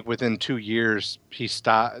 I think within 2 years,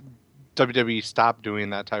 WWE stopped doing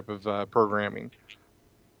that type of programming.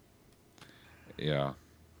 Yeah,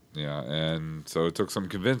 and so it took some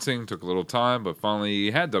convincing, took a little time, but finally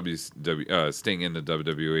he had Sting in the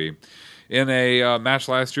WWE in a match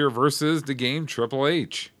last year versus the Game Triple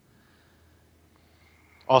H.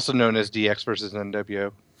 Also known as DX versus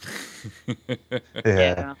NWO.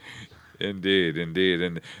 yeah. Indeed.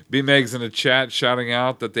 And B Meg's in the chat shouting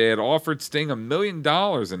out that they had offered Sting $1 million in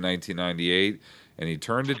 1998, and he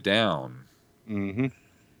turned it down. Mm-hmm.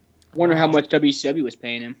 Wonder how much WCW was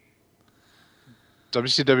paying him.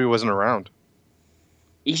 WCW wasn't around.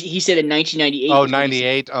 He said in 1998. Oh,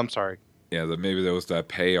 98? I'm sorry. Yeah, that maybe there was that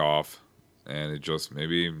payoff, and it just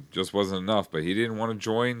wasn't enough. But he didn't want to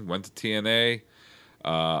join. Went to TNA.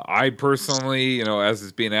 I personally, as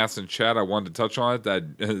it's being asked in chat, I wanted to touch on it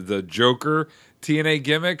that the Joker TNA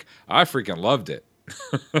gimmick, I freaking loved it.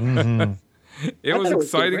 Mhm. It I was thought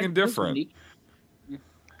exciting different. and It was different. unique.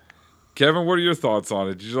 Kevin, what are your thoughts on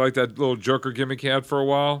it? Did you like that little Joker gimmick he had for a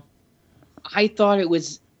while? I thought it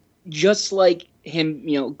was just like him,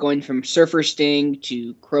 going from Surfer Sting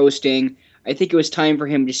to Crow Sting. I think it was time for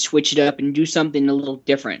him to switch it up and do something a little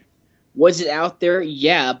different. Was it out there?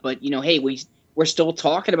 Yeah, but hey, we're still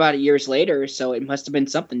talking about it years later, so it must have been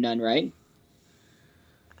something done, right?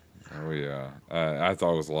 Oh yeah, I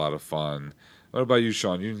thought it was a lot of fun. What about you,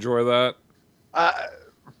 Sean? You enjoy that?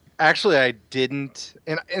 Actually, I didn't,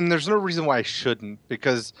 and there's no reason why I shouldn't,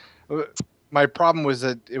 because my problem was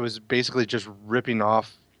that it was basically just ripping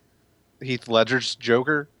off Heath Ledger's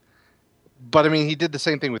Joker. But I mean, he did the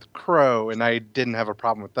same thing with Crow, and I didn't have a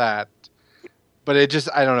problem with that. But I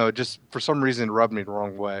don't know, it just for some reason rubbed me the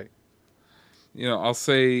wrong way. I'll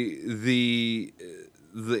say the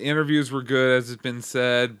interviews were good, as it's been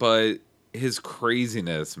said, but his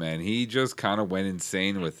craziness, man, he just kind of went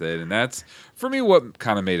insane with it, and that's for me what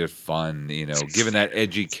kind of made it fun. Given that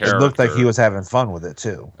edgy character, It looked like he was having fun with it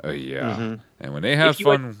too. Oh yeah, Mhm. and when they have If you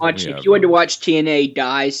fun, if you had to watch TNA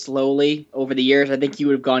die slowly over the years, I think you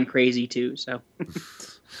would have gone crazy too. So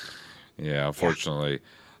yeah, unfortunately.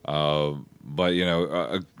 But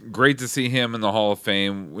great to see him in the Hall of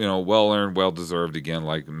Fame. Well earned, well deserved again,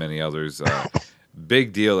 like many others.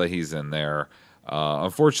 Big deal that he's in there.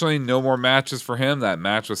 Unfortunately, no more matches for him. That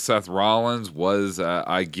match with Seth Rollins was,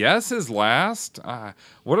 I guess, his last.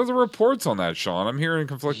 What are the reports on that, Sean? I'm hearing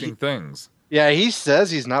conflicting things. Yeah, he says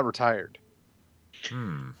he's not retired.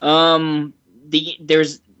 There's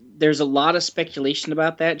a lot of speculation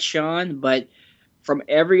about that, Sean, but from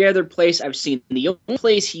every other place I've seen, the only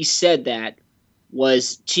place he said that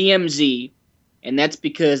was TMZ, and that's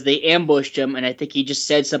because they ambushed him, and I think he just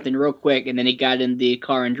said something real quick, and then he got in the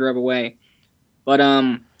car and drove away. But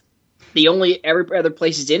every other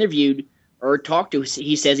place he's interviewed or talked to,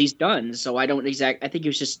 he says he's done. So I think he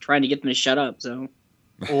was just trying to get them to shut up. So,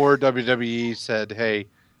 Or WWE said, "Hey,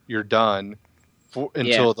 you're done,"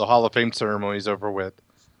 until the Hall of Fame ceremony is over with.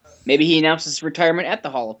 maybe he announced his retirement at the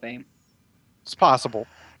Hall of Fame. It's possible.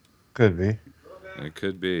 Could be. It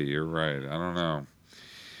could be. You're right. I don't know.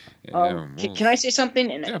 Can I say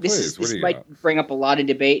something? And Yeah, this please. What do you might got? bring up a lot of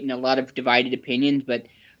debate and a lot of divided opinions, but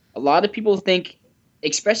a lot of people think,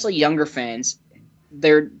 especially younger fans,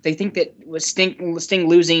 they think that with Sting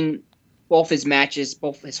losing both his matches,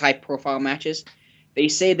 both his high-profile matches, they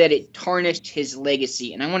say that it tarnished his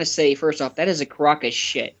legacy. And I want to say, first off, that is a crock of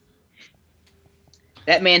shit.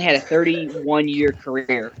 That man had a 31-year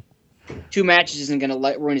career. 2 matches isn't going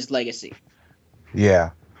to ruin his legacy.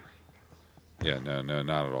 Yeah. Yeah, no,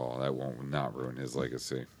 not at all. That won't not ruin his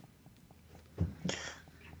legacy.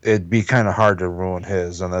 It'd be kind of hard to ruin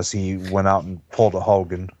his unless he went out and pulled a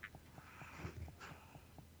Hogan.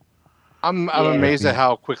 I'm amazed at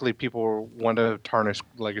how quickly people want to tarnish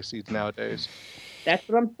legacies nowadays. That's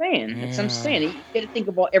what I'm saying. That's what I'm Yeah. saying. You got to think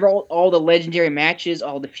about all the legendary matches,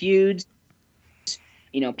 all the feuds.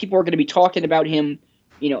 People are going to be talking about him.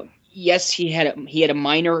 Yes, he had a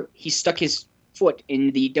minor. He stuck his foot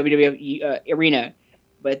in the WWE arena,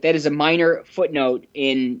 but that is a minor footnote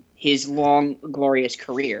in his long, glorious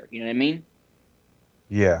career. You know what I mean?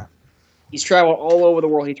 Yeah. He's traveled all over the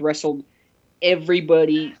world. He's wrestled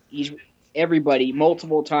everybody. Everybody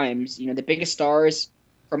multiple times. The biggest stars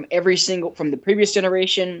from from the previous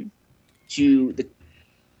generation to the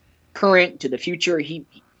current to the future. He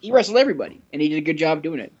wrestled everybody, and he did a good job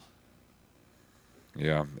doing it.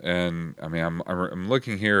 Yeah, and I mean, I'm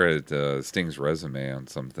looking here at Sting's resume on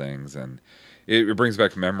some things, and it brings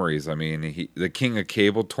back memories. I mean, the King of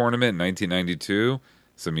Cable tournament in 1992.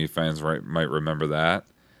 Some of you fans might remember that.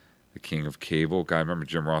 The King of Cable. I remember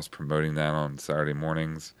Jim Ross promoting that on Saturday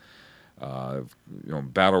mornings.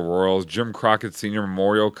 Battle Royals, Jim Crockett Senior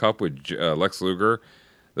Memorial Cup with Lex Luger.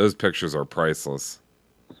 Those pictures are priceless.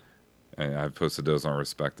 And I've posted those on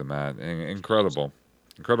Respect the Mat. Incredible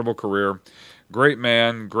career. Great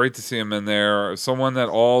man. Great to see him in there. Someone that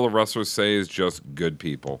all the wrestlers say is just good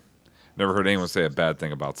people. Never heard anyone say a bad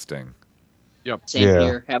thing about Sting. Same Yeah.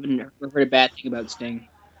 here. Haven't heard a bad thing about Sting.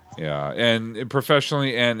 Yeah, and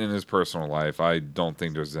professionally and in his personal life, I don't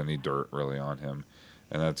think there's any dirt really on him.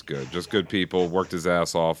 And that's good. Just good people. Worked his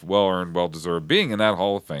ass off. Well earned, well deserved. Being in that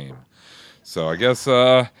Hall of Fame. So I guess,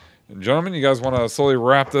 gentlemen, you guys want to slowly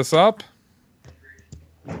wrap this up?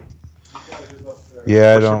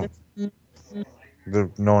 Yeah, I don't.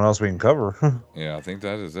 There's no one else we can cover. Yeah, I think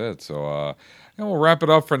that is it. So we'll wrap it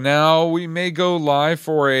up for now. We may go live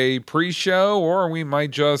for a pre-show, or we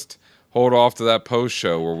might just hold off to that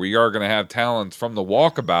post-show where we are going to have talents from the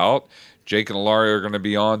Walkabout Jake and Laurie are going to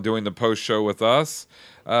be on doing the post show with us,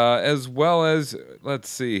 as well as, let's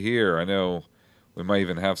see here. I know we might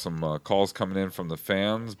even have some calls coming in from the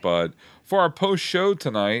fans, but for our post show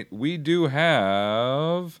tonight, we do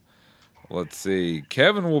have, let's see,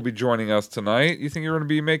 Kevin will be joining us tonight. You think you're going to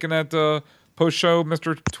be making that post show,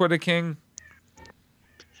 Mr. Twitter King?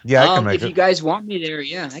 Yeah, I can make if it. you guys want me there,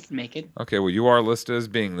 yeah, I can make it. Okay, well, you are listed as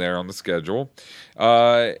being there on the schedule.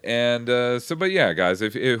 But yeah, guys,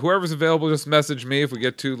 if whoever's available, just message me. If we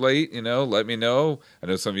get too late, let me know. I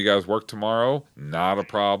know some of you guys work tomorrow. Not a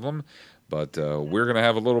problem. But we're going to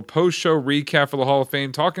have a little post-show recap for the Hall of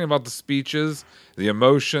Fame, talking about the speeches, the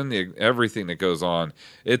emotion, everything that goes on.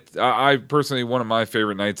 I personally, one of my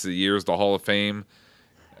favorite nights of the year is the Hall of Fame.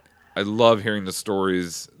 I love hearing the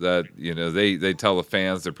stories that they tell the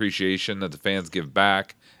fans, the appreciation that the fans give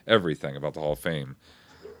back, everything about the Hall of Fame.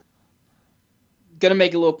 Gonna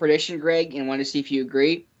make a little prediction, Greg, and want to see if you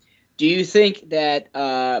agree. Do you think that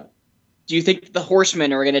the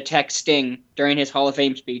Horsemen are going to attack Sting during his Hall of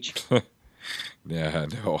Fame speech? Yeah,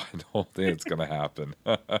 no, I don't think it's going to happen.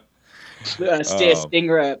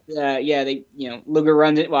 Stinger, Luger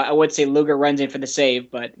runs it. Well, I would say Luger runs in for the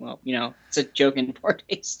save, but it's a joke in poor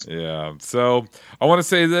taste. Yeah. So I want to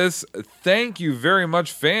say this. Thank you very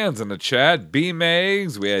much, fans in the chat. B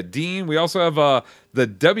Megs, we had Dean. We also have the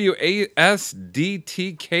WASDTK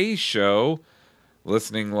show.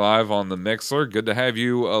 Listening live on the Mixler. Good to have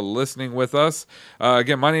you listening with us.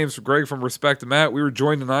 Again, my name's Greg from Respect to Matt. We were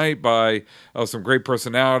joined tonight by some great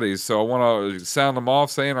personalities, so I want to sound them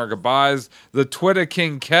off saying our goodbyes. The Twitter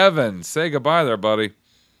King Kevin. Say goodbye there, buddy.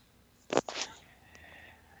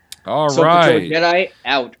 All right. Jedi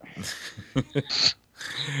out.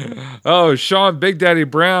 Oh, Sean Big Daddy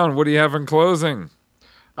Brown, what do you have in closing?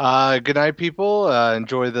 Good night, people.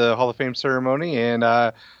 Enjoy the Hall of Fame ceremony,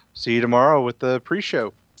 and see you tomorrow with the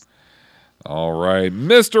pre-show. All right.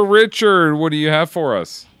 Mr. Richard, what do you have for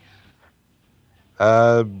us?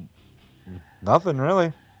 Nothing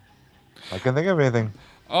really. I can't think of anything.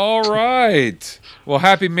 All right. Well,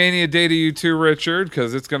 happy Mania Day to you too, Richard,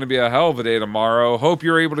 because it's going to be a hell of a day tomorrow. Hope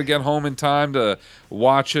you're able to get home in time to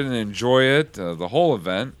watch it and enjoy it, the whole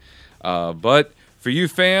event. But for you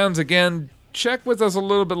fans, again, check with us a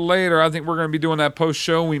little bit later. I think we're going to be doing that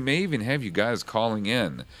post-show. We may even have you guys calling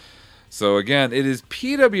in. So, again, it is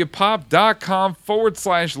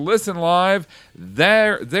pwpop.com/listen live.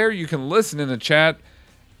 There you can listen in the chat,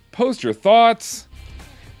 post your thoughts,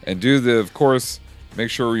 and of course, make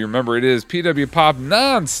sure you remember it is PW Pop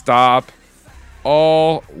nonstop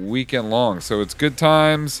all weekend long. So it's good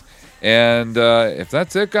times. And if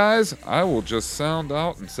that's it, guys, I will just sound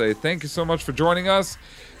out and say thank you so much for joining us.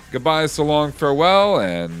 Goodbye, so long, farewell,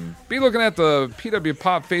 and be looking at the PW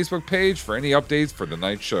Pop Facebook page for any updates for the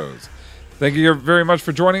night shows. Thank you very much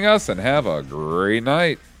for joining us, and have a great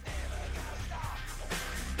night.